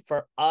turn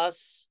for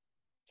us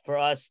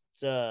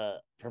to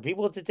for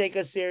people to take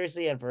us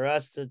seriously and for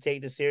us to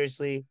take this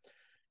seriously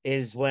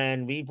is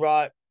when we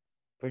brought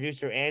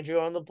producer Andrew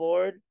on the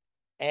board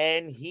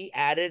and he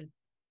added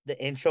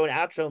the intro and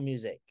outro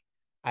music.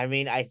 I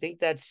mean, I think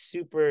that's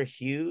super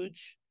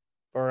huge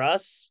for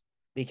us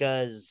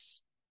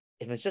because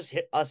if it's just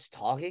us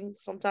talking,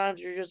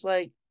 sometimes you're just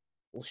like,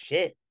 well,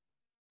 shit,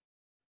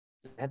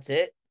 that's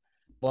it.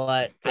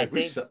 But it's like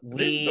we suck.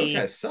 Those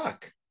guys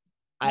suck.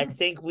 I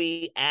think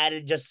we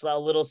added just a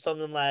little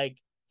something like,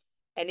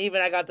 and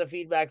even I got the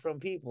feedback from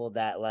people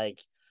that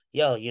like,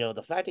 yo,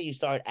 the fact that you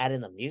start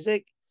adding the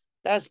music,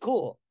 that's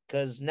cool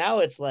because now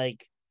it's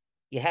like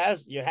you have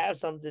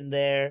something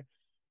there,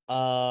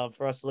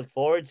 for us to look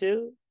forward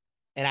to,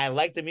 and I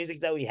like the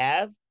music that we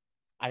have.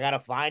 I gotta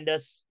find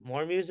us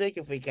more music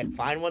if we can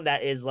find one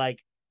that is like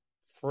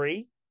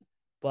free,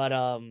 but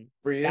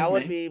Free is that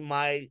would me. be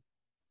my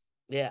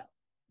yeah,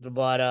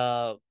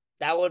 but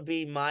that would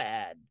be my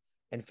ad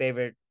and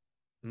favorite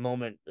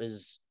moment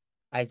is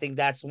I think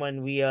that's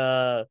when we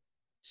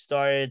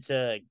started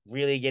to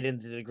really get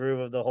into the groove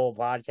of the whole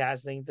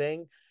podcasting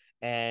thing,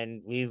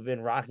 and we've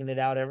been rocking it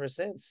out ever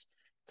since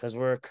because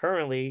we're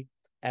currently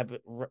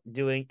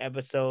doing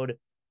episode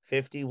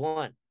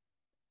 51.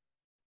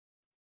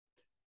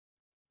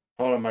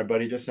 Hold on. My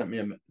buddy just sent me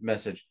a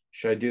message.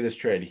 Should I do this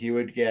trade? He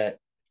would get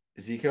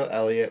Ezekiel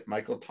Elliott,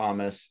 Michael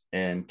Thomas,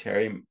 and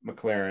Terry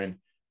McLaren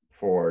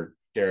for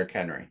Derrick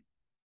Henry.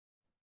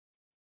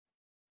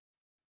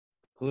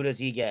 Who does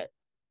he get?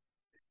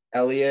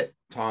 Elliott,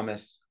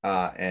 Thomas,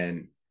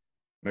 and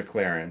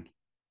McLaren,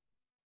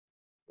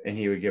 and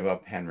he would give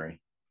up Henry.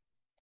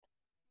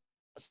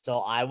 So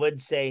I would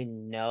say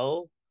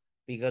no,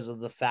 because of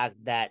the fact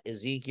that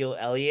Ezekiel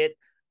Elliott,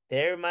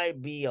 there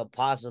might be a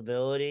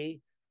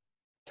possibility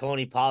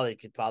Tony Pollard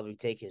could probably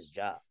take his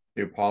job.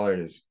 Dude,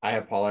 I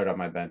have Pollard on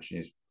my bench and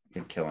he's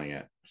been killing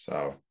it.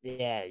 So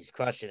Yeah, he's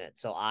crushing it.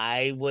 So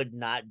I would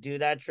not do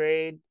that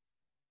trade.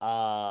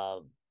 Uh,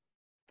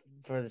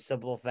 for the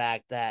simple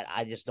fact that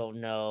I just don't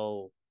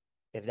know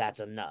if that's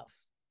enough.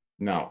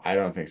 no, I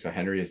don't think so.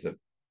 Henry is the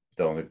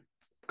only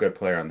good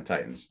player on the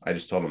Titans. I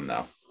just told him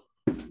no.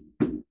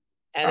 And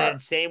then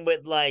same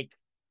with like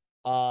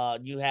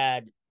you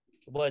had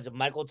what is it,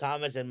 Michael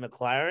Thomas and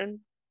McLaren?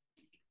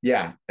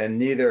 Yeah, and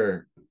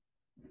neither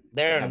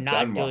They're have not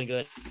done well. doing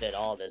good at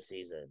all this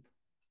season.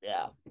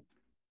 Yeah.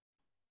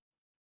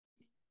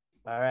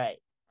 All right.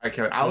 All right,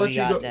 Kevin, I'll What let we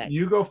you got go. next?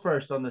 You go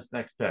first on this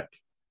next pick.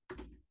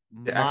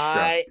 The extra.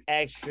 My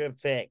extra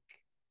pick.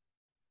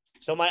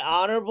 So my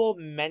honorable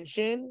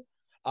mention.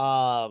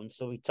 So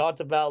we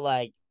talked about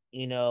like,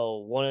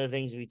 one of the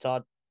things we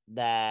taught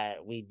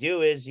that we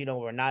do is,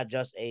 we're not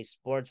just a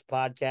sports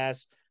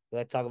podcast. We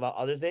like to talk about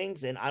other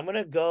things. And I'm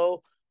gonna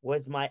go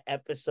with my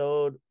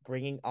episode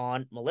bringing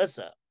on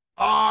Melissa.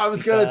 Oh, I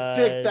was gonna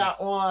pick that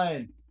Because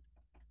one.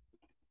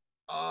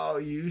 Oh,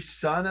 you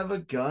son of a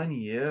gun,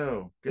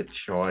 you. Good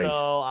choice.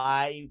 so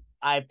I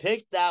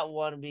picked that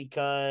one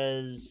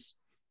because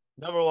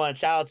number one,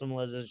 shout out to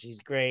Melissa. She's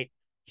great.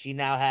 She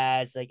now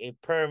has like a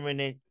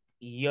permanent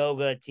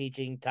yoga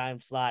teaching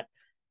time slot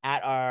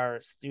at our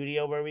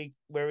studio where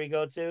we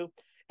go to.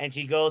 And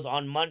she goes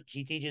on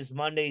she teaches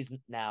Mondays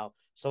now.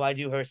 So I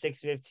do her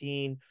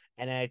 6:15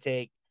 and then I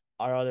take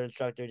our other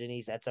instructor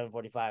Denise at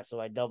 7:45. So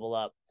I double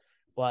up.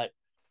 But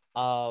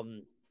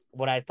um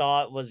what I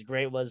thought was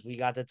great was we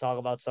got to talk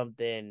about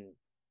something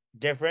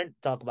different,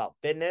 talk about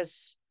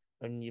fitness.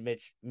 And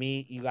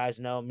you guys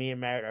know me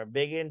and Merritt are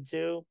big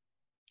into.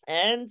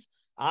 And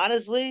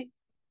honestly,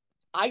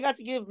 I got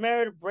to give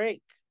Merritt a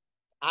break.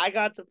 I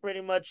got to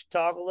pretty much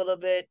talk a little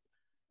bit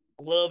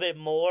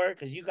more,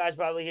 because you guys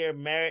probably hear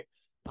Merritt,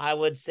 I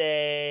would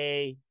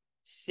say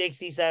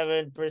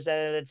 67% of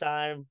the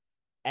time,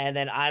 and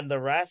then I'm the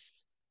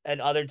rest. And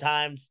other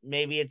times,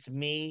 maybe it's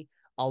me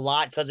a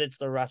lot because it's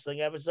the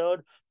wrestling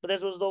episode. But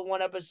this was the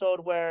one episode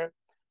where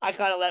I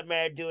kind of let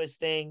Merritt do his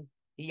thing.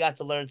 He got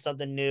to learn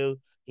something new.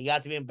 He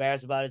got to be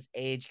embarrassed about his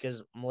age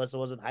because Melissa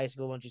was in high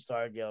school when she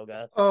started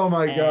yoga. Oh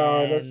my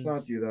God, let's And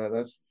not do that.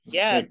 That's just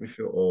yeah, make me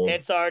feel old.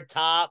 it's our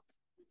top.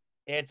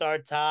 It's our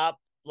top,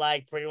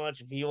 like pretty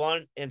much view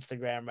on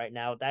Instagram right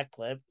now with that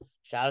clip.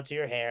 Shout out to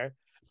your hair.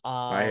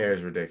 My hair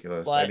is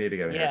ridiculous. I But need to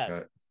get a yeah,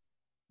 haircut.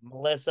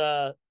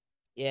 Melissa,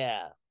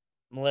 yeah,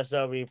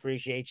 Melissa, we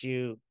appreciate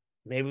you.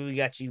 Maybe we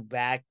got you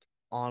back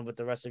on with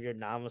the rest of your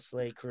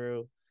Namaste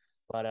crew.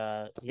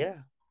 But yeah,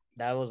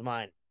 that was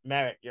mine.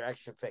 Merritt, your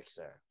extra pick,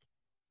 sir.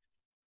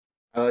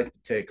 I like the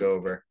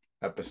takeover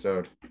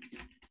episode.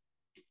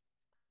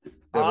 The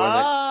one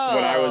that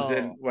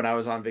Oh, when I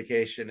was on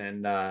vacation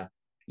and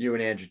you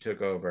and Andrew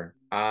took over.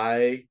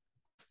 I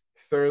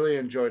thoroughly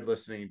enjoyed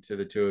listening to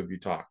the two of you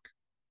talk.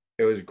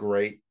 It was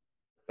great.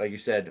 Like you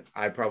said,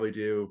 I probably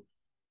do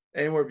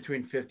anywhere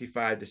between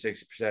 55 to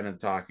 60% of the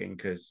talking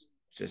because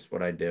just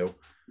what I do.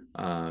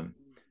 Um,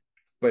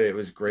 but it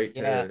was great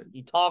yeah, to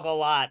you talk a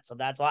lot, so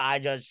that's why I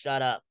just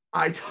shut up.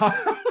 I talk.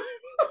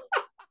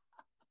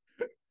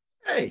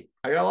 Hey,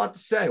 I got a lot to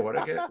say. What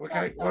do I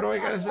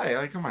gotta say?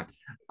 Like, come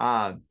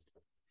on.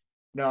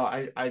 No,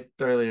 I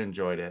thoroughly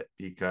enjoyed it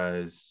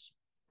because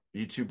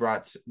you two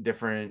brought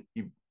different.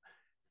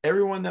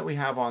 Everyone that we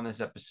have on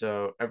this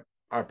episode,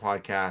 our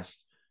podcast,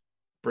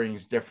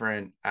 brings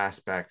different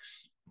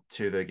aspects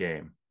to the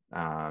game.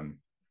 But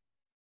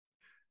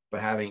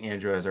having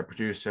Andrew as our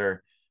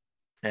producer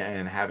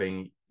and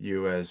having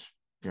you as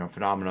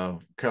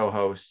phenomenal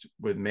co-host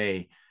with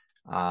me,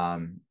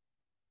 and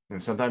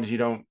sometimes you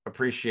don't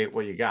appreciate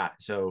what you got.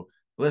 So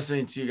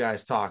listening to you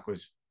guys talk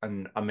was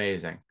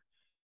amazing.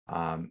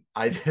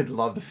 I did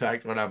love the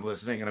fact when I'm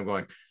listening and I'm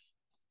going,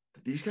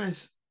 these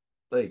guys,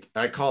 like,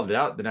 I called it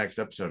out the next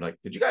episode. Like,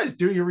 did you guys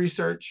do your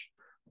research?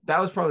 That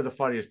was probably the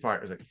funniest part.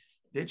 I was like,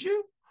 did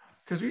you?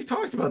 Because we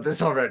talked about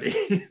this already.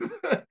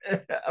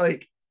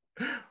 Like,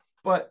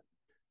 but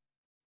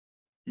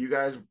you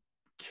guys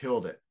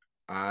killed it.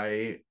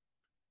 I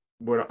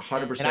would And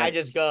I 100%.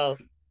 just go,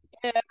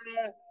 yeah,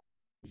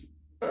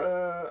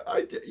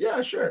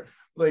 Yeah, sure.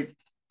 Like,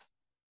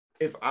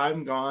 if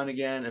I'm gone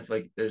again, if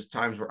like there's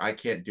times where I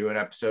can't do an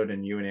episode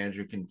and you and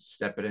Andrew can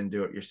step it and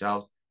do it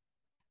yourselves,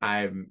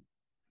 I'm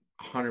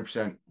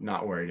 100%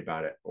 not worried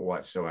about it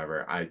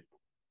whatsoever. I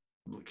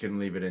can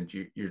leave it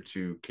into your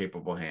two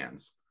capable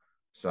hands.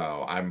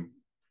 So and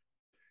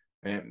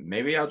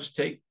maybe I'll just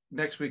take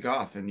next week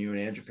off and you and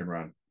Andrew can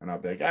run and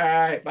I'll be like, all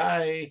right,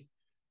 bye.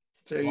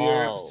 To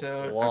your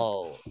episode.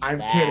 whoa, I'm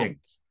kidding.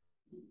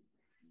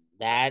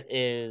 that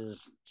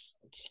is,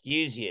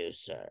 excuse you,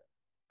 sir.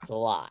 It's a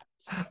lot.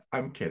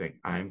 I'm kidding.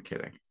 I am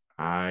kidding,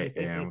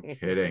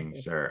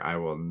 sir. I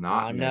will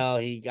not Oh no,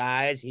 miss.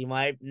 he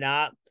might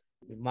not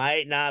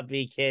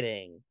be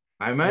kidding.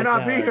 I might Missing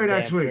not be out on a here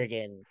next damn week.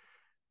 friggin',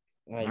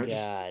 I my might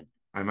just God.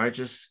 I might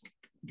just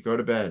go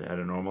to bed at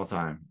a normal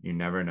time. You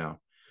never know.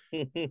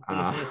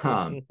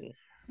 Um,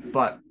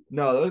 but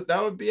no,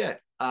 that would be it.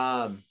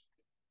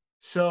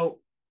 So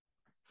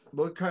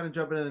we'll kind of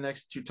jump into the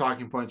next two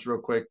talking points real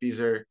quick. These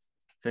are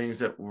things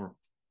that we're,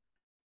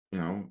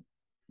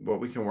 what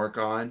we can work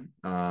on.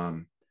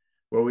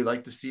 What we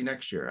like to see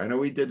next year. I know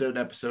we did an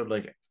episode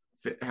like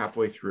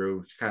halfway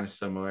through, kind of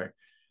similar.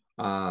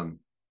 Um,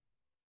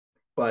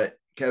 but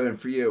Kevin,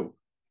 for you,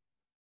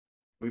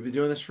 we've been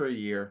doing this for a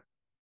year.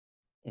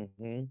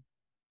 Mm-hmm.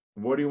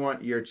 What do you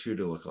want year two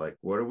to look like?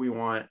 What do we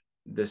want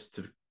this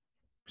to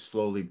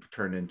slowly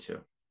turn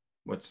into?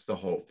 What's the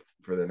hope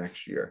for the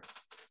next year?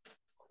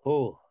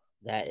 Ooh,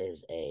 that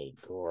is a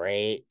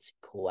great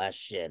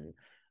question.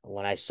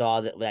 When I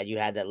saw that you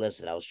had that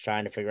listed, I was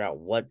trying to figure out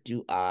what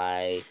do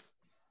I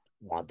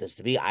want this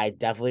to be. I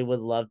definitely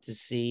would love to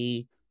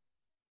see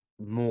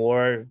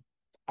more.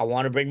 I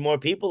want to bring more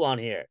people on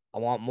here. I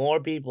want more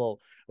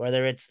people,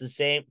 whether it's the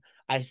same.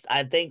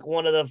 I think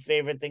one of the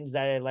favorite things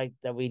that I like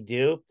that we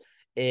do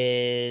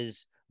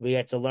is we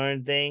get to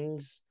learn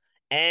things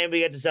and we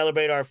get to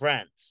celebrate our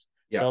friends.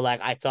 Yeah. So like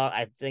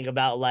I think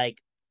about like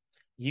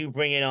you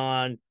bringing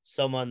on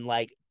someone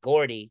like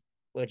Gordy,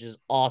 which is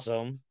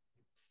awesome,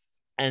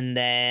 and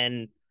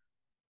then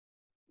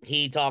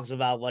he talks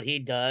about what he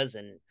does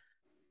and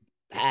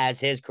has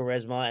his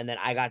charisma, and then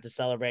I got to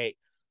celebrate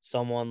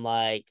someone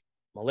like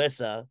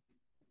Melissa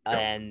Yep.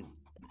 and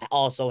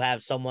also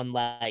have someone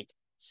like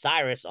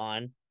Cyrus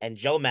on and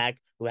Joe Mack,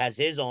 who has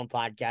his own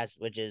podcast,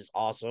 which is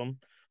awesome.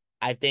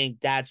 I think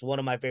that's one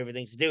of my favorite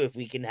things to do. If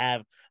we can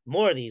have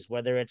more of these,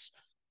 whether it's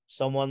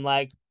someone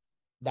like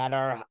that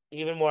are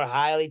even more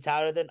highly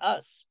touted than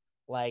us,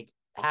 like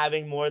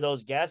having more of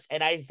those guests.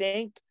 And I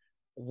think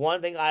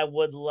one thing I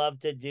would love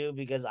to do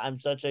because I'm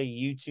such a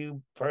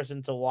YouTube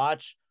person to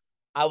watch,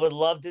 I would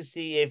love to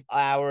see if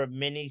our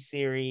mini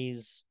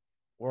series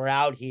we're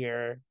out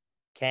here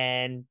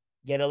can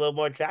get a little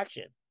more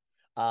traction.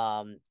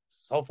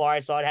 So far I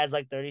saw it has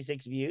like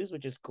 36 views,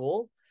 which is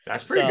cool.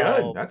 That's pretty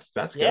good. So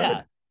That's yeah.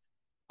 good.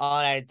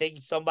 I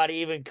think somebody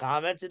even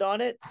commented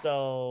on it.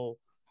 So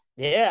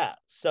yeah.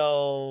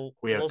 So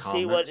We have we'll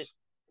see what comments.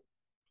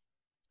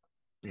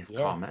 We have yeah.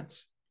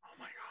 comments. Oh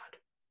my god.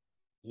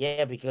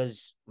 Yeah,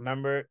 because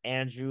remember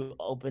Andrew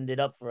opened it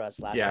up for us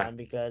last Yeah. time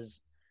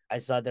because I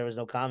saw there was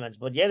no comments.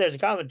 But yeah, there's a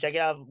comment. Check it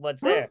out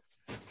what's Woo. there.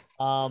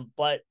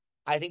 But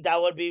I think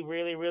that would be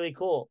really, really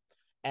cool.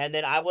 And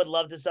then I would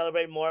love to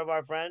celebrate more of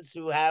our friends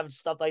who have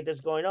stuff like this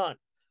going on.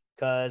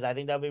 Cause I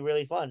think that'd be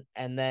really fun.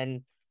 And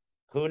then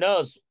who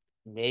knows?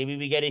 Maybe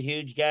we get a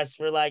huge guest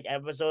for like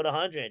episode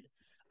 100.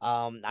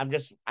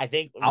 I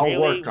think I'll really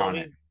work when on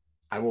it. we,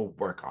 I will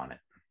work on it.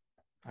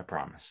 I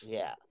promise.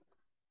 yeah,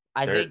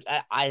 There.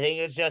 I think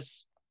it's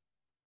just,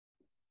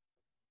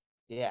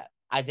 yeah,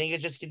 I think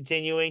it's just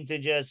continuing to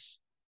just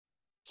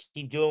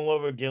keep doing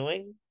what we're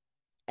doing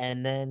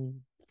and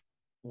then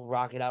we'll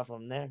rock it out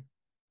from there.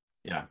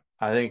 Yeah.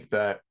 I think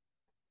that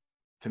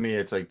to me,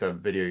 it's like the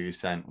video you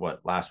sent,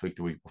 what, last week,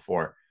 the week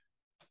before.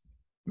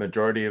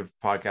 Majority of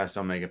podcasts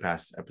don't make it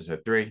past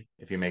episode 3.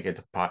 If you make it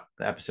to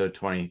episode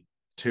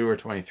 22 or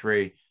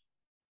 23,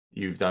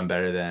 you've done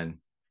better than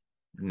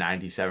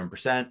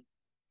 97%.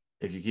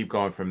 If you keep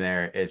going from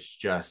there, it's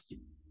just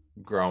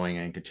growing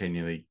and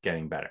continually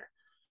getting better.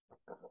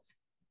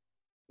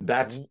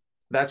 That's Mm-hmm.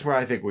 that's where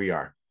I think we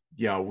are.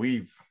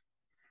 We've,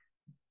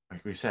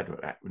 like we said,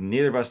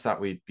 neither of us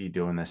thought we'd be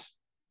doing this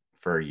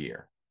for a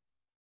year.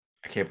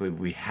 I can't believe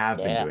we have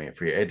been Yeah. doing it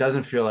for a year. It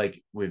doesn't feel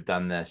like we've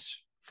done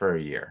this for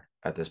a year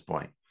at this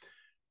point.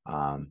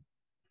 Um,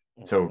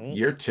 so Mm-hmm.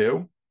 year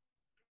two,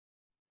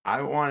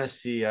 I want to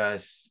see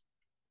us.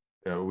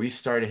 We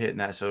started hitting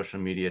that social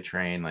media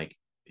train. Like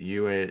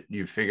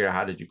you figured out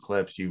how to do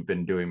clips. You've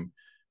been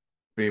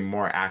being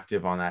more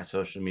active on that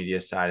social media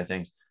side of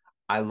things.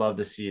 I love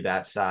to see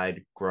that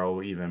side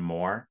grow even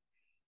more.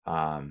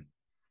 Um,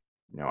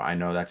 I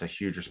know that's a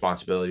huge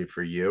responsibility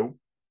for you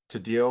to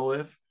deal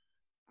with,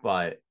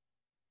 but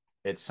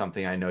it's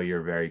something I know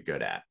you're very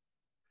good at.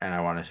 And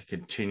I want to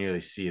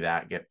continually see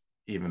that get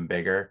even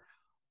bigger.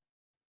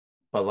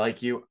 But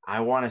like you,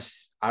 I want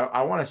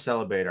to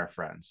celebrate our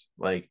friends.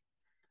 Like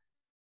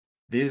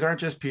these aren't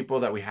just people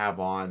that we have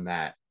on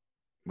that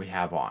we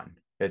have on.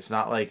 It's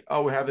not like,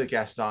 oh, we have the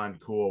guest on,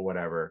 cool,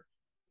 whatever.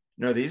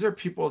 No, these are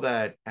people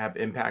that have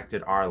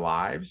impacted our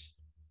lives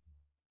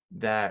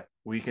that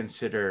we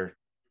consider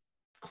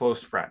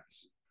close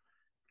friends.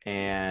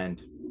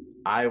 And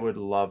I would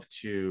love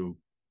to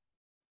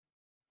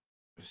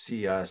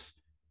see us,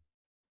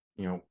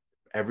 you know,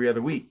 every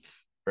other week,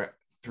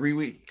 3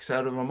 weeks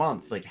out of a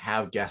month, like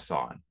have guests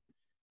on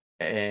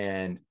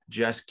and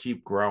just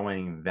keep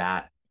growing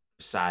that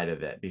side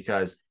of it.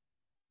 Because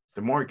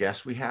the more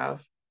guests we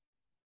have,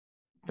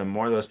 the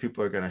more those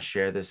people are going to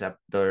share this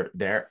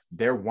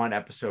their one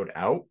episode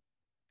out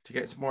to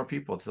get some more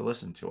people to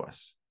listen to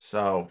us.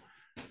 So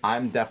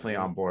I'm definitely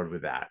on board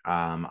with that.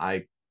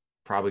 I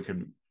probably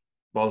could,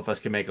 both of us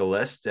can make a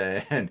list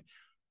and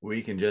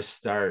we can just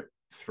start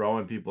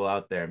throwing people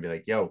out there and be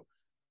like, yo,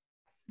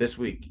 this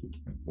week,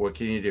 what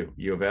can you do?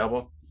 You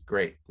available?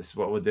 Great. This is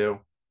what we'll do.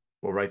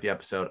 We'll write the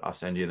episode. I'll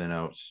send you the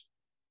notes.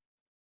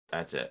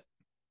 That's it.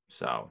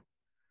 So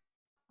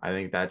I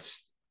think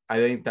that's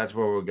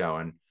where we're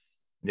going.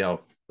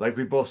 Like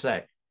we both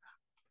say,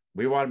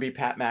 we want to be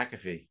Pat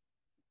McAfee.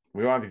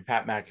 We want to be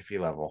Pat McAfee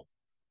level.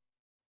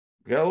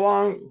 We got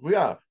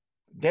a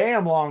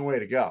damn long way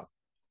to go.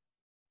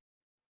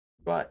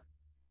 But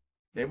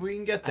maybe we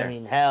can get there. I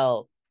mean,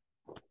 hell,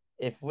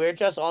 if we're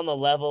just on the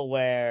level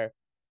where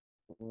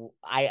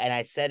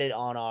I said it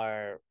on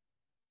our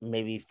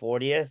maybe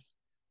 40th,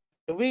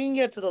 if we can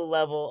get to the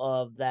level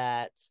of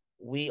that,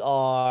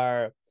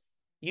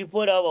 you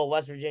put up a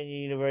West Virginia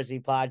University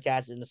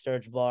podcast in the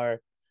search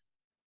bar,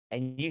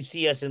 and you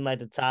see us in like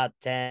the top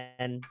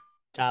 10,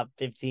 top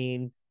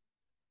 15.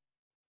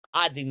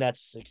 I think that's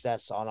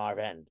success on our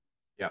end.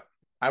 Yeah,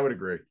 I would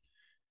agree.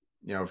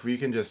 If we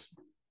can just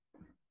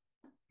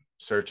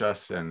search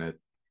us and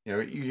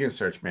you can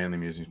search Manly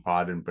Musings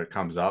Pod but it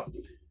comes up.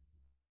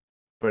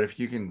 But if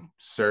you can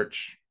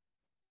search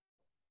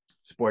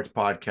sports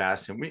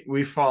podcasts and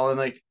we fall in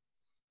like,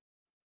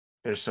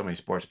 there's so many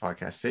sports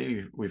podcasts.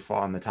 Say we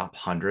fall in the top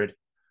 100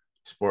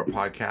 sport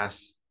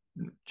podcasts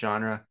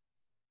genre,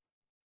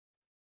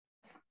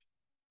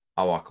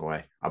 I'll walk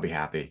away. I'll be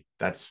happy.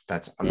 That's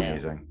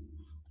amazing.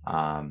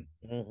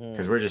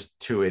 Because we're just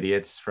two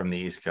idiots from the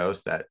East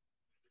Coast that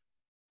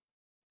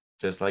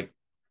just like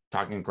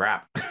talking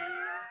crap.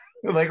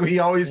 Like we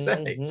always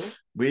say.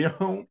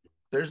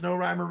 There's no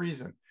rhyme or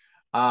reason.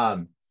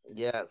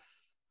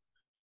 Yes.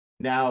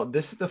 Now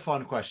this is the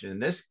fun question.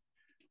 And this,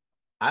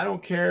 I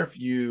don't care if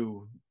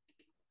you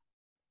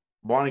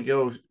want to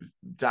go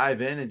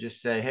dive in and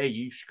just say, hey,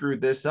 you screwed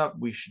this up.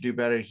 We should do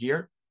better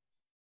here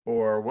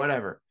or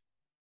whatever.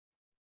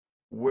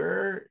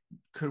 Where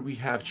could we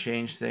have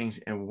changed things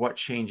and what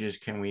changes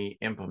can we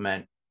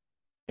implement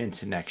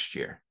into next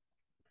year?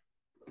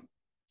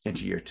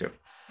 Into year 2?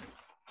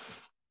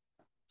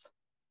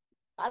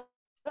 I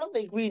don't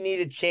think we need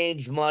to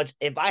change much.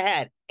 If I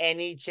had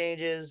any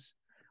changes,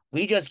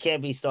 we just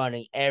can't be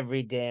starting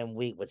every damn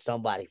week with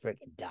somebody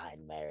freaking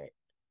dying, Merritt.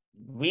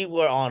 We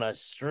were on a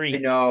streak. I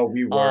know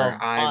we were.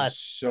 I'm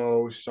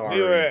so sorry.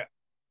 We were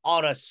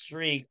on a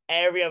streak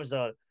every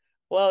episode.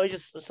 Well, it's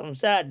just some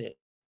sad news.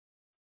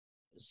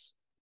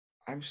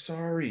 I'm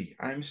sorry.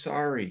 I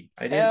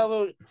didn't.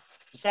 Yeah,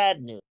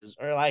 sad news.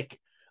 Or like,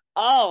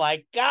 oh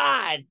my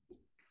God.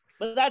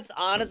 But that's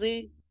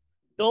honestly,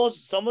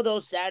 some of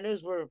those sad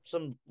news were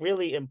some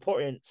really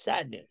important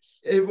sad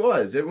news. It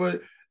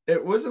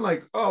wasn't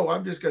like, oh,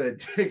 I'm just gonna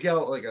dig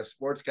out like a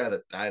sports guy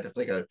that died. It's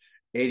like a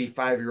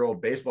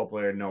 85-year-old baseball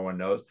player no one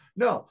knows.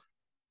 No,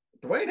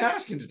 Dwayne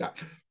Haskins died.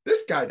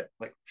 This guy,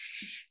 like,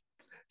 shh.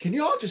 Can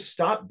you all just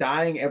stop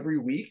dying every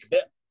week?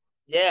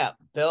 Yeah,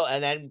 Bill,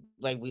 and then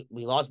like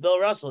we lost Bill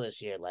Russell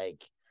this year.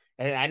 Like,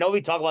 and I know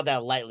we talk about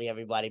that lightly,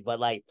 everybody, but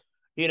like,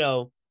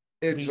 in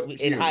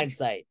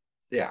hindsight,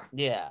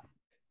 yeah.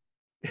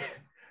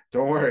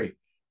 Don't worry.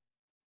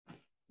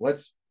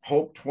 Let's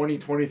hope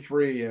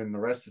 2023 and the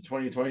rest of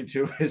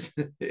 2022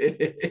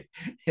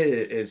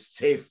 is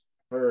safe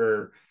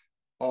for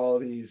all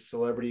these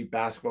celebrity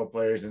basketball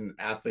players and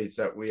athletes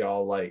that we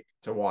all like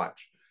to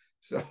watch.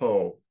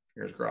 So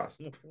fingers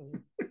crossed.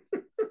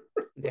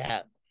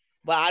 Yeah.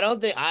 But I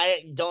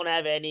don't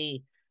have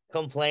any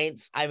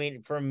complaints. I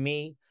mean, for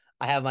me,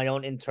 I have my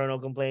own internal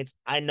complaints.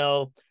 I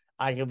know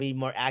I can be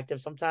more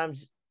active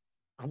sometimes.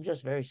 I'm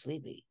just very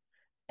sleepy.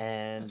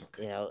 And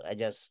okay. I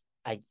just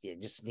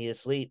need to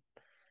sleep.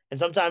 And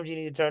sometimes you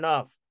need to turn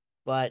off.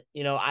 But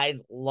I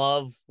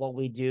love what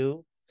we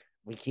do.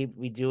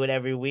 We do it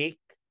every week.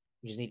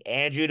 We just need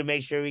Andrew to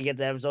make sure we get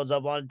the episodes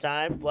up on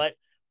time. But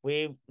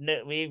we've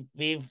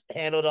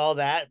handled all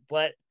that.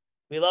 But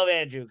we love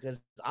Andrew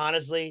because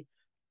honestly,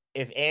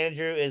 if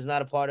Andrew is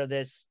not a part of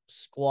this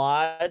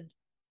squad,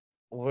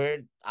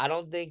 I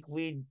don't think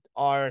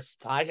our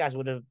podcast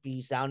would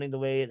be sounding the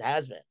way it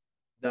has been.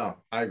 No,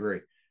 I agree.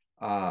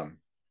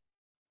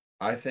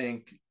 I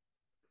think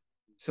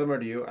similar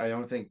to you, I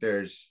don't think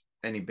there's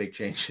any big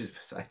changes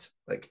besides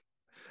like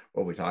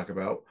what we talk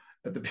about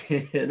at the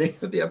beginning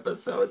of the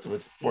episodes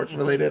with sports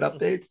related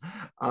updates.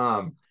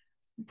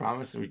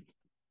 Promise we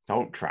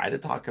don't try to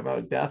talk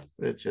about death.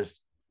 It's just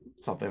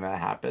something that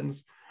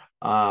happens.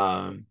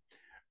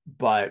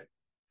 But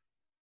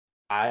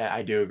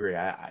I do agree.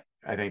 I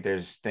think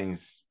there's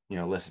things,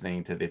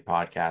 listening to the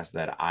podcast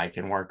that I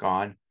can work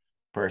on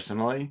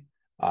personally.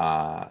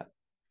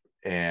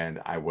 And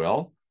I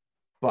will,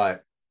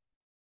 but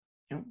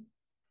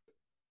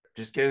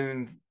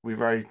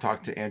we've already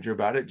talked to Andrew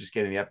about it, just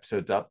getting the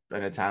episodes up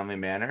in a timely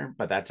manner,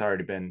 but that's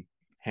already been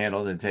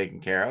handled and taken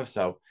care of.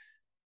 So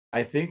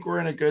I think we're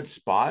in a good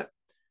spot.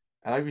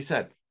 And like we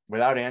said,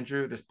 without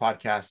Andrew, this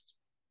podcast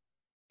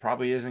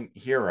probably isn't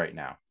here right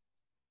now.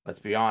 Let's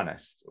be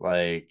honest.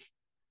 Like,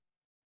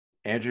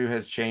 Andrew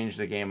has changed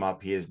the game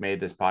up. He has made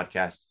this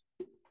podcast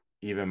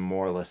even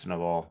more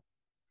listenable,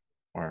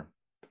 or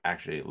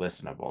actually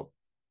listenable.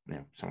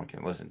 Someone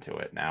can listen to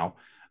it now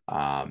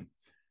on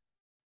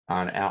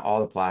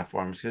all the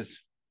platforms,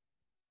 because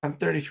I'm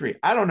 33.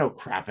 I don't know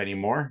crap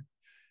anymore.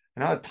 I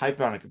know how to type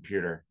on a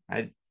computer.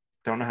 I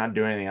don't know how to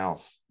do anything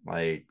else.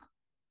 Like,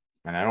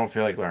 and I don't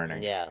feel like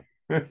learning. Yeah.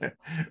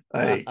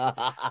 Like,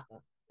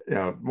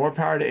 more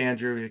power to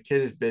Andrew. The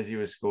kid is busy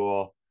with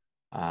school.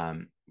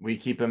 We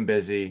keep him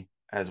busy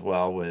as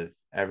well with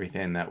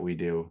everything that we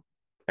do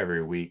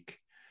every week.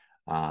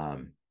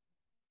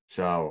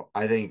 So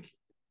I think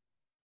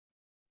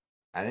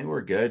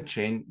we're good.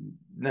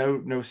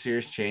 No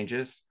serious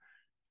changes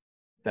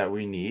that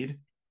we need,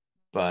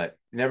 but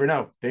you never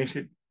know. Things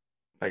could,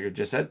 like I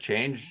just said,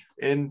 change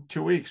in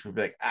 2 weeks. We'd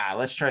be like,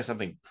 let's try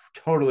something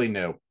totally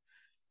new.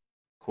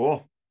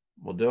 Cool.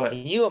 We'll do it.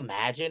 Can you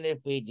imagine if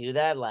we do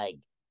that? Like,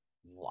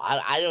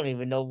 I don't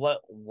even know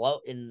what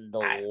in the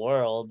I,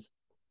 world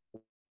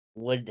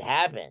would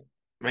happen.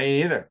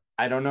 Me neither.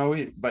 I don't know,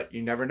 but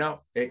you never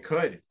know. It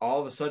could. All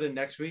of a sudden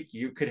next week,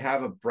 you could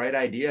have a bright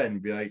idea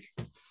and be like,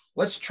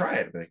 let's try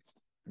it. Be like,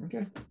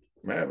 okay,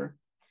 whatever.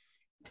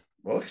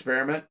 We'll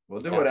experiment.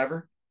 We'll do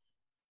whatever.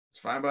 It's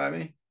fine by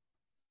me.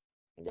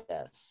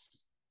 Yes.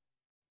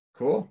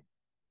 Cool.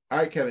 All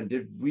right, Kevin,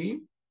 did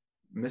we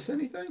miss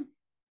anything?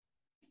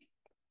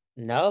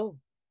 No,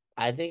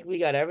 I think we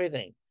got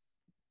everything.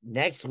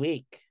 Next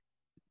week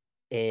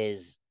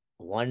is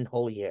one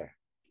whole year.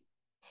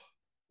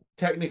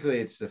 Technically,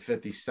 it's the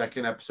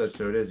 52nd episode,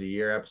 so it is a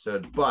year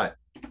episode, but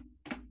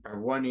our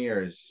 1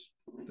 year is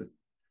the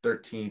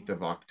 13th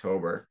of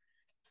October.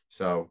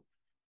 So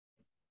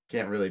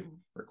can't really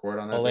record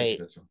on that Oh, day wait.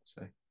 because that's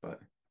say, but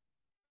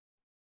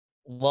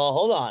Well,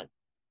 hold on.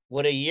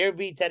 Would a year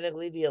be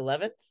technically the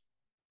 11th?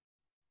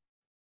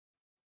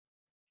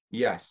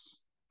 yes,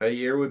 a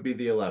year would be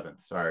the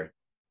 11th. Sorry,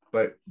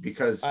 but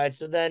because All right,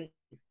 so then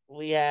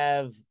we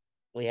have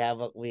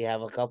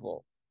a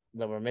couple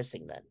that we're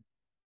missing then.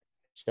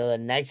 So the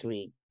next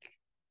week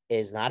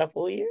is not a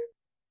full year?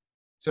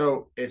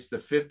 so it's the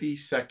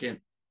 52nd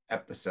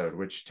episode,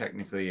 which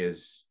technically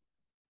is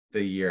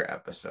the year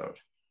episode.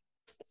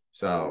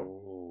 So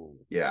Ooh,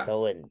 yeah,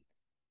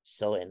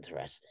 so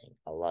interesting.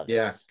 I love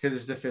yeah, it. because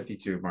it's the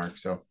 52 mark,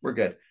 so we're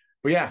good.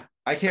 But yeah,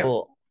 I can't.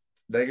 Cool.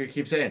 Like I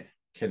keep saying,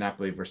 cannot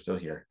believe we're still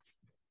here.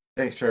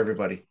 Thanks for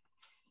everybody.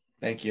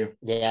 Thank you.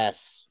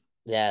 Yes.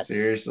 Yes.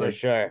 Seriously, For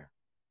sure.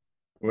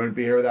 wouldn't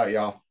be here without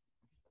y'all.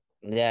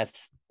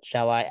 Yes.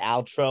 Shall I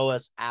outro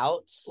us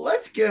out?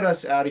 Let's get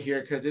us out of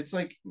here because it's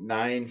like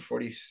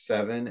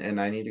 9:47 and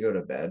I need to go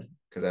to bed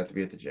because I have to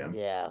be at the gym.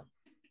 Yeah.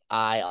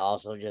 I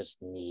also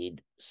just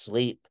need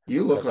sleep.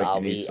 You look because like I'll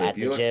you need be sleep. at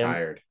the You look gym.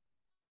 tired.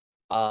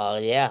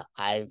 Yeah,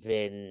 I've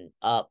been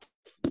up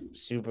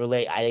super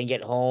late. I didn't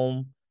get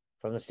home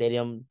from the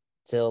stadium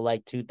till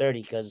like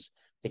 2:30 because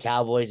the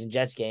Cowboys and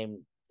Jets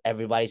game,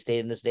 everybody stayed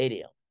in the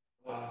stadium.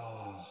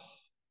 Oh,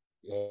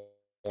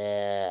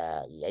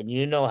 Yeah, and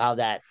you know how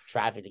that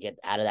traffic to get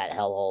out of that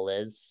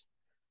hellhole is.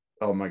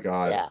 oh my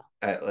God. Yeah,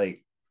 At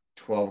like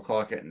 12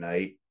 o'clock at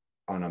night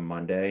on a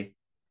Monday,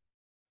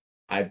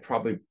 I'd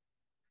probably,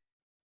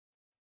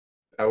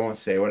 I won't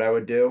say what I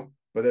would do,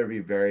 but there'd be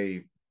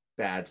very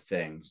bad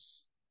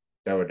things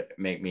that would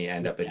make me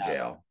end up in yeah.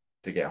 jail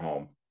to get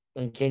home.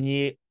 And can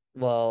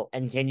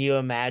you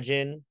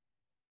imagine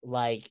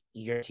like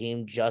your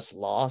team just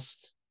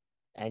lost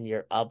and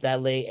you're up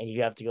that late and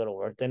you have to go to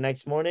work the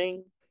next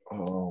morning?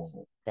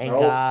 Oh, Thank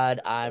no.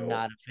 God I'm No.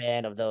 not a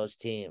fan of those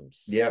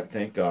teams. Yep,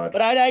 thank God.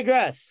 But I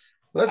digress.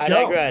 Let's I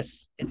go.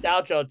 digress. It's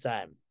outro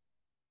time.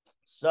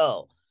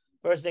 So,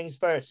 first things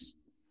first,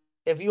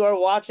 if you are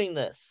watching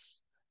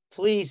this,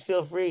 please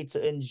feel free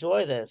to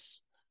enjoy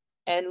this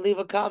and leave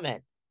a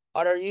comment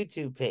on our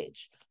YouTube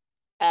page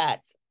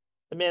at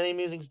the Manly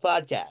Musings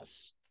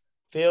Podcast.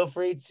 Feel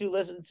free to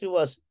listen to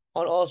us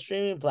on all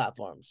streaming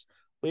platforms.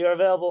 We are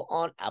available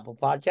on Apple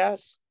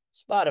Podcasts,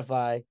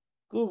 Spotify,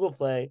 Google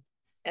Play,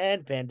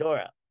 and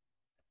Pandora.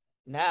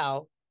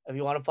 Now, if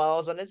you want to follow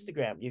us on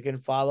Instagram, you can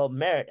follow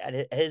Merritt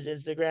at his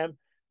Instagram,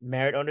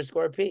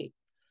 Merritt_P.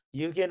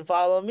 You can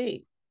follow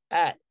me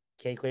at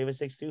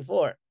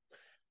KQuaver624.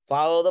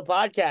 Follow the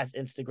podcast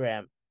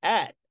Instagram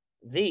at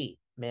the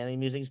Manly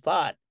Musings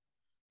Pod.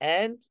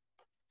 And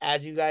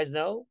as you guys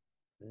know,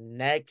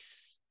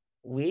 next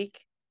week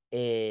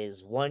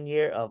is 1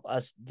 year of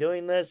us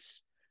doing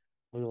this.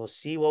 We will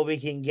see what we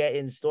can get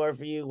in store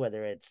for you,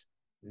 whether it's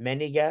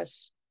many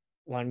guests,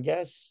 one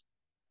guest,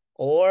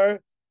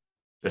 or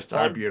Just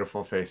our one,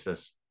 beautiful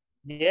faces.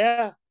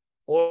 yeah,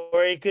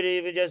 or it could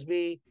even just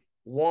be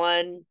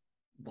one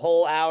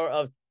whole hour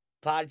of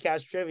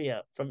podcast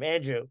trivia from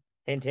Andrew.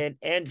 Hint, hint,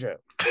 Andrew.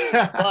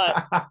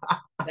 But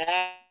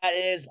that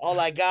is all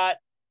I got.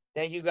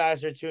 Thank you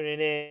guys for tuning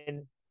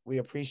in. We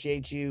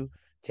appreciate you.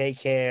 Take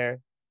care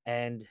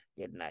and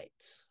good night.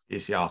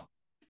 Peace, y'all.